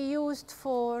only be used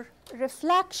for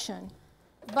reflection,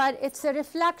 but it's a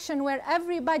reflection where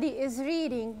everybody is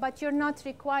reading, but you're not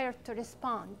required to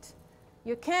respond.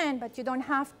 You can, but you don't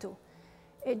have to.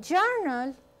 A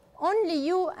journal, only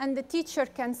you and the teacher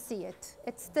can see it.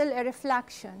 It's still a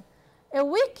reflection. A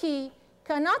wiki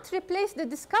cannot replace the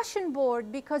discussion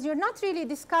board, because you're not really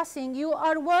discussing. You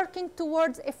are working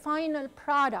towards a final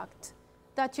product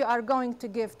that you are going to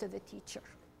give to the teacher.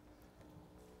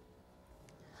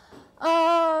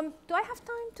 Do I have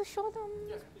time to show them?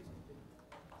 Yes, please.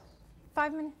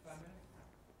 5 minutes? 5 minutes.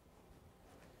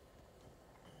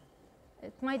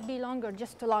 It might be longer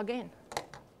just to log in.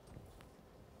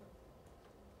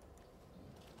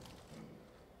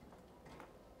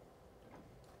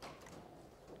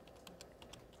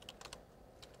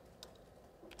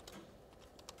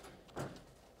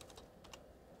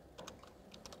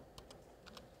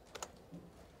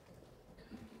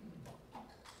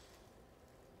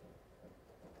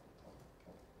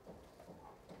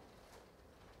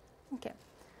 Okay.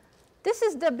 This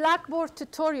is the Blackboard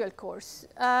tutorial course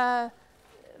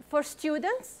for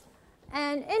students.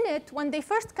 And in it, when they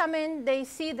first come in, they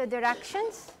see the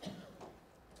directions.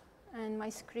 And my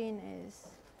screen is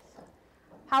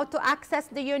how to access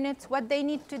the units, what they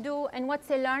need to do, and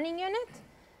what's a learning unit.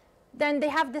 Then they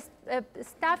have this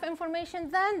staff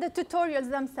information, then the tutorials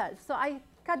themselves. So I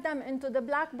cut them into the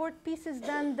Blackboard pieces,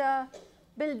 then the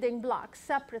building blocks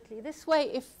separately. This way,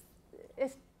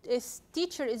 if a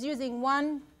teacher is using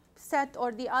one set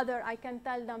or the other, I can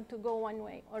tell them to go one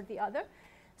way or the other.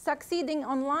 Succeeding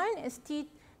online is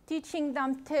teaching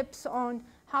them tips on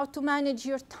how to manage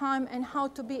your time and how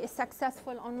to be a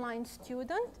successful online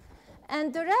student.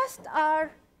 And the rest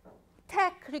are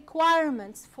tech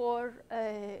requirements for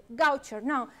Goucher.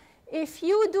 Now, if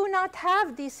you do not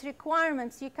have these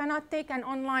requirements, you cannot take an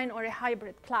online or a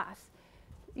hybrid class.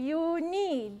 You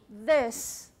need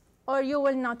this or you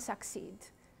will not succeed.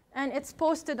 And it's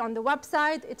posted on the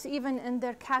website. It's even in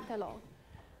their catalog.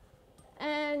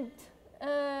 And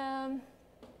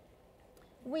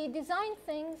we design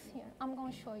things here. I'm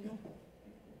going to show you.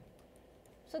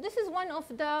 So this is one of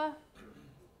the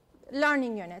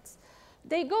learning units.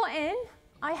 They go in.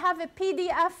 I have a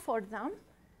PDF for them,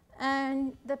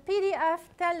 and the PDF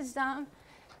tells them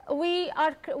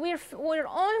we're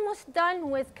almost done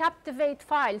with Captivate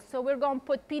files. So we're going to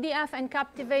put PDF and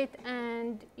Captivate,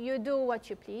 and you do what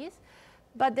you please.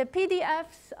 But the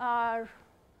PDFs are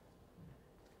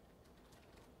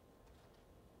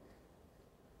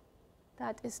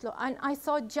that is slow. And I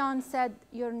thought John said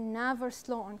you're never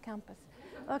slow on campus.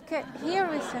 Okay, here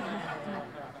we say.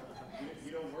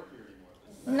 You don't work here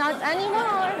anymore. Not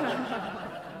anymore.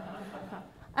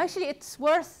 Actually, it's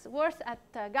worse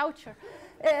at Goucher.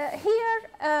 Here,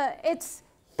 it's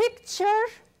picture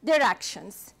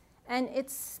directions, and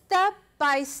it's step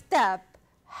by step.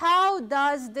 How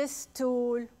does this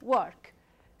tool work?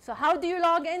 So how do you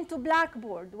log into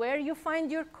Blackboard? Where you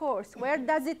find your course? Where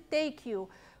does it take you?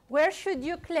 Where should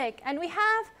you click? And we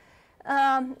have,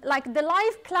 like the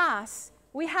live class,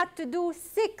 we had to do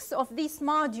 6 of these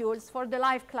modules for the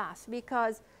live class,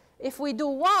 because if we do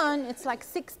one, it's like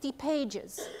 60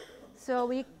 pages. So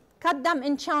we cut them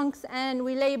in chunks, and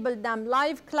we labeled them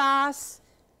live class,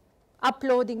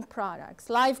 uploading products,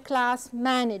 live class,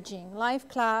 managing, live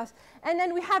class. And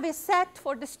then we have a set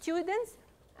for the students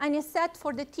and a set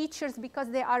for the teachers, because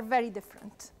they are very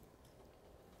different.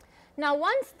 Now,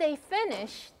 once they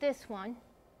finish this one,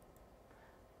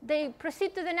 they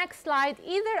proceed to the next slide.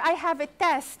 Either I have a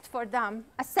test for them,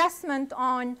 assessment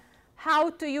on how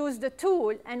to use the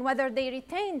tool and whether they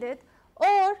retained it,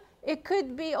 or it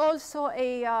could be also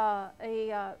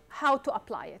how to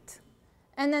apply it.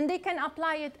 And then they can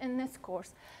apply it in this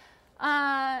course.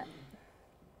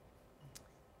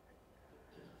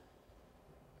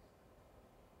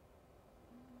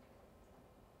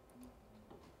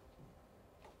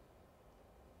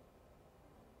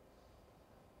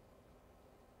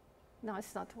 No,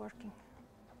 it's not working.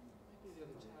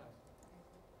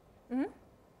 Hmm?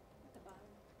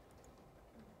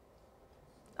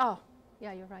 Oh,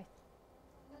 yeah, you're right.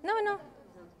 No.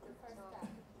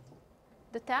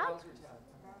 The tab?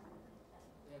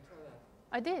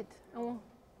 I did. Oh.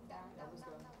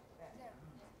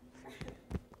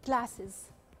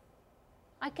 Glasses.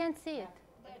 I can't see it.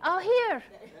 Oh, here.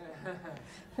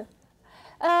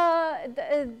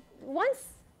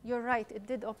 Once, you're right, it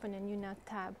did open a new net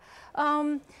tab.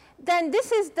 Then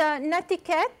this is the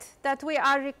netiquette that we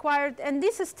are required, and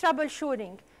this is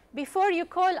troubleshooting. Before you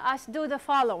call us, do the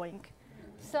following.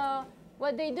 So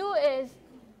what they do is,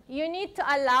 you need to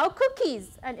allow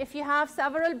cookies. And if you have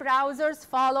several browsers,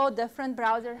 follow different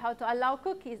browsers, how to allow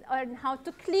cookies, and how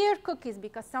to clear cookies,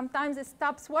 because sometimes it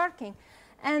stops working.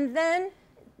 And then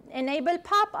enable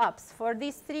pop-ups for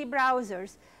these 3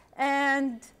 browsers.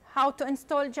 And how to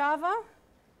install Java,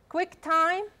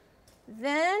 QuickTime,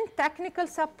 then technical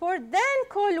support, then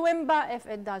call WIMBA if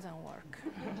it doesn't work.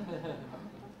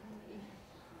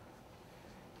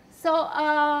 So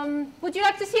would you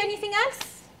like to see anything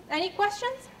else? Any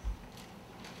questions?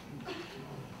 You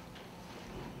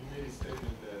made a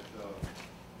statement that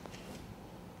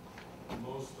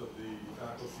most of the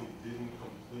faculty didn't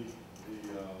complete the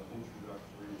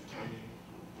introductory training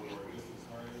for distance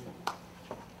learning.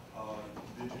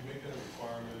 Did you make that a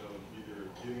requirement of either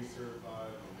getting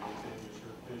certified or maintaining your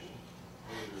certification,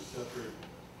 or is there separate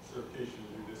certification to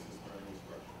do distance learning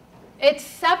instruction? It's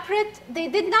separate. They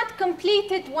did not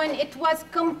complete it when it was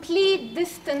complete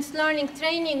distance learning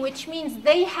training, which means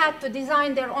they had to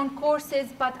design their own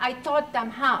courses, but I taught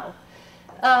them how.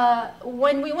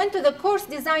 When we went to the course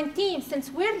design team, since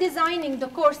we're designing the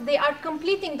course, they are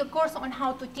completing the course on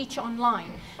how to teach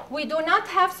online. We do not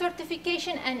have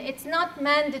certification, and it's not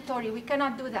mandatory. We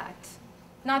cannot do that.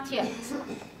 Not yet.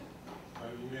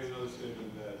 You made another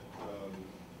statement that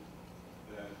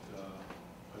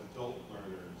adult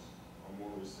learners are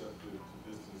more receptive to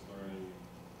distance learning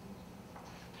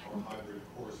or hybrid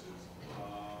courses.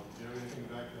 Do you have anything to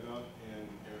back that up, and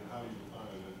how do you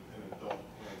define an adult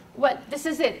learner? Well, this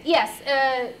is it. Yes,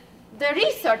 the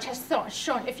research has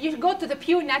shown, if you go to the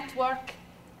Pew Network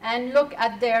and look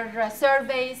at their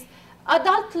surveys,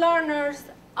 adult learners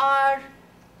are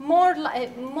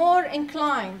more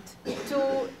inclined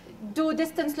to do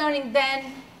distance learning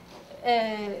than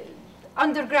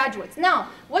undergraduates. Now,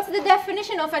 what's the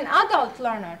definition of an adult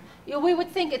learner? We would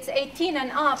think it's 18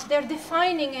 and up. They're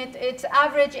defining it, it's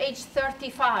average age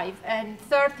 35 and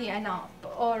 30 and up.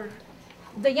 Or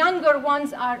the younger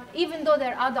ones are, even though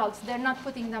they're adults, they're not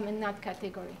putting them in that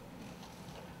category.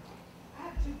 I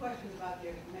have 2 questions about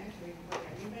your mentoring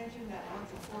program. You mentioned that once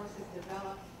a course is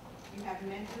developed, you have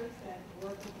mentors that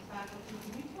work with the faculty.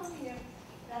 Can you tell me if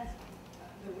that's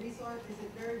the resource, is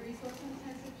it very resource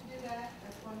intensive to do that?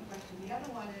 That's one question. The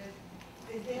other one is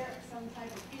is there some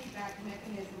type of feedback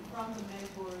mechanism from the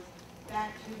mentors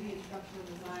back to the instructional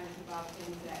designers about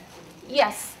things that?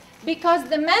 Yes, because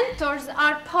the mentors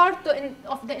are part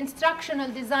of the instructional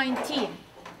design team.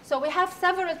 So we have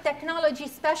several technology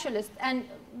specialists and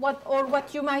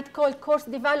what you might call course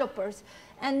developers.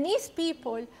 And these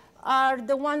people are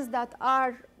the ones that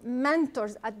are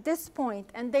mentors at this point,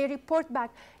 and they report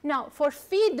back. Now, for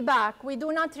feedback, we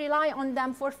do not rely on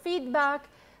them. For feedback,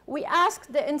 we ask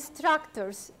the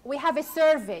instructors. We have a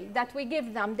survey that we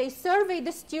give them. They survey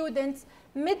the students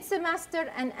mid-semester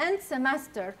and end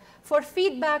semester for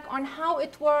feedback on how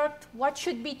it worked, what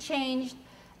should be changed,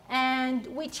 and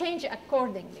we change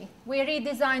accordingly. We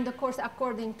redesign the course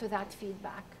according to that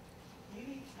feedback. Do you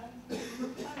need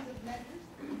tons of mentors?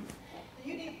 Do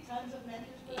you need tons of mentors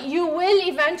for that? You will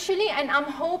eventually, and I'm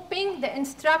hoping the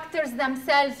instructors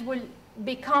themselves will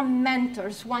become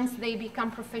mentors once they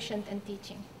become proficient in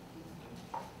teaching.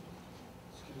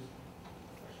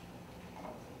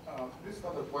 This is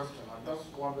not a question. I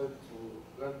just wanted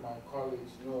to let my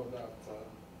colleagues know that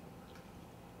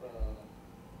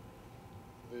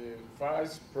the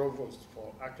Vice Provost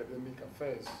for Academic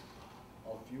Affairs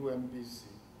of UMBC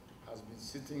has been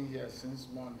sitting here since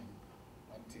morning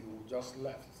until we just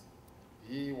left.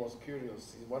 He was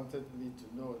curious. He wanted me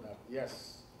to know that,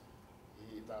 yes,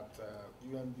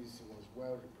 UMBC was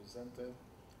well represented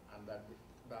and that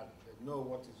they know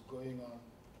what is going on,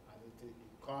 and it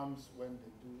comes when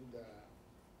they do the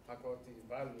faculty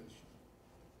evaluation.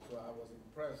 So I was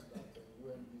impressed that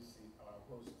UMBC, our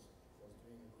host, was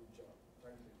doing a good job.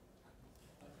 Thank you.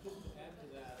 Just to add to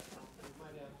that, you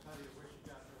might have tell you where she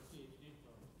got her PhD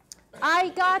from.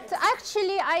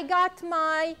 I got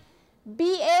my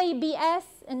BA, BS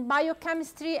in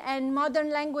biochemistry and modern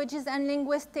languages and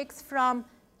linguistics from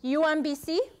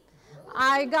UMBC.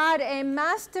 I got a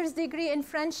master's degree in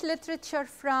French literature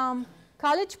from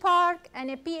College Park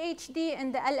and a PhD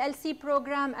in the LLC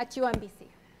program at UMBC.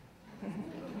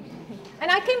 And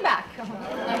I came back. Can I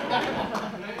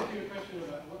ask you a question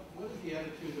about what is the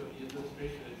attitude of the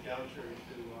administration at Goucher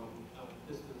to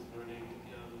distance learning,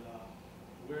 and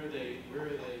where are they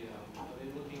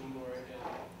looking more at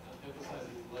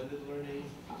emphasizing blended learning,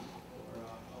 or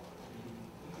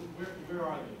where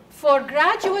are they? For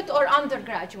graduate or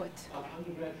undergraduate?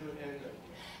 Undergraduate and graduate.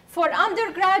 For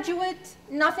undergraduate,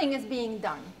 nothing is being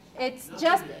done. It's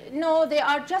just, no, they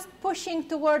are just pushing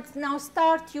towards now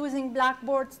start using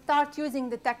Blackboard, start using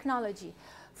the technology.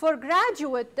 For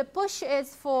graduate, the push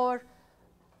is for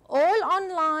all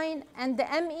online and the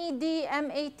MED,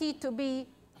 MAT to be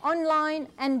online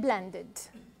and blended.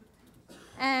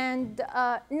 And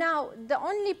now the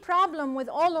only problem with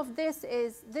all of this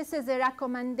is a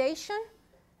recommendation,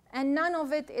 and none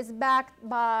of it is backed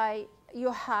by you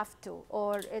have to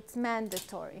or it's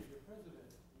mandatory.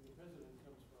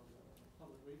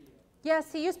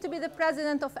 Yes, he used to be the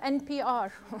president of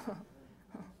NPR.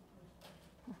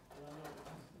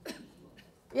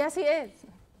 Yes, he is.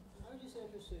 I was just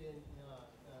interested in,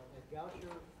 at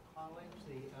Goucher College,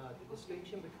 the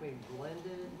distinction between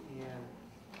blended and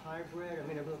hybrid. I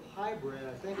mean, hybrid,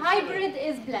 I think. Hybrid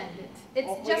is blended.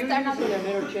 It's just another. You're using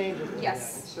them interchangeably.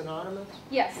 Yes. It's synonymous?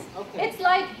 Yes. Okay. It's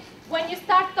like when you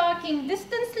start talking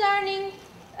distance learning,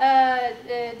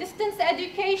 distance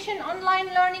education, online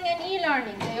learning, and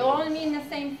e-learning. They all mean the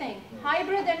same thing.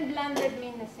 Hybrid and blended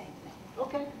mean the same thing.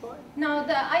 Okay, fine. Now,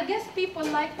 I guess people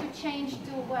like to change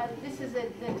to, well, this is the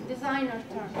designer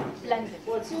term, blended.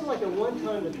 Well, it seemed like at one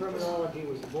time the terminology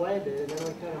was blended, and then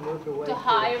we kind of moved away to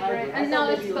hybrid, and now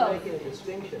it's you both. were making a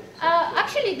distinction.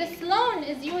 Actually, the Sloan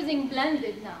is using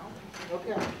blended now.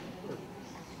 Okay.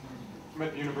 I'm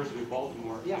at the University of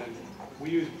Baltimore, and we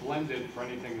use blended for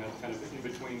anything that's kind of in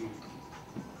between,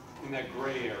 in that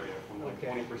gray area, from like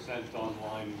 20%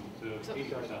 online to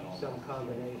 80% online. Some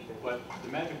combination. But the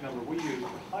magic number we use for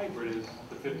hybrid is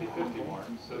the 50-50 mark,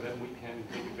 so that we can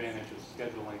take advantage of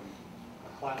scheduling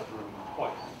a classroom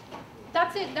twice.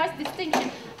 That's it, that's distinction.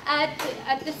 At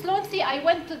the Sloan C, I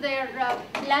went to their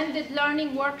blended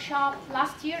learning workshop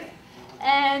last year,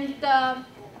 and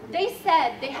they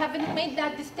said they haven't made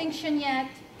that distinction yet,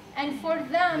 and for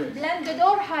them, blended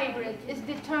or hybrid is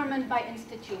determined by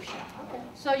institution. Okay.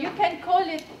 So you can call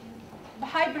it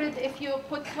hybrid if you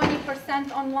put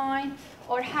 20% online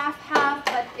or half-half,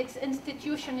 but it's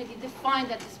institutionally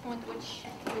defined at this point, which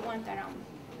we went around.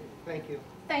 Thank you.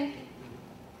 Thank you.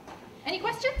 Any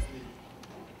questions?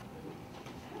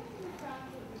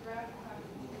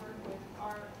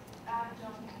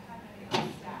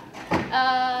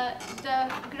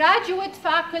 The graduate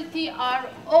faculty are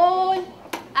all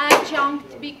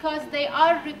adjunct because they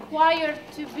are required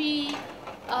to be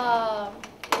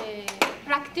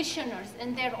practitioners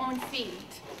in their own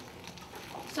field.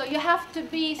 So you have to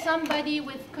be somebody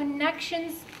with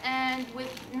connections and with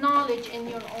knowledge in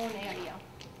your own area,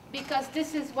 because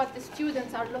this is what the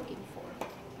students are looking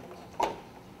for.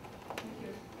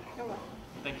 You're welcome.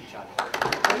 Thank you, Chad.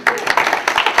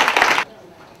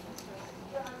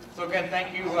 So again,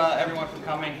 thank you everyone for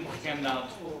coming. Again,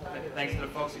 thanks to the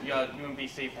folks at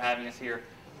UMBC for having us here.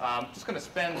 I'm just going to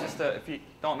spend if you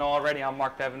don't know already, I'm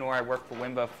Mark Devenor. I worked for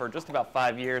WMBA for just about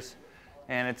 5 years,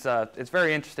 and it's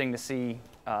very interesting to see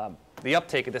the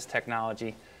uptake of this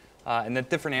technology and the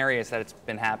different areas that it's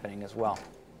been happening as well.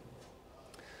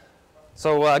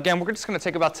 So again, we're just going to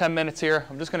take about 10 minutes here.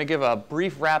 I'm just going to give a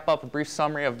brief wrap-up, a brief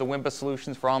summary of the WMBA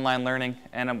solutions for online learning.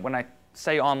 And when I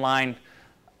say online,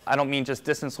 I don't mean just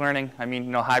distance learning. I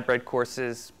mean, hybrid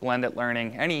courses, blended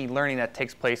learning, any learning that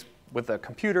takes place with a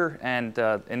computer and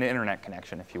an internet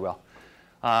connection, if you will.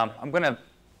 I'm going to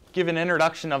give an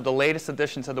introduction of the latest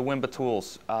addition to the WMBA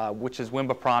tools, which is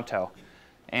WMBA Pronto.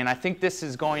 And I think this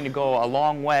is going to go a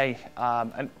long way.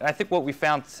 And I think what we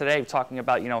found today, talking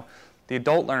about the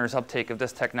adult learners' uptake of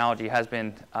this technology, has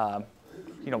been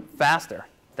faster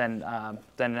than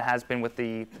it has been with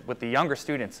the younger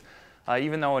students.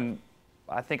 Even though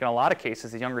I think in a lot of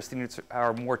cases the younger students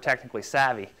are more technically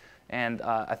savvy. And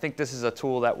I think this is a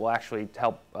tool that will actually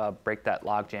help break that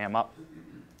logjam up.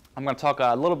 I'm going to talk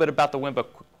a little bit about the WMBA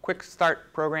Quick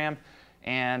Start program,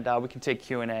 and we can take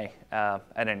Q&A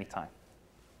at any time.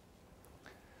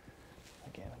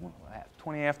 Again, I have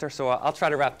 20 after, so I'll try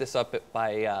to wrap this up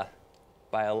by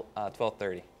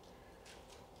 12:30.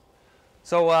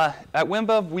 So at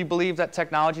WMBA, we believe that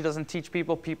technology doesn't teach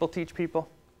people, people teach people.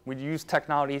 We use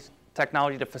technology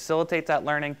to facilitate that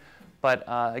learning. But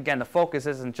again, the focus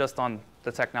isn't just on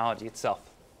the technology itself.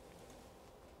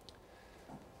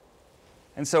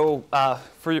 And so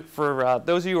for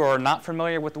those of you who are not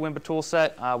familiar with the WMBA tool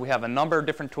set, we have a number of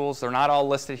different tools. They're not all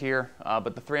listed here,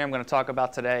 but the three I'm going to talk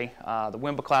about today, the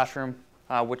WMBA Classroom,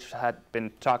 which had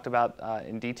been talked about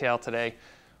in detail today.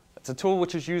 It's a tool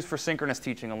which is used for synchronous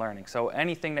teaching and learning. So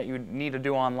anything that you need to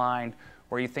do online,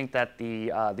 where you think that the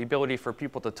ability for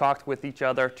people to talk with each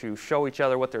other, to show each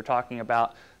other what they're talking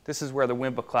about, this is where the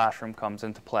WMBA Classroom comes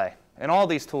into play. And all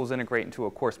these tools integrate into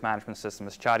a course management system.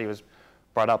 As Chadi was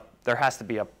brought up, there has to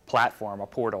be a platform, a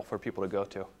portal for people to go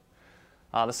to.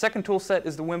 The second tool set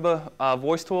is the WMBA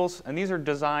voice tools, and these are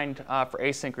designed for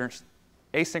asynchronous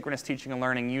teaching and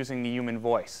learning using the human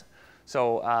voice.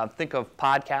 So think of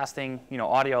podcasting,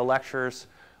 audio lectures,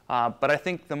 but I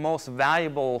think the most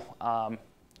valuable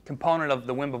component of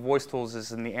the WMBA voice tools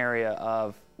is in the area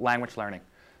of language learning,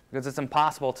 because it's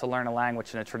impossible to learn a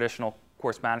language in a traditional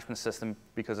course management system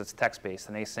because it's text-based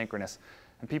and asynchronous.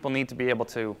 And people need to be able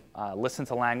to listen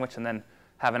to language and then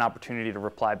have an opportunity to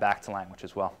reply back to language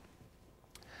as well.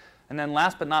 And then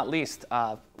last but not least,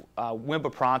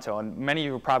 WMBA Pronto. And many of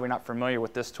you are probably not familiar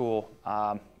with this tool,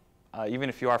 even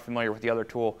if you are familiar with the other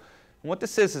tool. And what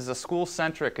this is a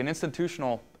school-centric and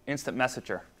institutional instant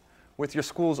messenger with your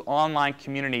school's online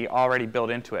community already built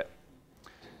into it.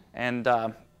 And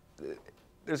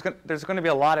there's going to be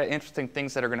a lot of interesting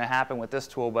things that are going to happen with this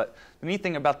tool, but the neat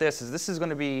thing about this is going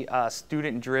to be a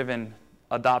student-driven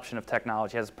adoption of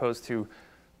technology, as opposed to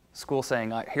school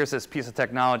saying, here's this piece of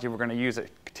technology, we're going to use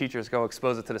it, teachers go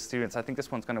expose it to the students. I think this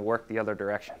one's going to work the other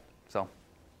direction.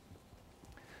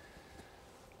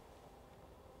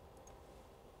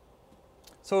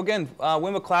 So again,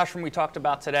 WMBA Classroom we talked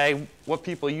about today, what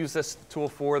people use this tool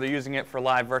for. They're using it for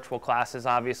live virtual classes,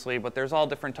 obviously, but there's all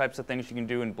different types of things you can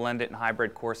do in blended and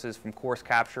hybrid courses, from course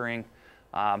capturing,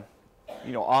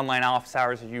 online office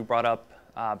hours, as you brought up,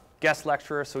 guest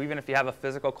lecturers. So even if you have a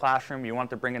physical classroom, you want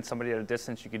to bring in somebody at a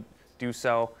distance, you could do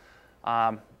so.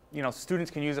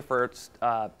 Students can use it for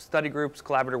study groups,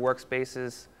 collaborative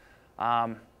workspaces.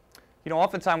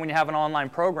 Oftentimes when you have an online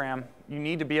program, you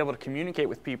need to be able to communicate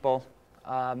with people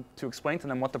to explain to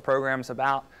them what the program is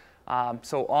about.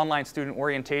 So online student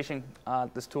orientation,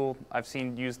 this tool I've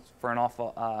seen used for in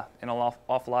an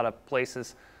awful lot of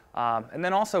places. And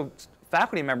then also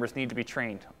faculty members need to be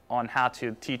trained on how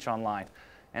to teach online.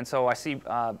 And so I see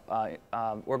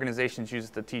organizations use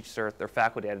it to teach their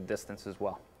faculty at a distance as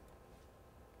well.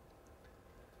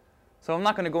 So I'm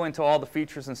not going to go into all the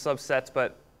features and subsets,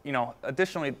 but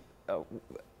additionally,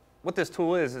 what this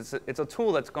tool is it's a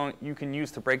tool that's you can use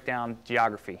to break down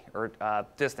geography or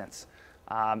distance.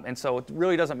 And so it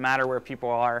really doesn't matter where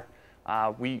people are.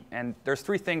 And there's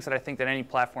three things that I think that any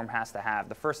platform has to have.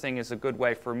 The first thing is a good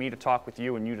way for me to talk with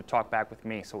you and you to talk back with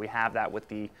me. So we have that with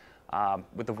the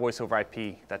voice over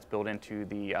IP that's built into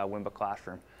the WMBA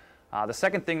Classroom. The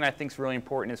second thing that I think is really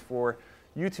important is for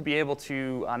you to be able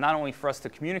to, not only for us to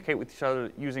communicate with each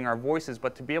other using our voices,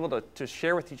 but to be able to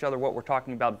share with each other what we're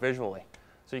talking about visually.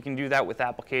 So you can do that with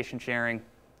application sharing,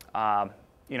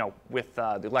 you know, with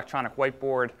the electronic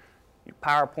whiteboard,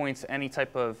 PowerPoints, any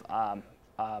type of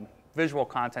visual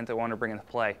content that we want to bring into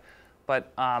play.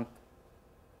 But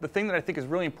the thing that I think is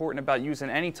really important about using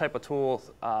any type of tool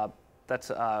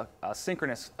that's a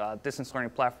synchronous distance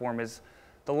learning platform is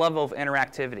the level of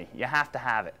interactivity. You have to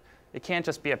have it. It can't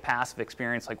just be a passive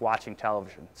experience like watching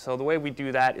television. So the way we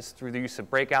do that is through the use of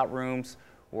breakout rooms,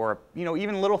 or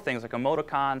even little things like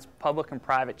emoticons, public and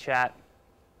private chat,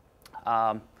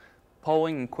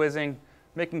 polling and quizzing,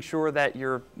 making sure that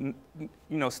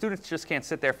students just can't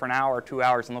sit there for an hour or 2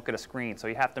 hours and look at a screen. So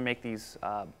you have to make these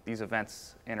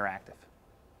events interactive.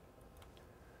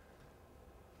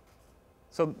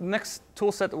 So the next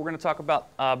tool set that we're going to talk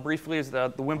about briefly is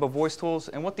the WMBA voice tools.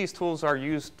 And what these tools are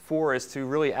used for is to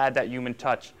really add that human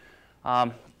touch.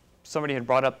 Somebody had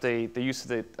brought up the use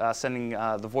of sending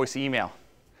the voice email.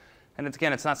 And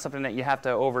again, it's not something that you have to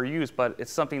overuse, but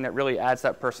it's something that really adds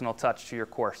that personal touch to your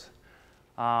course.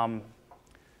 You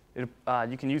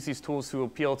can use these tools to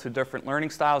appeal to different learning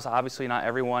styles. Obviously, not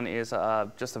everyone is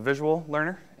just a visual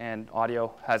learner, and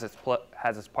audio has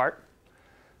its part.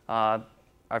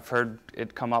 I've heard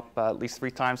it come up at least 3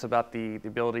 times about the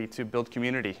ability to build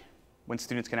community when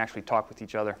students can actually talk with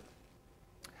each other.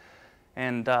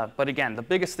 And but again, the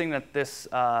biggest thing that the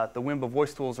WMBA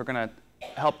voice tools are going to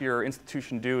help your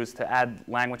institution do is to add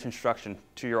language instruction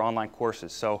to your online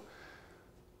courses. So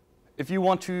if you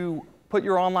want to put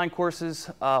your online courses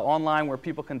online where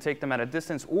people can take them at a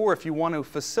distance, or if you want to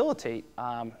facilitate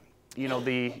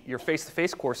your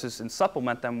face-to-face courses and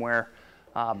supplement them where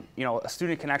a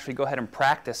student can actually go ahead and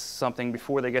practice something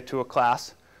before they get to a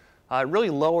class, it really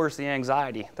lowers the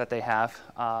anxiety that they have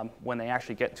when they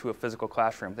actually get to a physical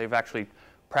classroom. They've actually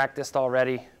practiced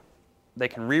already. They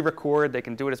can re-record. They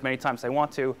can do it as many times as they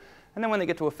want to. And then when they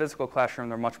get to a physical classroom,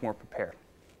 they're much more prepared.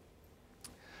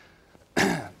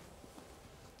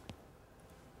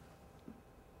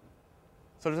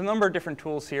 So there's a number of different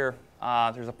tools here.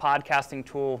 There's a podcasting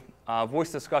tool,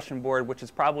 voice discussion board, which is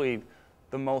probably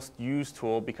the most used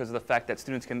tool because of the fact that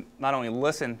students can not only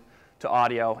listen to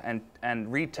audio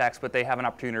and read text, but they have an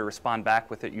opportunity to respond back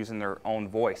with it using their own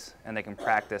voice, and they can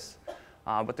practice.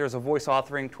 But there's a voice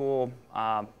authoring tool,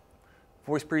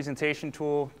 voice presentation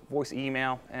tool, voice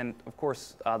email, and of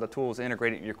course the tool is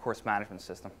integrated in your course management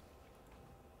system.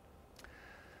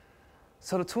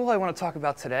 So the tool I want to talk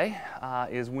about today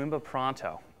is WMBA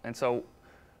Pronto. And so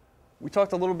we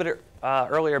talked a little bit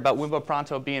earlier about WMBA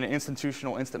Pronto being an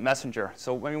institutional instant messenger.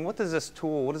 So I mean, what does this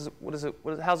tool,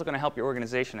 how's it going to help your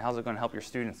organization? How's it going to help your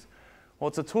students? Well,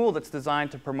 it's a tool that's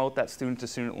designed to promote that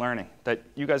student-to-student learning that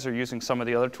you guys are using some of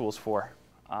the other tools for.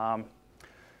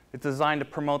 It's designed to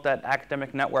promote that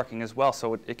academic networking as well,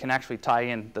 so it can actually tie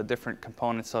in the different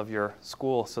components of your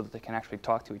school so that they can actually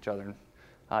talk to each other.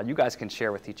 And you guys can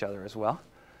share with each other as well.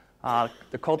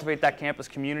 To cultivate that campus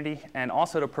community, and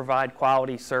also to provide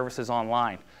quality services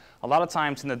online. A lot of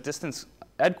times in the distance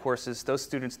ed courses, those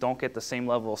students don't get the same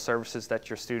level of services that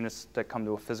your students that come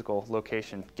to a physical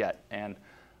location get. And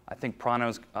I think Pronto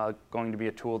is going to be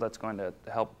a tool that's going to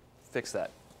help fix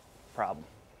that problem.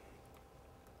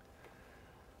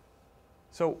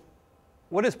 So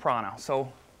what is Pronto?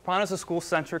 So Pronto is a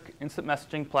school-centric instant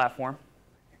messaging platform,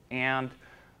 and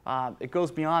it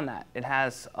goes beyond that. It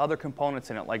has other components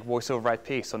in it, like voice over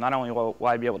IP. So not only will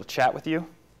I be able to chat with you,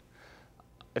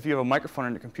 if you have a microphone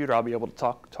in your computer, I'll be able to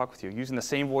talk with you using the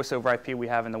same voice over IP we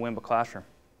have in the WMBA classroom.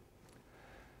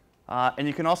 And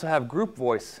you can also have group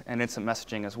voice and instant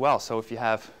messaging as well. So if you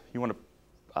want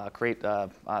to create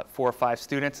 4 or 5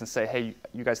 students and say, hey,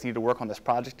 you guys need to work on this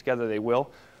project together, they will.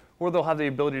 Or they'll have the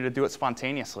ability to do it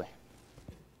spontaneously.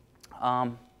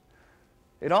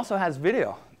 It also has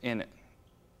video in it,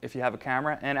 if you have a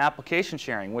camera, and application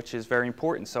sharing, which is very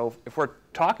important. So if we're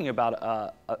talking about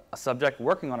a subject,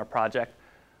 working on a project,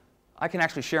 I can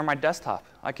actually share my desktop.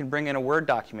 I can bring in a Word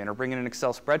document or bring in an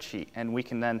Excel spreadsheet, and we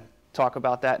can then talk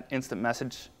about that instant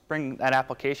message, bring that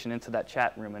application into that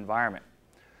chat room environment.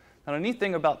 Now, the neat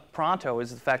thing about Pronto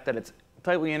is the fact that it's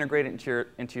tightly integrated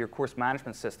into your course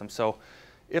management system. So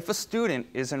if a student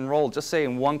is enrolled, just say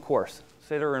in one course,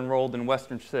 say they're enrolled in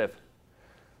Western Civ,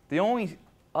 the only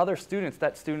other students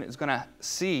that student is going to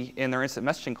see in their instant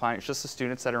messaging client is just the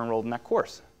students that are enrolled in that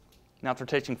course. Now, if they're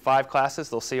taking 5 classes,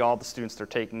 they'll see all the students they're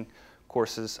taking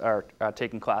courses or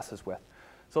taking classes with.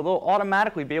 So they'll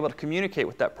automatically be able to communicate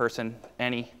with that person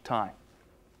any time.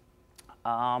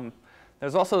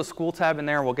 There's also a school tab in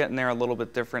there. We'll get in there a little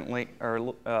bit differently, or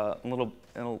in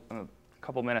a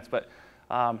couple minutes. But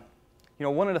You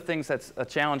know, one of the things that's a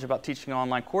challenge about teaching an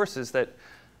online course is that,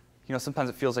 you know, sometimes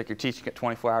it feels like you're teaching it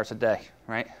 24 hours a day,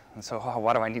 right? And so, oh,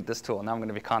 why do I need this tool? Now I'm going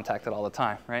to be contacted all the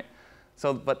time, right?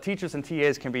 So, but teachers and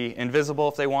TAs can be invisible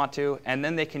if they want to, and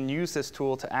then they can use this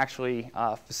tool to actually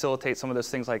facilitate some of those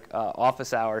things like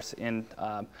office hours in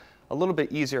a little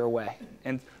bit easier way.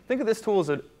 And think of this tool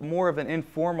as more of an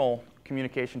informal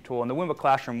communication tool, and the Wimba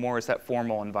Classroom more is that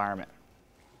formal environment.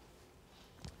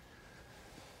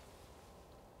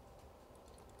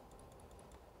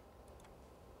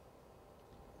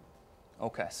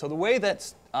 Okay, so the way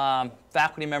that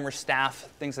faculty members, staff,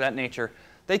 things of that nature,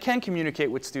 they can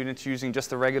communicate with students using just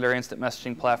the regular instant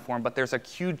messaging platform, but there's a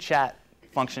queued chat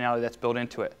functionality that's built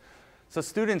into it. So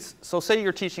students, so say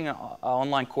you're teaching an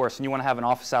online course and you want to have an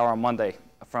office hour on Monday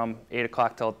from 8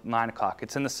 o'clock till 9 o'clock.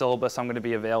 It's in the syllabus, I'm going to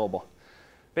be available.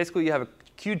 Basically, you have a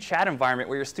queued chat environment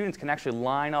where your students can actually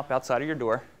line up outside of your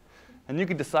door, and you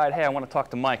can decide, hey, I want to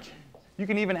talk to Mike. You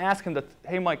can even ask him to,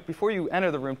 hey, Mike, before you enter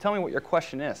the room, tell me what your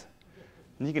question is.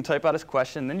 And you can type out his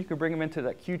question, and then you can bring him into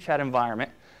that queue chat environment.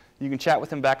 You can chat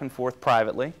with him back and forth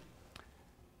privately.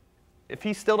 If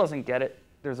he still doesn't get it,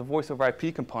 there's a voice over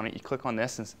IP component. You click on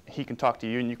this, and he can talk to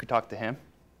you, and you can talk to him,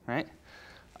 right?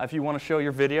 If you want to show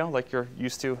your video like you're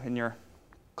used to in your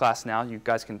class now, you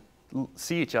guys can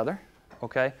see each other,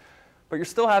 okay? But you're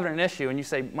still having an issue, and you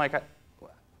say, Mike,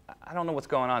 I don't know what's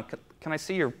going on. Can I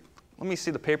see let me see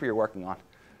the paper you're working on.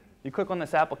 You click on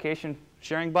this application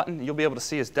sharing button, and you'll be able to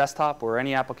see his desktop or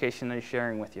any application that he's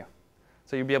sharing with you.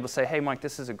 So you'll be able to say, hey, Mike,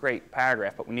 this is a great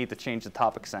paragraph, but we need to change the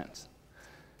topic sentence.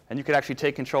 And you could actually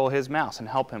take control of his mouse and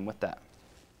help him with that.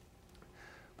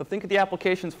 But think of the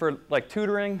applications for like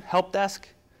tutoring, help desk.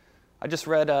 I just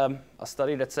read a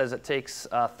study that says it takes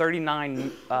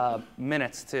 39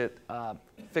 minutes to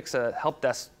fix a help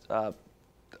desk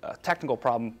technical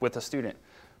problem with a student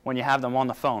when you have them on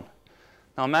the phone.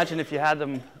 Now imagine if you had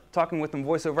them talking with them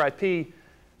voice over IP,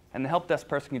 and the help desk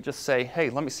person could just say, hey,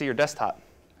 let me see your desktop.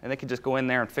 And they could just go in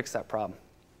there and fix that problem.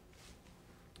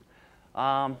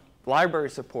 Library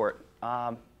support.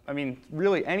 I mean,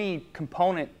 really any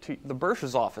component to the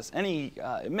bursar's office, any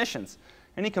admissions,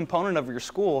 any component of your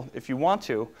school, if you want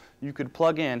to, you could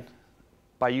plug in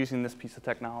by using this piece of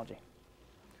technology.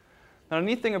 Now, the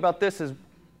neat thing about this is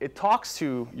it talks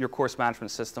to your course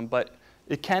management system, but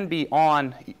it can be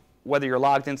on whether you're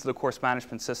logged into the course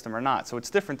management system or not. So it's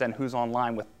different than who's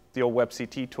online with the old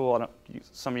WebCT tool.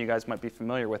 Some of you guys might be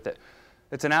familiar with it.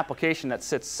 It's an application that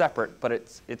sits separate, but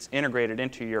it's integrated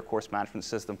into your course management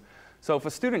system. So if a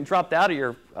student dropped out of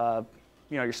your,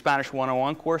 your Spanish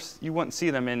 101 course, you wouldn't see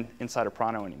them inside of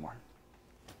Prano anymore.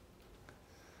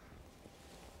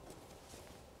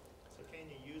 So can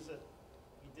you use it?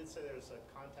 You did say there's a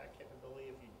contact capability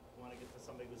if you want to get to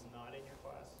somebody who's not in your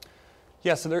class?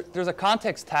 Yeah, so there's a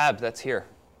context tab that's here.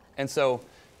 And so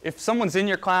if someone's in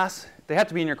your class, they have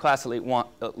to be in your class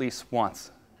at least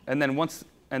once. And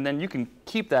then you can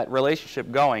keep that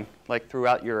relationship going like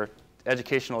throughout your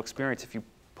educational experience if you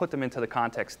put them into the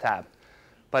context tab.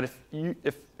 But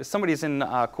if somebody's in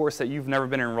a course that you've never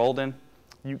been enrolled in,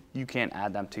 you can't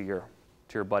add them to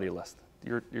your buddy list.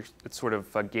 It's sort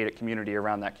of a gated community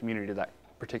around that community to that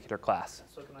particular class.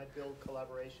 So can I build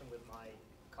collaboration with my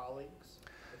colleagues?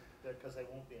 Because they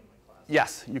won't be in my class.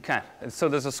 Yes, you can. And so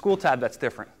there's a school tab that's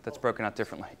different, that's broken out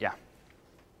differently. Yeah.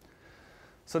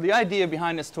 So the idea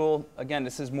behind this tool, again,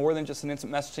 this is more than just an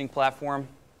instant messaging platform.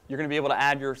 You're going to be able to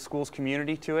add your school's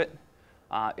community to it.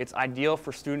 It's ideal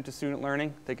for student-to-student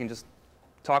learning. They can just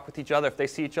talk with each other. If they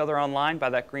see each other online by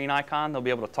that green icon, they'll be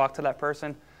able to talk to that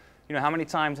person. You know, how many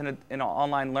times in an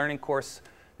online learning course,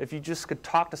 if you just could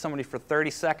talk to somebody for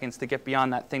 30 seconds to get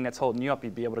beyond that thing that's holding you up,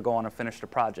 you'd be able to go on and finish the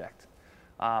project.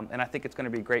 And I think it's going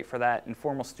to be great for that.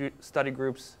 Informal study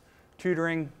groups,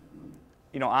 tutoring,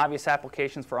 obvious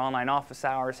applications for online office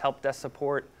hours, help desk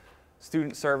support,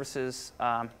 student services.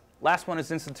 Last one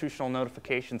is institutional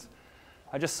notifications.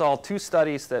 I just saw 2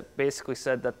 studies that basically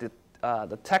said that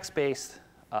the text-based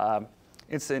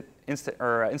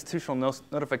institutional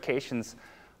notifications,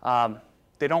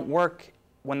 they don't work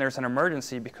when there's an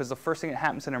emergency, because the first thing that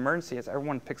happens in an emergency is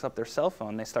everyone picks up their cell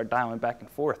phone, they start dialing back and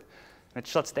forth, and it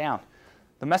shuts down.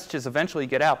 The messages eventually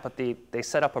get out, but they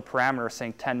set up a parameter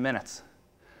saying 10 minutes.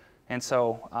 And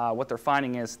so what they're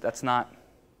finding is that's not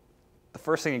the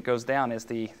first thing that goes down is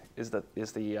your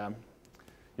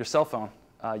cell phone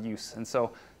use. And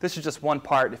so this is just one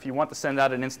part. If you want to send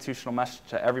out an institutional message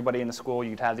to everybody in the school,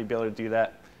 you'd have the ability to do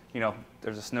that.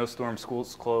 There's a snowstorm,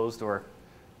 school's closed, or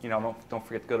don't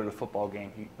forget to go to the football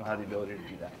game. You'll have the ability to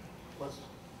do that. Question,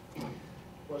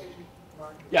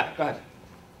 Mark? Yeah, go ahead.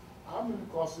 How many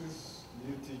courses do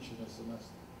you teach in a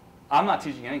semester? I'm not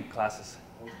teaching any classes.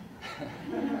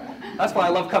 That's why I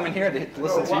love coming here to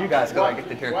listen to you guys, because I get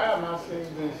to hear. Why I'm asking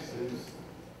this is,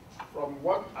 from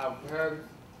what I've heard,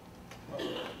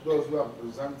 those who have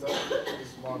presented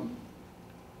this morning,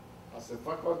 as a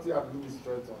faculty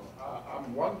administrator,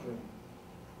 I'm wondering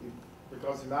if,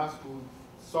 because in our school,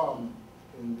 some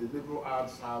in the liberal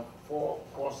arts have 4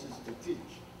 courses to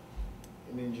teach.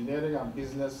 In engineering and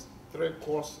business, 3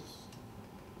 courses.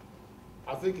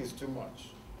 I think it's too much.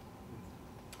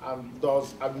 And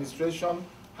does administration,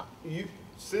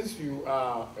 since you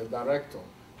are a director,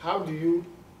 how do you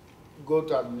go to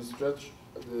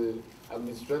the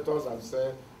administrators and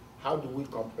say, how do we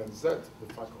compensate the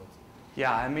faculty?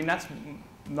 Yeah, I mean, that's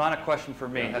not a question for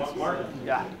me. Yeah, That's,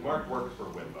 Mark works for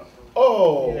WMBA.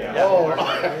 Oh, yeah. Oh.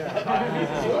 He's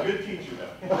a good teacher,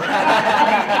 though.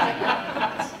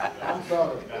 I'm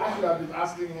sorry. Actually, I've been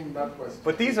asking him that question.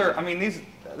 But these are, I mean,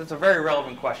 that's a very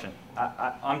relevant question.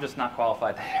 I'm just not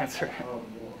qualified to answer it. Oh,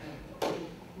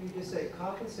 You just say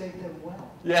compensate them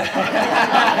well. Yeah.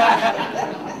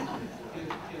 The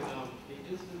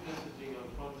instant messaging on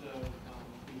Pronto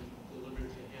be delivered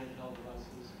to handheld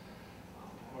devices,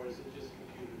 or is it just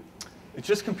computer? It's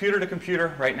just computer to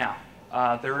computer right now.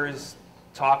 There is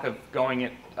talk of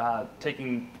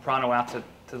taking Pronto out to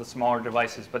the smaller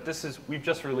devices, but we've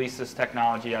just released this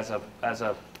technology as a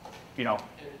you know. And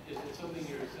is it something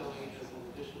you're selling as an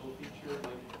additional feature,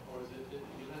 or is it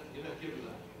you're not giving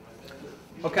that?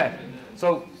 Right? Okay,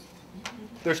 so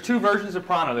there's 2 versions of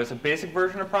Pronto. There's a basic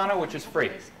version of Pronto, which is free.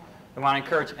 I want to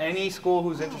encourage any school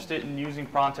who's interested in using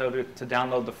Pronto to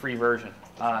download the free version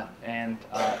and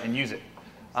use it.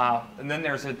 And then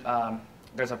there's a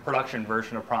production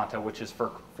version of Pronto, which is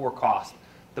for cost.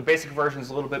 The basic version is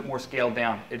a little bit more scaled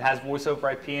down. It has voice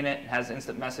over IP in it. It has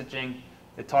instant messaging.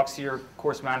 It talks to your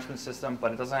course management system,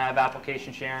 but it doesn't have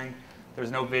application sharing.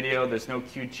 There's no video. There's no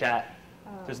queued chat.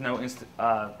 There's no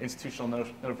institutional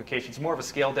notifications. It's more of a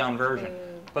scaled down version.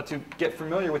 But to get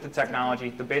familiar with the technology,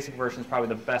 the basic version is probably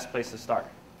the best place to start.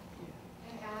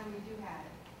 And we do have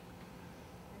it.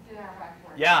 It's in our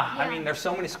record. Yeah, I mean, there's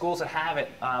so many schools that have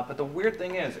it. But the weird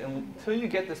thing is, until you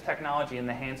get this technology in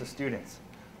the hands of students,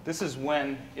 this is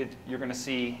when you're going to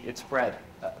see it spread.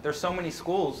 There's so many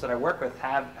schools that I work with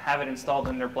have it installed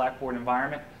in their Blackboard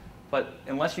environment, but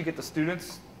unless you get the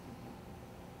students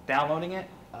downloading it,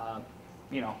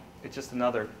 you know, it's just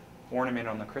another ornament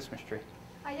on the Christmas tree.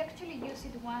 I actually used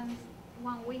it one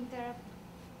winter,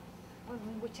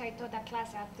 in which I taught a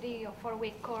class, a 3 or 4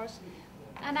 week course.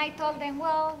 And I told them,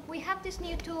 well, we have this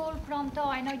new tool, Pronto.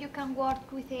 I know you can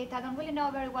work with it. I don't really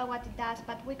know very well what it does,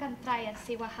 but we can try and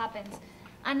see what happens.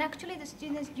 And actually, the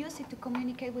students use it to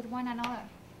communicate with one another.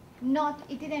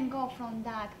 It didn't go from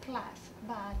that class,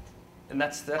 but And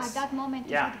that's at that moment,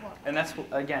 yeah. it did work. And that's,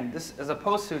 again, this, as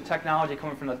opposed to technology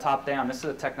coming from the top down, this is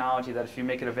a technology that if you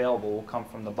make it available will come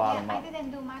from the bottom Yeah, up. I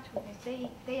didn't do much with this.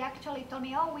 They actually told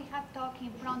me, oh, we have talked in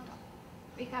Pronto.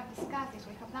 We have discussed this.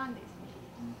 We have done this.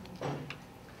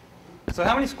 So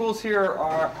how many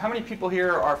people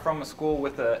here are from a school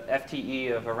with a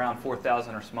FTE of around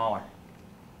 4,000 or smaller?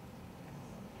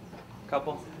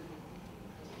 Couple?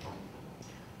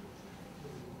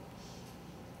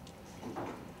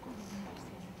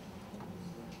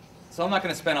 So I'm not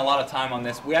going to spend a lot of time on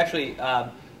this. We actually,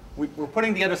 we're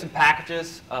putting together some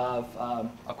packages of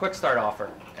a quick start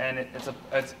offer. And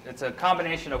it's a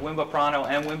combination of WMBA Pronto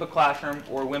and WMBA Classroom,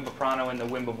 or WMBA Pronto and the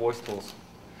WMBA Voice Tools.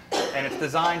 And it's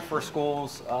designed for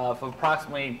schools of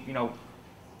approximately,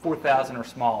 4,000 or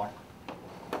smaller.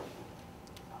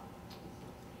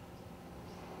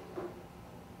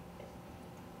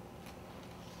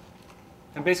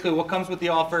 And basically what comes with the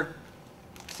offer,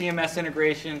 CMS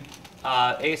integration,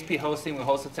 ASP hosting, we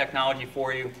host the technology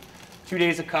for you, 2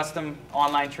 days of custom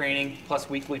online training, plus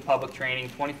weekly public training,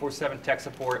 24/7 tech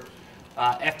support,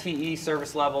 FTE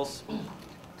service levels,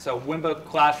 so WMBA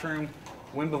Classroom,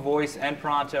 WMBA Voice, and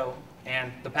Pronto,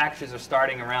 and the packages are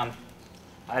starting around,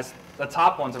 as the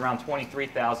top one's around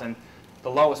 23,000, the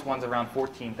lowest one's around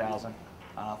 14,000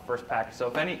 first package. So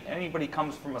if anybody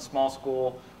comes from a small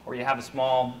school, or you have a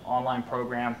small online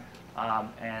program,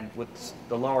 and with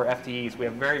the lower FTEs, we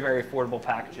have very, very affordable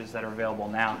packages that are available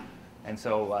now. And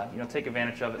so, take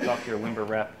advantage of it, talk to your WMBA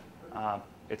rep.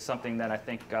 It's something that I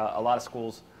think a lot of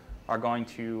schools are going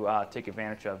to take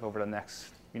advantage of over the next,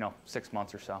 6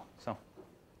 months or so.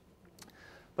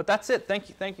 But that's it.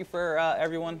 Thank you for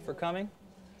everyone for coming.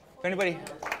 If anybody